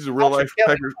dude, he's a real life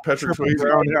Patrick Swayze.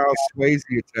 Roundhouse Swayze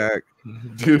attack.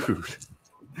 Dude.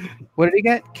 What did he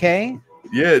get? K?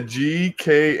 Yeah, G,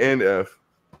 K, and F.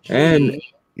 And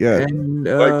Yeah. and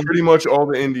Like pretty much all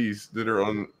the indies that are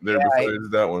on there besides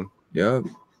that one. yep.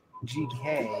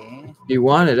 GK. He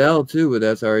wanted L too, but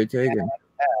that's already taken.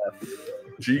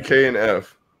 G, K, and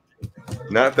F.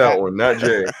 Not that one, not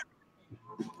J.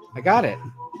 I got it.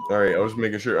 All right, I was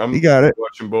making sure. I'm You got it.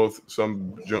 watching both, so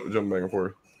I'm jumping back and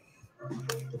forth.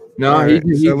 No, All right,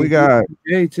 so we got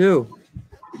J too.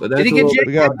 But that's Did he a get little J?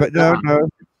 we got but no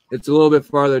It's a little bit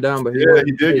farther down, but Yeah, wanted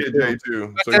he did get too. J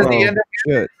too. What does he end up?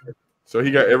 shit. So he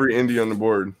got every indie on the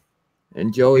board.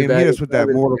 And Joey He hit back us with that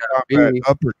Mortal Kombat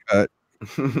uppercut.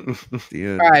 At the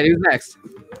end. All right, who's next?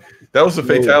 That was a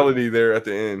fatality there at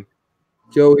the end.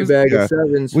 Joey bag Yeah. of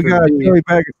sevens. We for got a B. Joey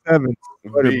bag of 7.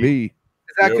 Letter B. B.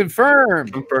 Is that Yep.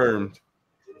 confirmed? Confirmed.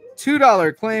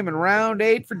 $2 claim in round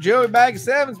 8 for Joey Bag of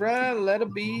Sevens. Right, let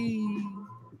it be.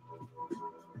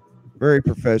 Very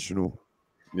professional.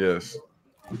 Yes.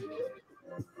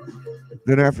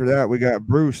 Then after that, we got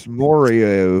Bruce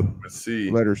Morio. Let's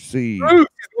see. Letter C. Bruce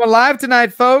is going live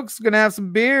tonight, folks. Gonna have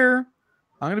some beer.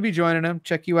 I'm gonna be joining him.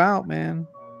 Check you out, man.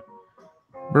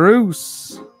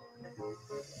 Bruce.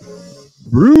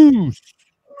 Bruce.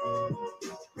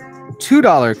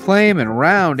 $2 claim in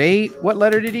round 8. What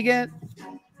letter did he get?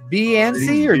 B and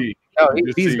C or B. no?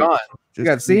 Just B's C. gone. You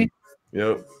got C.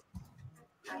 Yep.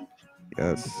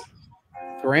 Yes.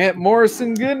 Grant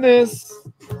Morrison, goodness.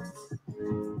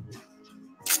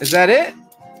 Is that it?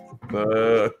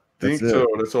 I think That's so.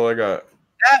 That's all I got.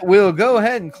 That will go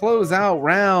ahead and close out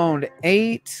round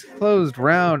 8. Closed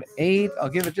round 8. I'll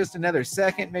give it just another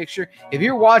second. Make sure if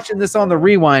you're watching this on the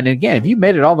rewind, and again, if you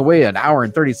made it all the way an hour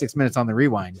and 36 minutes on the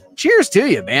rewind, cheers to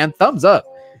you, man. Thumbs up.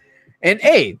 And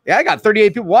hey, I got 38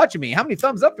 people watching me. How many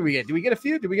thumbs up do we get? Do we get a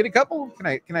few? Do we get a couple? Can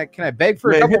I beg for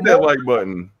a Man, couple hit that more? like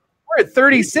button. We're at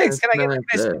 36. Can I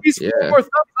get squeeze Yeah. 4 more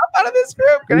thumbs up out of this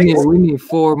group? Can I get We need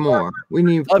 4 more. We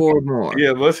need 4 more.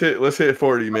 Yeah, let's hit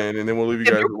 40, man, and then we'll leave you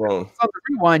If guys you're alone. on the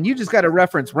rewind, you just got to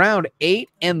reference round 8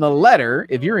 and the letter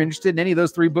if you're interested in any of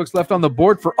those 3 books left on the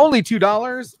board for only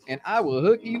 $2, and I will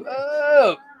hook you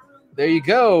up. There you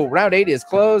go. Round 8 is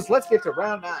closed. Let's get to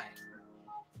round 9.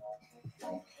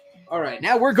 All right,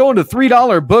 now we're going to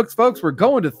 $3 books, folks. We're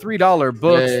going to $3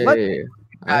 books. Let's Hey,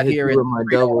 out I hit here you in with my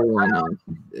 $3 double round.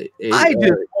 one. I just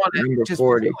want to number just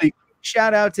 40. really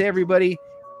shout out to everybody.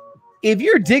 If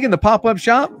you're digging the pop-up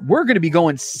shop, we're going to be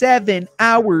going 7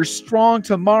 hours strong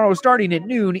tomorrow, starting at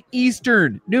noon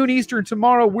Eastern. Noon Eastern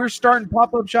tomorrow, we're starting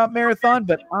pop-up shop marathon,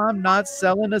 but I'm not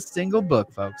selling a single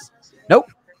book, folks. Nope.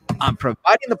 I'm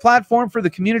providing the platform for the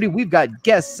community. We've got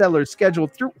guest sellers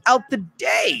scheduled throughout the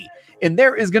day, and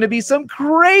there is going to be some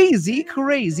crazy,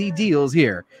 crazy deals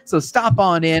here. So stop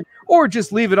on in or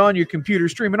just leave it on your computer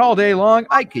streaming all day long.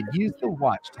 I could use the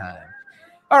watch time.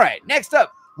 All right, next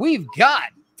up, we've got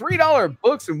 $3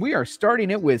 books, and we are starting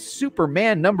it with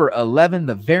Superman number 11,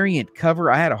 the variant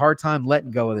cover. I had a hard time letting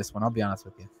go of this one. I'll be honest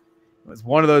with you. It was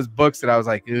one of those books that I was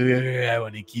like, I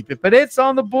want to keep it, but it's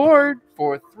on the board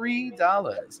for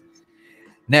 $3.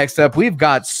 Next up, we've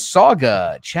got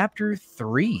Saga Chapter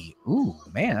 3. Ooh,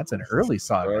 man, that's an early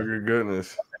saga. Oh, good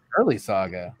goodness. Early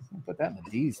saga. I'll put that in the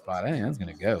D spot. I think that's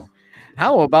going to go.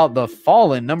 How about The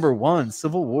Fallen number 1,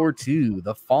 Civil War 2?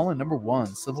 The Fallen number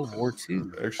 1, Civil War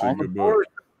 2. Actually, On the good book. board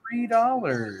for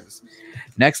 $3.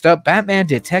 Next up, Batman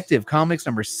Detective Comics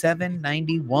number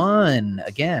 791.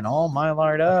 Again, all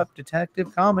Mylar up.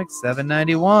 Detective Comics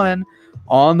 791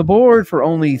 on the board for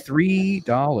only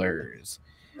 $3.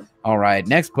 All right,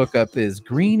 next book up is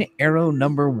Green Arrow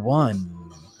number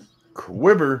 1.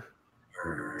 Quiver.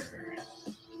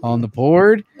 On the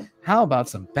board. How about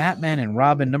some Batman and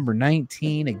Robin number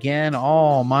 19? Again,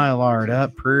 all Mylar'd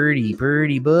up. Pretty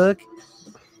book.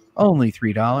 Only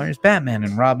 $3. Batman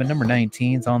and Robin number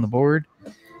 19 is on the board.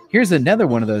 Here's another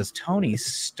one of those Tony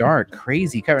Stark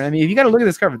crazy cover. I mean, if you got to look at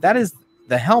this cover, that is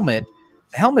the helmet.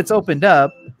 The helmet's opened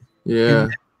up. Yeah.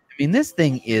 I mean, this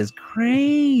thing is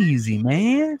crazy,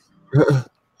 man.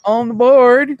 On the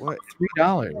board, What?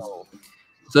 $3.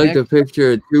 It's like the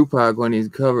picture of Tupac when he's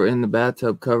covered in the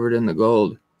bathtub, covered in the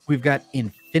gold. We've got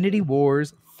Infinity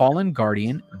Wars Fallen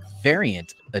Guardian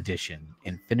Variant Edition.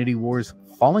 Infinity Wars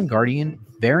Fallen Guardian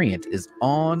Variant is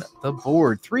on the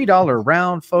board. $3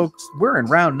 round, folks. We're in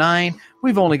round 9.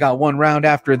 We've only got one round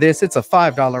after this. It's a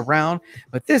 $5 round,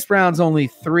 but this round's only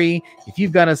 $3. If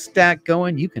you've got a stack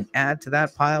going, you can add to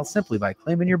that pile simply by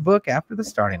claiming your book after the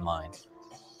starting line.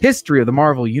 History of the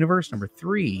Marvel Universe, number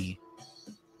 3.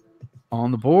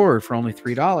 On the board for only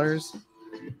 $3.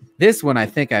 This one I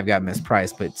think I've got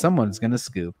mispriced, but someone's going to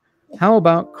scoop. How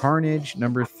about Carnage,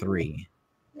 number 3?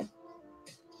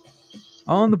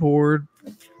 On the board,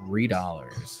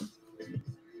 $3.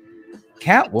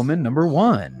 Catwoman, number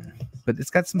 1. But it's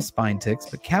got some spine ticks,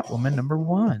 but Catwoman, number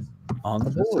 1. On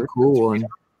the board. That's a cool one.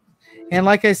 And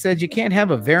like I said, you can't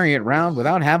have a variant round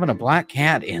without having a black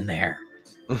cat in there.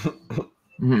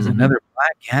 There's another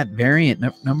black cat variant,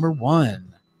 number 1.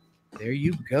 There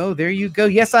you go. There you go.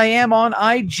 Yes, I am on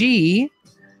IG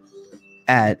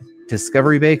at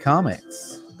Discovery Bay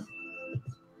Comics.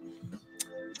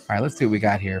 All right, let's see what we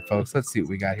got here, folks. Let's see what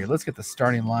we got here. Let's get the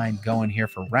starting line going here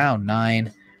for round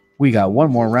 9. We got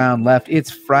one more round left. It's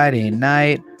Friday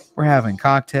night. We're having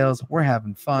cocktails. We're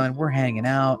having fun. We're hanging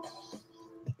out.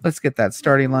 Let's get that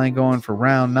starting line going for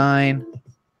round 9.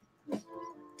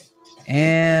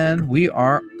 And we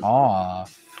are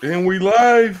off. And we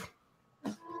live.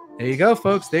 There you go,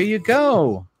 folks. There you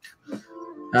go.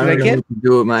 I don't know what to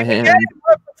do with my hand.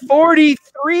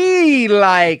 43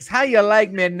 likes. How you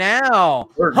like me now?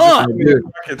 Huh?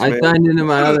 I signed into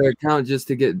my other account just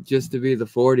to be the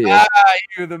 40th. Ah,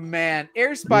 you're the man.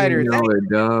 Air Spider. You know it,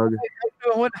 dog.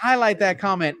 Highlight that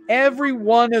comment. Every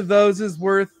one of those is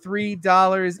worth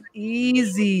 $3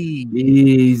 easy.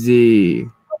 Easy.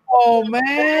 Oh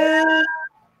man.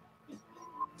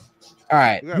 All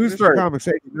right. Who's first? Comics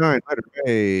 89, letter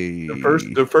A.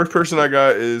 The first person I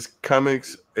got is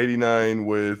Comics 89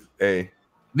 with A.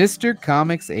 Mr.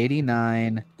 Comics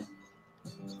 89.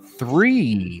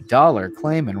 $3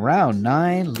 claim in round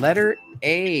 9, letter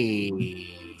A.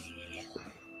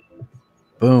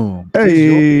 Boom.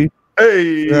 Hey.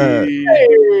 Hey. Hey.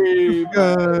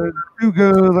 Two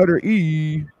gun, letter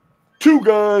E. 2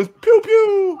 guns. Pew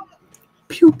pew.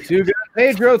 Pew, pew. 2 gun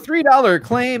Pedro, $3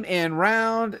 claim in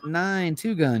round 9.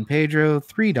 2 gun Pedro,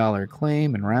 $3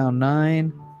 claim in round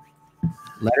 9.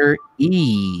 Letter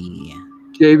E.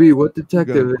 JB, what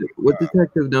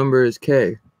detective number is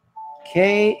K?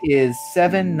 K is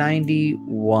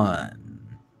 791.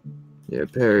 Yeah,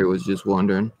 Perry was just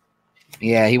wondering.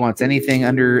 Yeah, he wants anything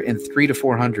under in 3 to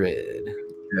 400.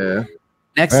 Yeah.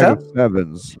 Next Bag up, of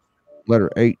sevens,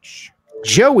 letter H.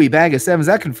 Joey Bag of 7s. Is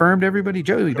that confirmed, everybody?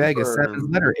 Joey Bag of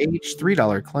 7s, letter H,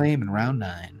 $3 claim in round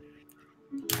 9.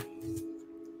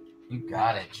 You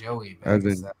got it, Joey Bag As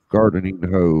of in 7. gardening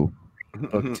hoe.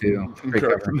 Book 2. Great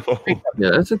cover.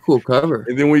 Yeah, that's a cool cover.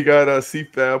 And then we got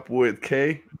CFAP with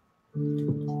K.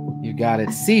 You got it.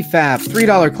 CFAP,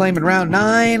 $3 claim in round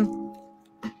 9.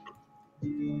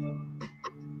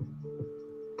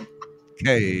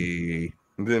 K.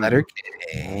 And then Letter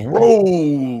K.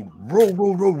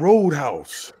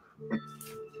 Roadhouse.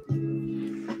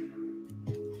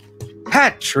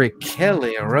 Patrick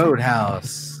Kelly,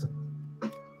 Roadhouse.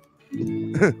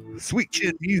 Sweet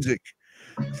chin music.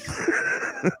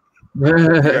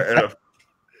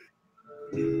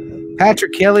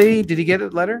 Patrick Kelly, did he get a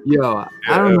letter? Yo,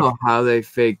 I don't know how they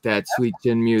fake that sweet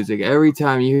chin music. Every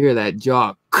time you hear that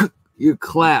jaw, you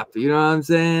clap. You know what I'm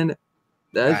saying?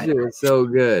 That shit is so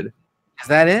good. Is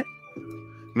that it?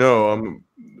 No, I'm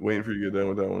waiting for you to get done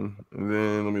with that one. And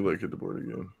then let me look at the board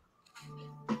again.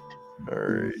 All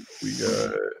right, we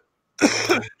got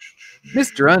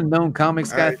Mr. Unknown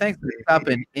Comics Guy. Right. Thanks for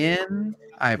stopping in.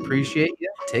 I appreciate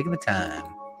you taking the time.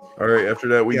 all right. After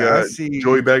that, we Yeah, I got see.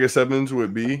 Joey Bag of 7s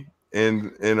with B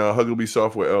and Huggably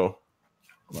Soft with L.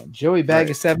 Joey Bag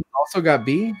Right. of 7 also got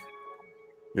B.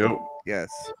 Yep. Yes.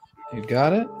 You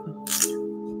got it.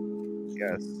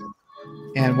 Yes.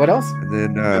 And what else? And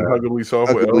then And Huggably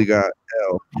Soft with L. Ugly got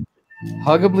L.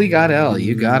 Huggably got L.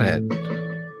 You got it.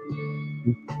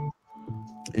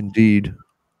 Indeed.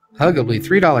 Huggably,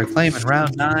 $3 claim in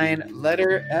round 9,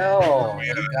 letter L.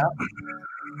 You got it.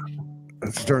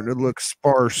 It's starting to look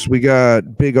sparse. We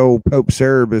got big old Pope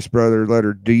Cerebus, brother,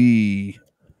 letter D.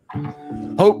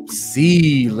 Hope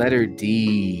C, letter D.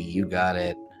 You got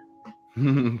it.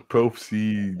 Pope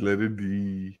C, letter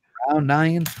D. Round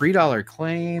 9, $3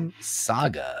 claim,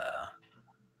 Saga.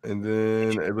 And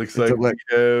then it looks It's like a we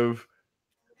have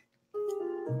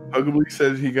Huggably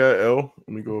says he got L.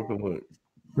 Let me go up and look.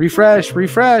 Refresh.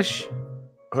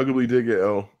 Huggably did get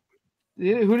L.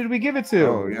 Who did we give it to?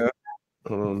 Oh, yeah.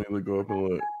 Hold on, let me go up and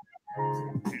look.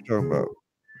 What are you talking about?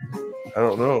 I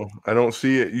don't know. I don't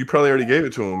see it. You probably already gave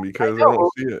it to him because I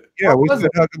don't see it. Yeah, we was said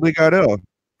Ugly got L.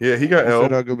 Yeah, he got We L.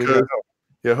 said Huggably because- got L.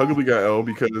 Yeah, Huggably got L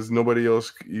because nobody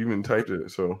else even typed it.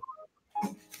 So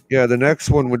Yeah, the next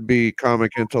one would be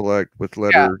Comic Intellect with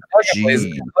letter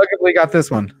G. Huggably got this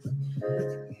one.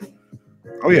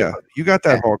 Oh, yeah. You got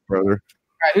that, Hawk, brother. All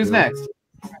right, who's next?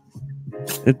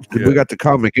 We got the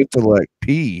Comic Intellect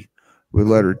P with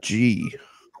letter G.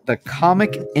 The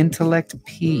Comic Intellect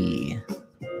P.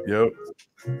 Yep.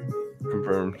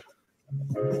 Confirmed.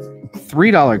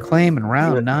 $3 claim in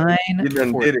round 9. You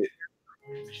done for did it.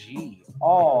 G.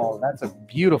 Oh, that's a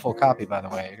beautiful copy, by the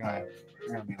way. You're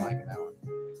gonna be liking that one.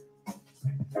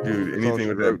 Dude, anything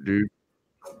with that, dude.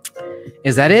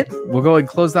 Is that it? We'll go and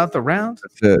close out the round.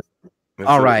 That's it.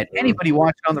 All right. Anybody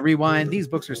watching on the rewind, these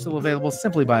books are still available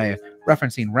simply by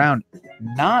referencing round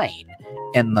 9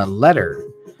 and the letter.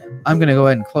 I'm going to go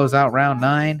ahead and close out round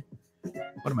 9.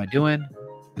 What am I doing?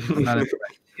 I'm not in the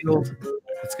right field.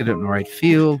 Let's get it in the right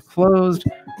field. Closed.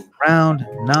 Round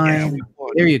 9.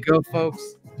 There you go,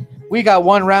 folks. We got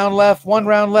one round left.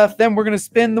 Then we're going to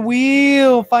spin the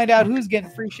wheel. Find out who's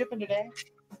getting free shipping today.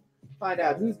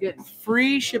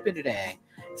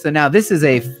 So now this is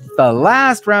the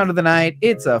last round of the night.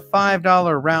 It's a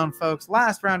 $5 round, folks.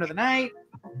 Last round of the night.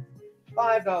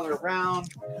 $5 round.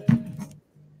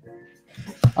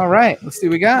 All right, let's see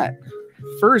what we got.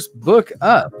 First book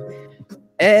up.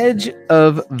 Edge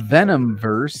of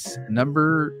Venomverse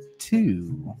number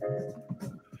 2.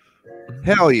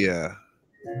 Hell yeah.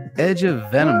 Edge of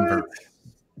Venomverse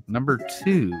number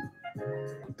 2.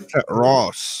 That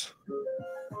Ross.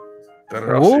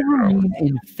 Wolverine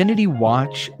Infinity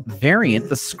Watch variant,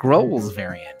 the Scrolls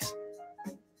variant.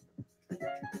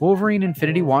 Wolverine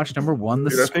Infinity Watch number 1, the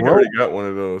Dude, I think I Scroll. already got one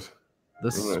of those.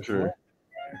 I'm not sure.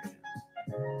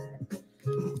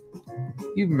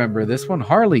 You remember this one,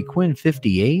 Harley Quinn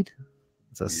 58.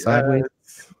 It's a sideways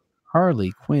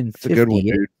Harley Quinn 58. It's a good one,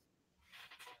 dude.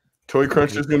 Toy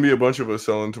Crunch, there's gonna be a bunch of us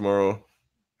selling tomorrow.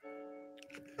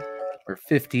 For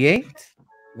 58.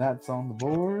 That's on the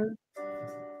board.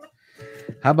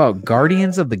 How about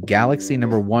Guardians of the Galaxy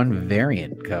number 1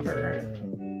 variant cover?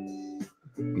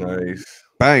 Nice.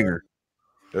 Banger.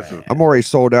 I'm already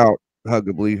sold out,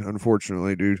 huggably,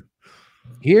 unfortunately, dude.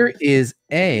 Here is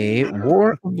a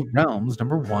War of the Realms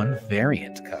number 1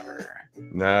 variant cover.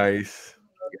 Nice.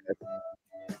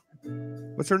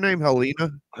 What's her name?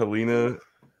 Helena? Helena.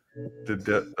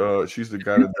 She's the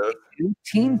god of death.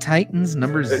 Teen Titans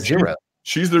number 0.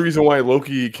 She's the reason why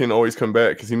Loki can always come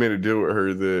back, because he made a deal with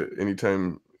her that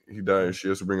anytime he dies, she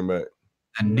has to bring him back.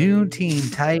 A new Teen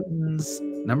Titans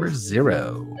number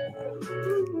 0.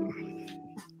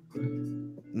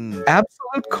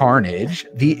 Absolute Carnage,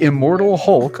 the Immortal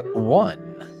Hulk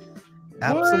 1.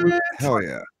 Absolute Hell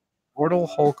yeah. Immortal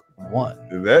Hulk 1.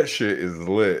 Dude, that shit is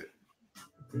lit.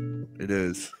 It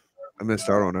is. I missed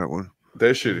out on that one.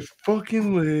 That shit is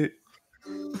fucking lit.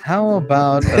 How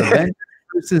about Avengers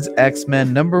vs.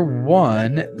 X-Men number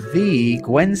 1, the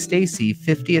Gwen Stacy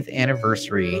 50th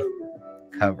anniversary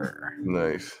cover?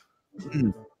 Nice.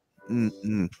 Little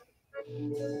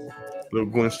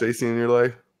Gwen Stacy in your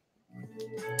life?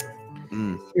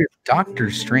 Here's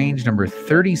Doctor Strange number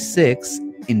 36,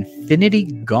 Infinity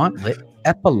Gauntlet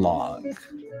Epilogue.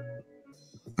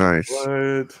 Nice.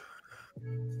 What?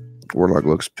 Warlock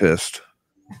looks pissed.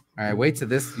 All right, wait to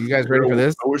this. You guys ready for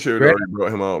this? I wish they would already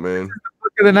brought him out, man.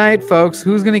 Book of the night, folks.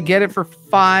 Who's gonna get it for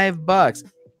 $5?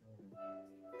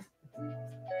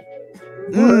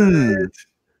 The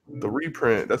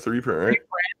reprint. That's the reprint, right?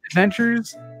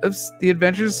 Adventures of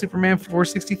Superman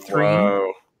 463.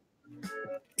 Wow.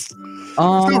 It's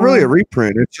not really a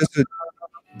reprint. It's just a,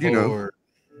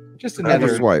 just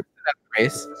another swipe.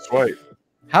 race. Swipe.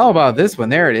 How about this one?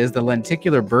 There it is, the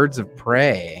Lenticular Birds of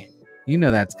Prey. You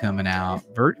know that's coming out.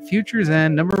 Future's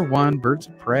End number 1, Birds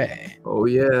of Prey. Oh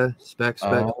yeah, spec.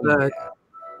 Yeah.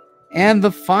 And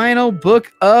the final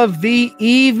book of the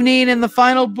evening, and the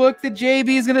final book that JB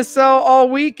is going to sell all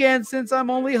weekend, since I'm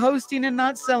only hosting and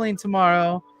not selling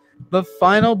tomorrow. The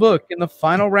final book in the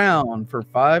final round for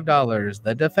 $5,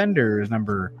 The Defenders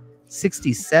number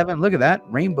 67. Look at that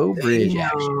Rainbow Bridge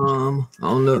action.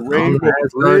 On the Rainbow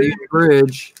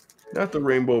Bridge. Not the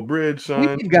Rainbow Bridge,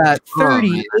 son. We've got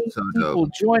 38 people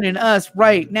joining us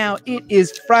right now. It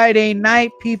is Friday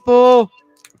night, people.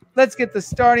 Let's get the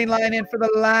starting line in for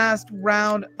the last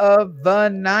round of the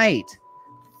night.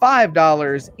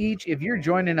 $5 each. If you're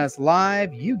joining us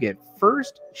live, you get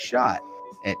first shot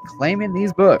at claiming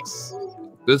these books.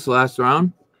 This last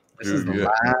round? This is the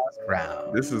last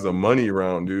round. This is a money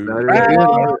round, dude. Round.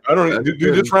 I don't, dude.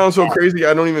 This round's so crazy.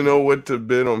 I don't even know what to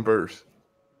bid on first.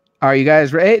 Are you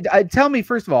guys ready? Tell me,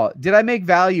 first of all, did I make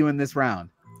value in this round?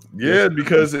 Yeah,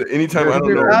 because anytime I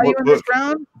don't know value what in book, this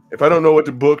round? if I don't know what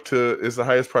to book to is the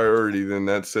highest priority, then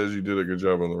that says you did a good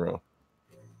job on the round.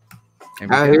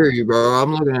 I hear you, bro.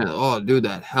 I'm looking at dude,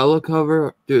 that hella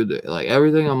cover, dude. Like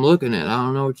everything I'm looking at, I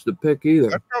don't know which to pick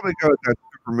either. I'd probably go with that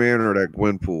Superman or that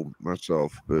Gwenpool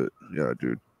myself, but yeah,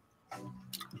 dude.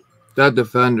 That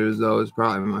Defenders, though, is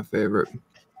probably my favorite.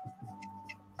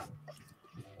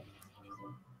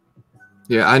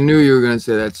 Yeah, I knew you were going to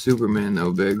say that Superman,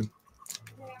 though, Big.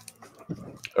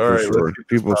 All right, sure.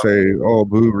 People say, "Oh,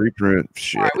 boo, reprint."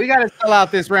 Shit. All right, we got to sell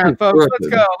out this round, folks. Let's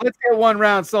go. Let's get one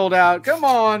round sold out. Come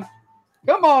on.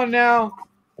 Come on now.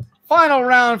 Final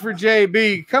round for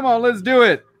JB. Come on, let's do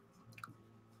it.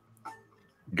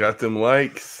 Got them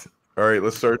likes. All right,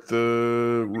 let's start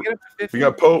the. We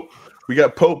got Pope. We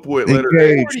got Pope with letter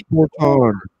A.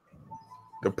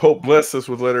 The Pope blessed us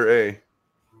with letter A.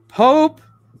 Pope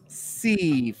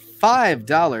C,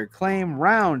 $5 claim,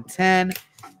 round 10.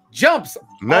 Jumps.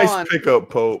 Nice pickup,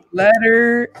 Pope.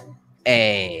 Letter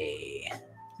A.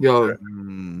 Yo,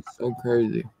 so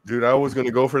crazy. Dude, I was going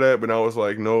to go for that, but I was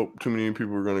like, nope, too many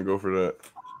people were going to go for that.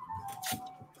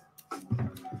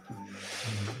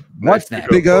 What's next?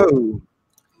 Big O.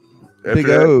 Big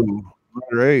O.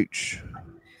 Letter H.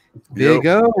 Big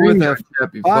O with a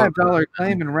 $5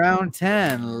 claim in round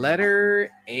 10.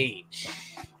 Letter H.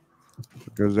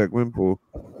 Goes Zach Wimple.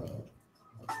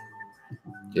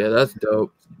 Yeah, that's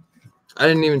dope. I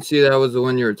didn't even see that was the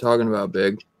one you were talking about,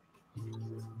 Big.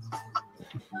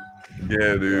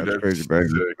 Yeah, dude. That's crazy, baby.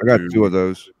 I got two of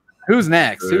those. Who's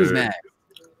next? Who's next?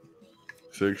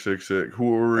 666.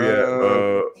 Who were we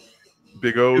at?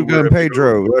 Big O. Two Gun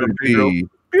Pedro. Letter B.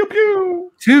 Pew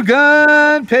pew. Two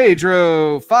Gun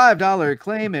Pedro. $5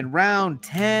 claim in round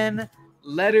 10.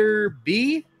 Letter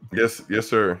B. Yes,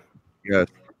 sir. Yes.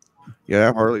 Yeah,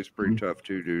 that Harley's pretty tough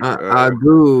too, dude.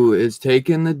 Agu is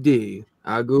taking the D.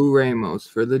 Agu Ramos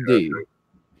for the D.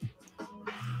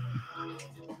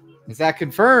 Is that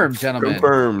confirmed, gentlemen?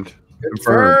 Confirmed.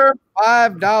 Confirmed.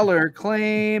 $5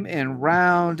 claim in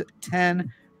round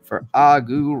 10 for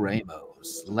Agu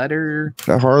Ramos. Letter.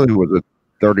 That Harley was a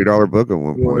 $30 book at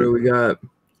one point. What do we got?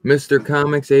 Mr.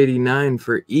 Comics 89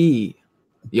 for E.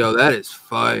 Yo, that is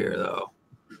fire, though.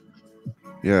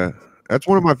 Yeah, that's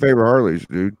one of my favorite Harleys,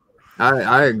 dude.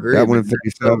 I agree. That one in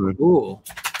 57. Cool.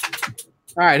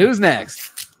 All right, who's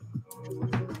next?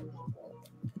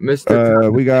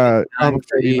 Mr. We got Comics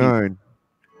 89.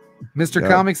 Mr.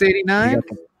 Comics 89?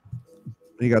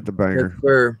 He got the banger.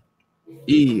 For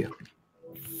E.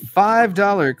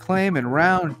 $5 claim in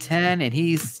round 10, and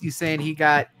you saying he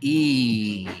got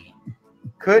E.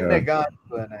 Couldn't have gone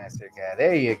to a nicer guy.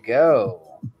 There you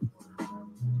go.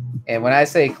 And when I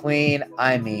say clean,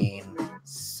 I mean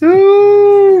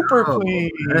super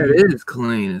clean. That is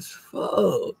clean as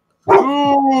fuck.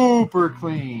 Super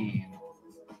clean.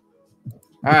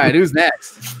 All right, who's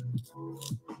next?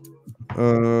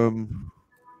 What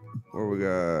we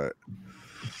got?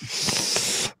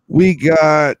 We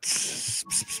got.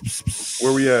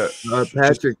 Where we at?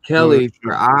 Patrick Kelly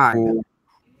for I.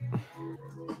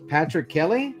 Patrick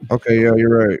Kelly? Okay, yeah,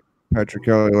 you're right. Patrick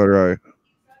Kelly, letter I.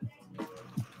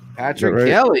 Patrick right?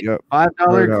 Kelly. Yep.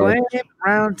 $5 claim,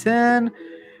 round 10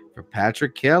 for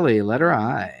Patrick Kelly, letter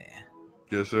I.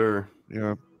 Yes, sir.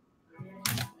 Yeah.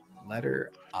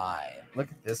 Letter I. Look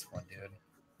at this one, dude.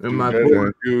 And my that boy,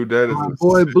 is, dude, that is my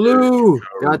boy Blue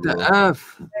got the bro.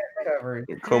 F.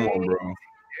 Come on,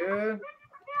 bro.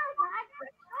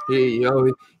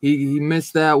 He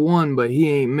missed that one, but he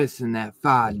ain't missing that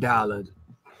 $5.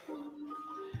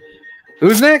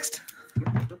 Who's next?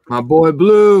 My boy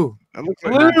Blue.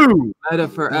 Blue. Meta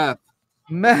for F.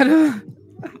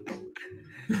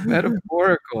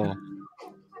 Metaphorical.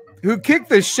 Who kicked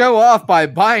the show off by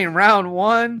buying round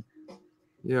 1?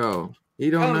 Yo, he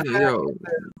don't know. Yo,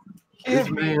 this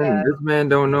man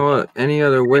don't know any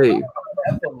other way. Dude,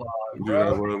 I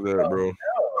love that, bro.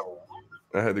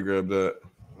 I had to grab that.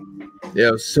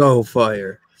 Yo, so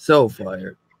fire. So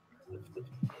fire.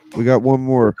 We got one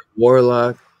more.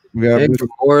 Warlock. We got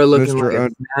Mora looking Mr.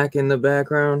 like a snack in the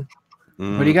background.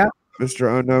 What do you got?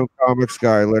 Mr. Unknown Comics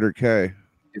Guy, letter K.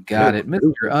 You got it.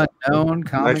 Mr. Unknown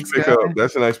Comics Nice Guy. pickup.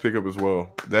 That's a nice pickup as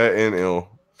well. That and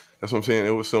L. That's what I'm saying.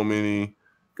 It was so many.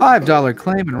 $5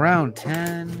 claim in round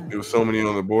 10. It was so many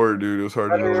on the board, dude. It was hard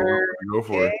to know what to go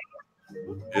for it.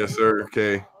 Yes, sir.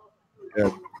 Okay. Yeah.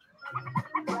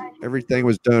 Everything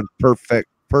was done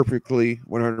perfectly,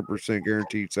 100%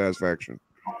 guaranteed satisfaction.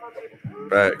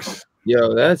 Facts.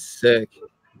 Yo, that's sick.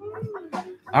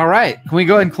 All right. Can we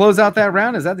go ahead and close out that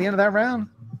round? Is that the end of that round?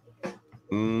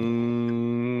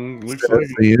 Looks like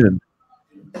the end.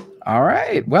 All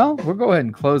right. Well, we'll go ahead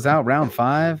and close out round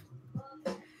 5.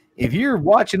 If you're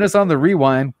watching us on the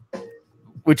rewind,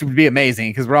 which would be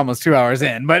amazing because we're almost 2 hours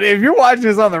in, but if you're watching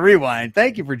us on the rewind,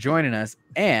 thank you for joining us.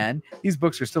 And these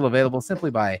books are still available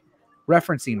simply by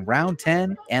referencing round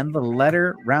 10 and the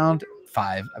letter round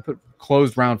 5. I put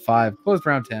closed round 5, closed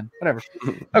round 10, whatever.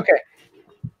 Okay.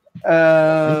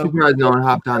 I'm surprised no one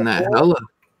hopped on that hella.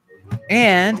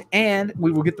 And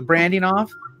we will get the branding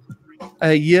off.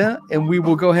 Yeah, and we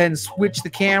will go ahead and switch the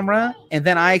camera. And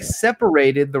then I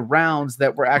separated the rounds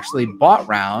that were actually bought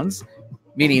rounds,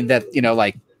 meaning that, you know,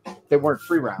 like they weren't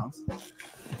free rounds.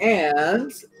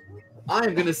 And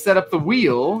I'm going to set up the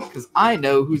wheel because I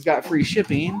know who's got free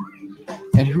shipping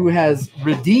and who has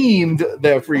redeemed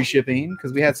their free shipping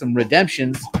because we had some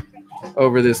redemptions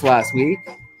over this last week.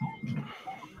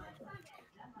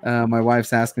 My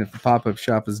wife's asking if the pop-up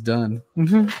shop is done.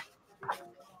 Mm-hmm.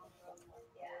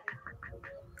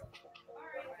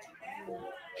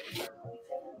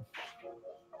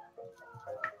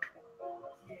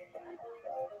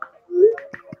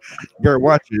 Better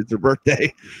watch it. It's her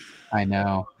birthday. I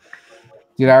know.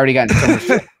 Dude, I already got in so much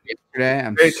trouble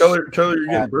yesterday. Hey, tell her you're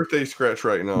getting birthday scratch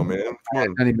right now, man. I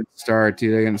didn't even start,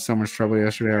 dude. I got in so much trouble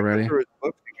yesterday already.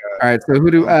 All right, so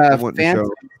who do fans?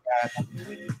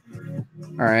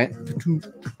 All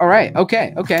right.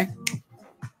 Okay.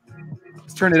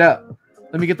 Let's turn it up.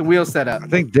 Let me get the wheel set up. I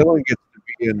think Dylan gets to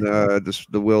be in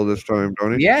the wheel this time,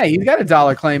 don't he? Yeah, he's got a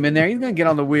dollar claim in there. He's gonna get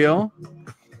on the wheel.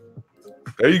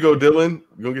 There you go, Dylan.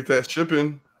 You're gonna get that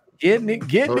shipping. Getting it.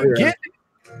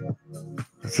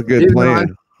 That's a good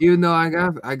plan. Even though I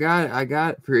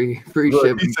got free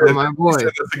shipping for my boy.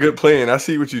 That's a good plan. I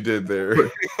see what you did there.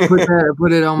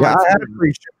 Put it on my. I had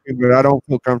free shipping, but I don't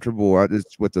feel comfortable.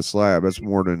 It's with the slab. That's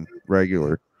more than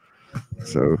regular,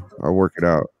 so I'll work it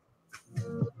out.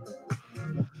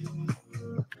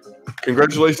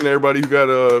 Congratulations to everybody who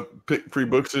got free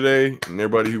books today, and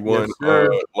everybody who won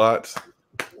lots.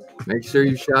 Make sure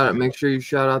you shout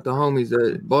out the homies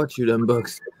that bought you them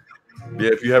books. Yeah,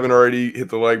 if you haven't already, hit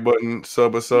the like button,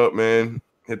 sub us up, man.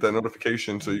 Hit that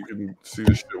notification so you can see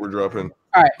the shit we're dropping.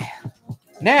 All right.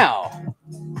 Now,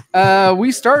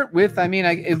 we start with,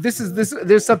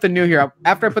 there's something new here.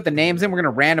 After I put the names in, we're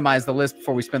going to randomize the list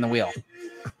before we spin the wheel.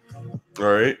 All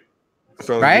right.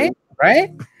 Sounds right? Good.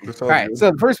 Right? All right. Good.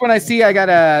 So the first one I see, I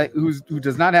got who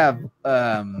does not have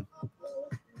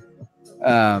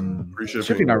free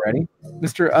shipping already.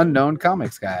 Mr. Unknown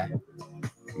Comics guy.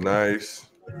 Nice.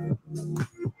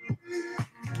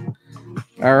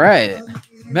 All right.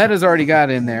 Meta's already got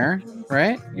in there,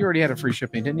 right? You already had a free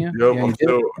shipping, didn't you? Yep,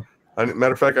 Yeah,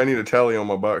 matter of fact, I need a tally on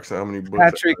my box now. How many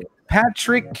books?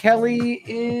 Patrick Kelly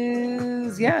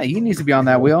is, he needs to be on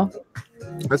that wheel.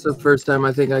 That's the first time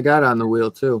I think I got on the wheel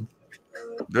too.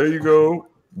 There you go.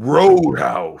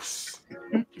 Roadhouse.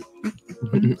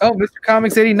 Oh, Mr.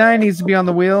 Comics 89 needs to be on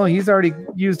the wheel. He's already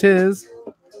used his.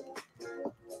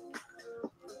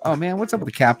 Oh, man, what's up with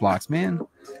the cap locks, man?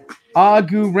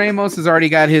 Agu Ramos has already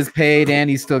got his paid, and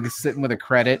he's still sitting with a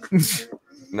credit.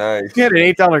 Nice. He had an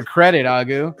 $8 credit,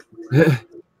 Agu.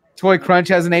 Toy Crunch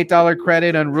has an $8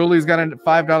 credit. Unruly's got a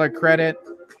 $5 credit.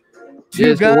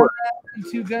 Two Guns.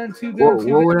 What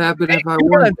would happen if I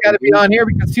won? It's got to be on here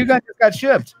because Two Guns just got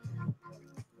shipped.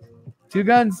 Two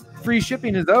Guns free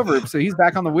shipping is over, so he's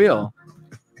back on the wheel.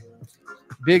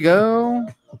 Big O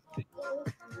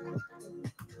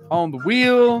on the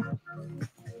wheel.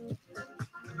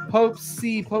 Pope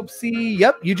C.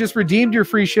 Yep, you just redeemed your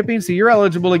free shipping, so you're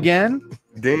eligible again.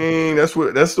 Dang, that's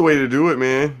the way to do it,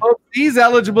 man. Pope C's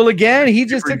eligible again. He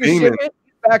just took a shipment. He's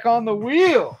back on the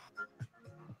wheel.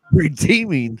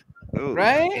 Redeeming. Oh,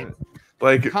 right?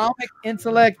 Like Comic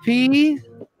Intellect P.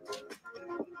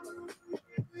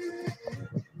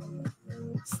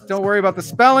 Don't worry about the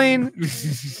spelling.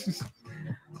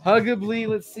 Huggably,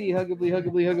 let's see. Huggably.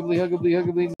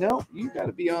 No, you got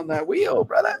to be on that wheel,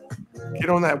 brother. Get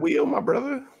on that wheel, my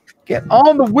brother. Get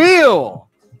on the wheel.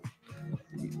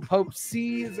 Pope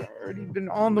C's already been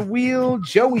on the wheel.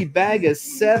 Joey Bag of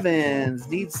Sevens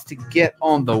needs to get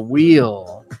on the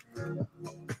wheel.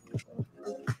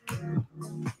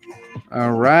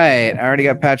 All right. I already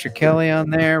got Patrick Kelly on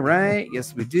there, right?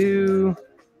 Yes, we do.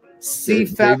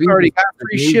 CFAP already got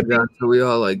free shipping. So we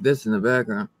all like this in the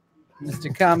background.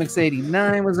 Mr. Comics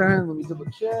 89 was on. Let me double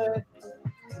check.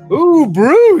 Ooh,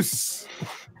 Bruce.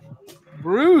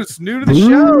 Bruce, new to the show.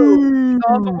 He's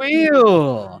on the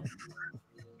wheel.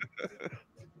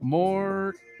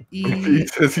 More He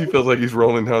says he feels like he's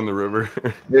rolling down the river.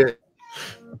 Yeah.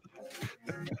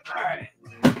 All right.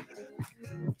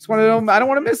 Just one of them. I don't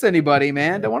want to miss anybody,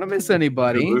 man. Don't want to miss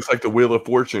anybody. It looks like the Wheel of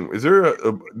Fortune. Is there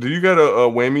do you got a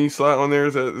whammy slot on there?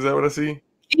 Is that what I see?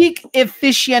 Geek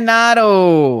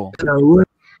aficionado.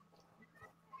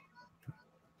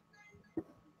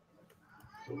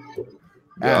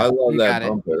 Yeah, I love that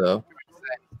bumper though.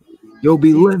 You'll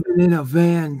be living in a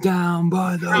van down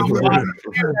by the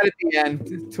river. At the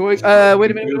end. Toy.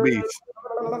 Wait a minute.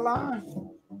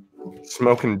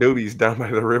 Smoking doobies down by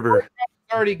the river.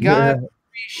 already got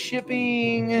free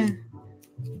shipping.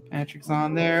 Patrick's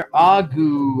on there.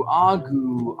 Agu's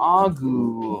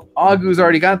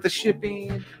already got the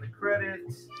shipping and the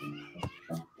credits.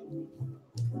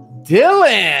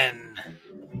 Dylan,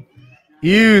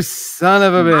 you son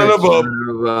of a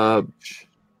bitch.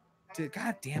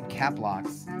 Goddamn cap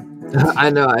locks. I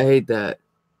know, I hate that.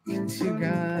 Two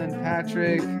gun,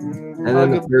 Patrick. And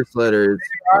then the first letter is.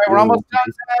 All right, we're almost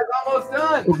done, guys. Almost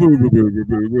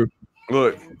done.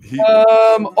 Look,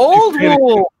 Old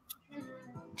Wolf.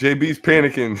 JB's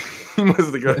panicking. He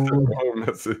must have got the wrong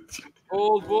message.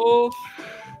 Old Wolf.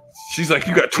 She's like,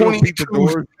 you got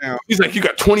 22. She's like, you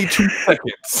got 22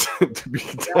 seconds to be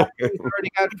done. He's already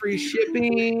got free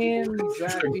shipping.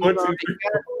 Jackie's already got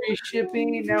free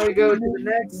shipping. Now we go to the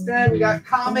next step. We got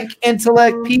Comic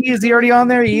Intellect P. Is he already on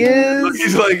there? He is.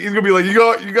 Look, he's gonna be like, you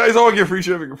guys all get free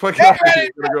shipping. Fuck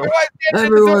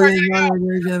Everyone.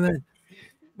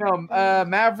 No,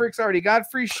 Maverick's already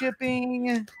got free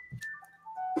shipping.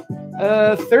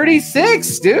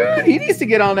 36, dude. He needs to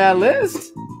get on that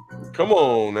list. Come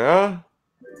on now.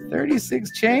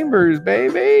 36 chambers,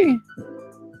 baby.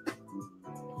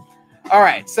 All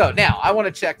right, so now I want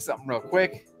to check something real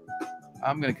quick.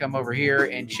 I'm going to come over here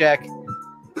and check.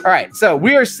 All right, so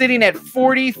we are sitting at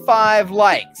 45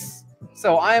 likes.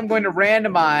 So I am going to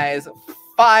randomize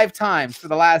 5 times for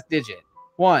the last digit.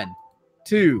 1,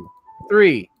 2,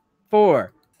 3,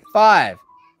 4, 5.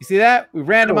 You see that? We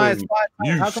randomized 5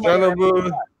 times. How come son of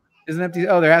a... Is an empty?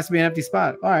 Oh, there has to be an empty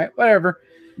spot. All right, whatever.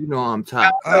 You know I'm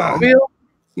top.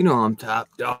 You know I'm top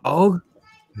dog.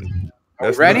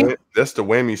 That's ready? That's the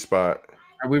whammy spot.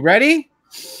 Are we ready?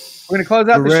 We're gonna close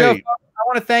out the show. I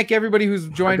want to thank everybody who's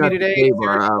joined me today.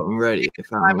 I'm ready.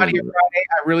 I'm out here Friday.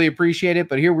 I really appreciate it.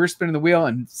 But here we're spinning the wheel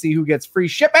and see who gets free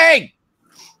shipping.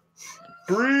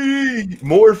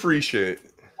 More free shit.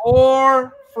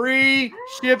 More free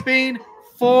shipping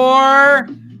for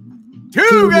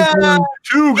Two Guns.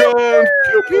 Pew,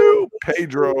 pew.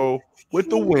 Pedro with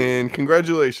the win.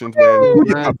 Congratulations, man.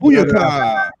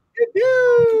 Booyaka.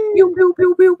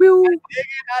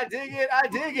 I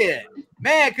dig it.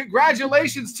 Man,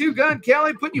 congratulations, Two Gun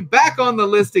Kelly, putting you back on the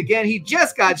list again. He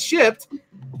just got shipped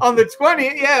on the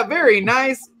 20th. Yeah, very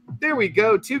nice. There we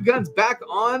go. Two Guns back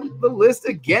on the list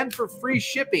again for free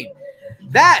shipping.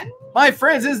 That, my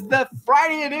friends, is the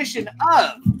Friday edition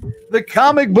of the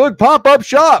Comic Book Pop-Up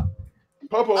Shop.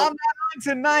 I'm not on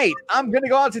tonight. I'm going to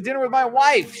go out to dinner with my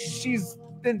wife. She's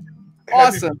been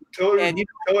awesome. Happy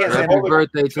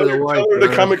birthday to the wife. Tell her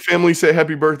the comic family said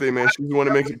happy birthday, man. She's the one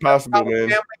that makes it possible,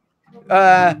 man.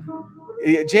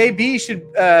 JB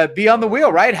should be on the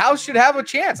wheel, right? House should have a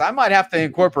chance. I might have to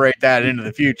incorporate that into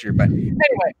the future. But anyway,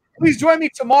 please join me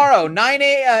tomorrow, 9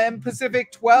 a.m.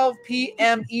 Pacific, 12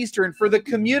 p.m. Eastern for the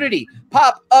Community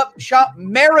Pop-Up Shop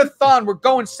Marathon. We're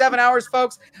going 7 hours,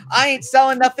 folks. I ain't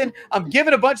selling nothing. I'm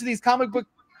giving a bunch of these comic book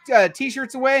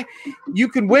t-shirts away. You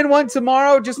can win one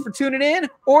tomorrow just for tuning in,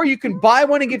 or you can buy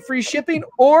one and get free shipping,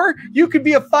 or you could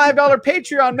be a $5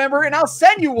 Patreon member and I'll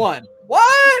send you one.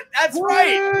 What? That's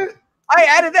right. I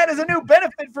added that as a new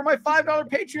benefit for my $5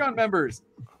 Patreon members.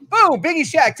 Boom,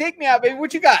 Biggieshaq, take me out, baby.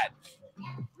 What you got?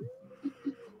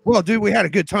 Well, dude, we had a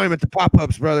good time at the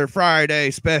pop-ups, brother.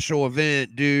 Friday special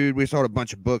event, dude. We sold a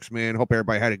bunch of books, man. Hope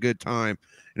everybody had a good time.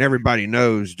 And everybody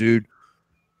knows, dude,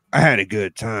 I had a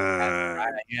good time.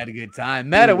 Right, you had a good time.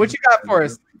 Meta, what you got for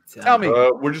us? Tell me.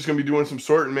 We're just going to be doing some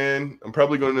sorting, man. I'm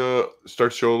probably going to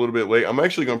start the show a little bit late. I'm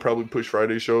actually going to probably push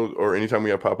Friday shows, or anytime we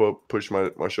have pop-up, push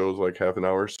my shows like half an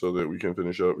hour so that we can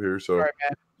finish up here. So, all right,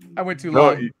 man. I went too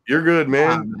long. You're good,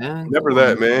 man. Never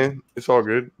that, man. It's all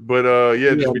good. But,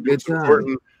 yeah, just be doing some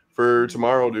sorting for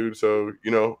tomorrow, dude. So,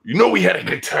 you know we had a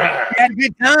good time. We had a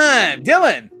good time.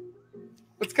 Dylan,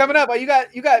 what's coming up? You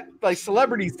got like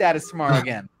celebrity status tomorrow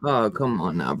again. Oh, come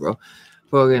on now, bro.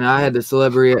 Fucking, I had the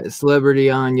celebrity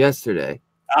on yesterday.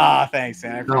 Ah, thanks,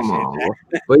 man. I appreciate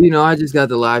that. But I just got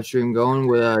the live stream going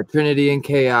with Trinity and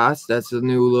Chaos. That's a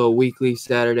new little weekly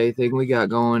Saturday thing we got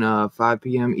going. 5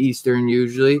 p.m. Eastern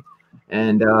usually,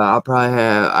 and I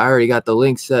already got the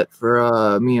link set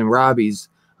for me and Robbie's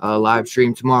live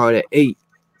stream tomorrow at 8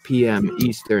 p.m.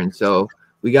 Eastern. So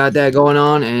we got that going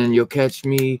on, and you'll catch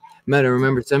me. Meta,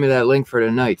 remember, send me that link for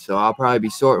tonight. So I'll probably be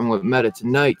sorting with Meta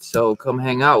tonight. So come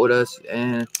hang out with us,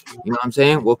 and you know what I'm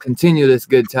saying? We'll continue this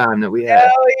good time that we had.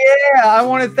 Hell yeah. I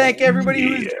want to thank everybody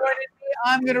who's joining me.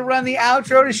 I'm going to run the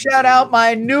outro to shout out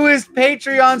my newest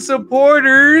Patreon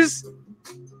supporters.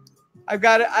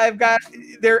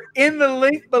 They're in the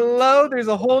link below. There's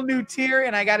a whole new tier,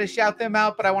 and I got to shout them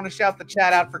out, but I want to shout the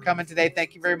chat out for coming today.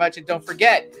 Thank you very much. And don't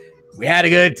forget, we had a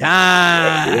good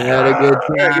time. We had a good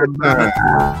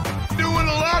time.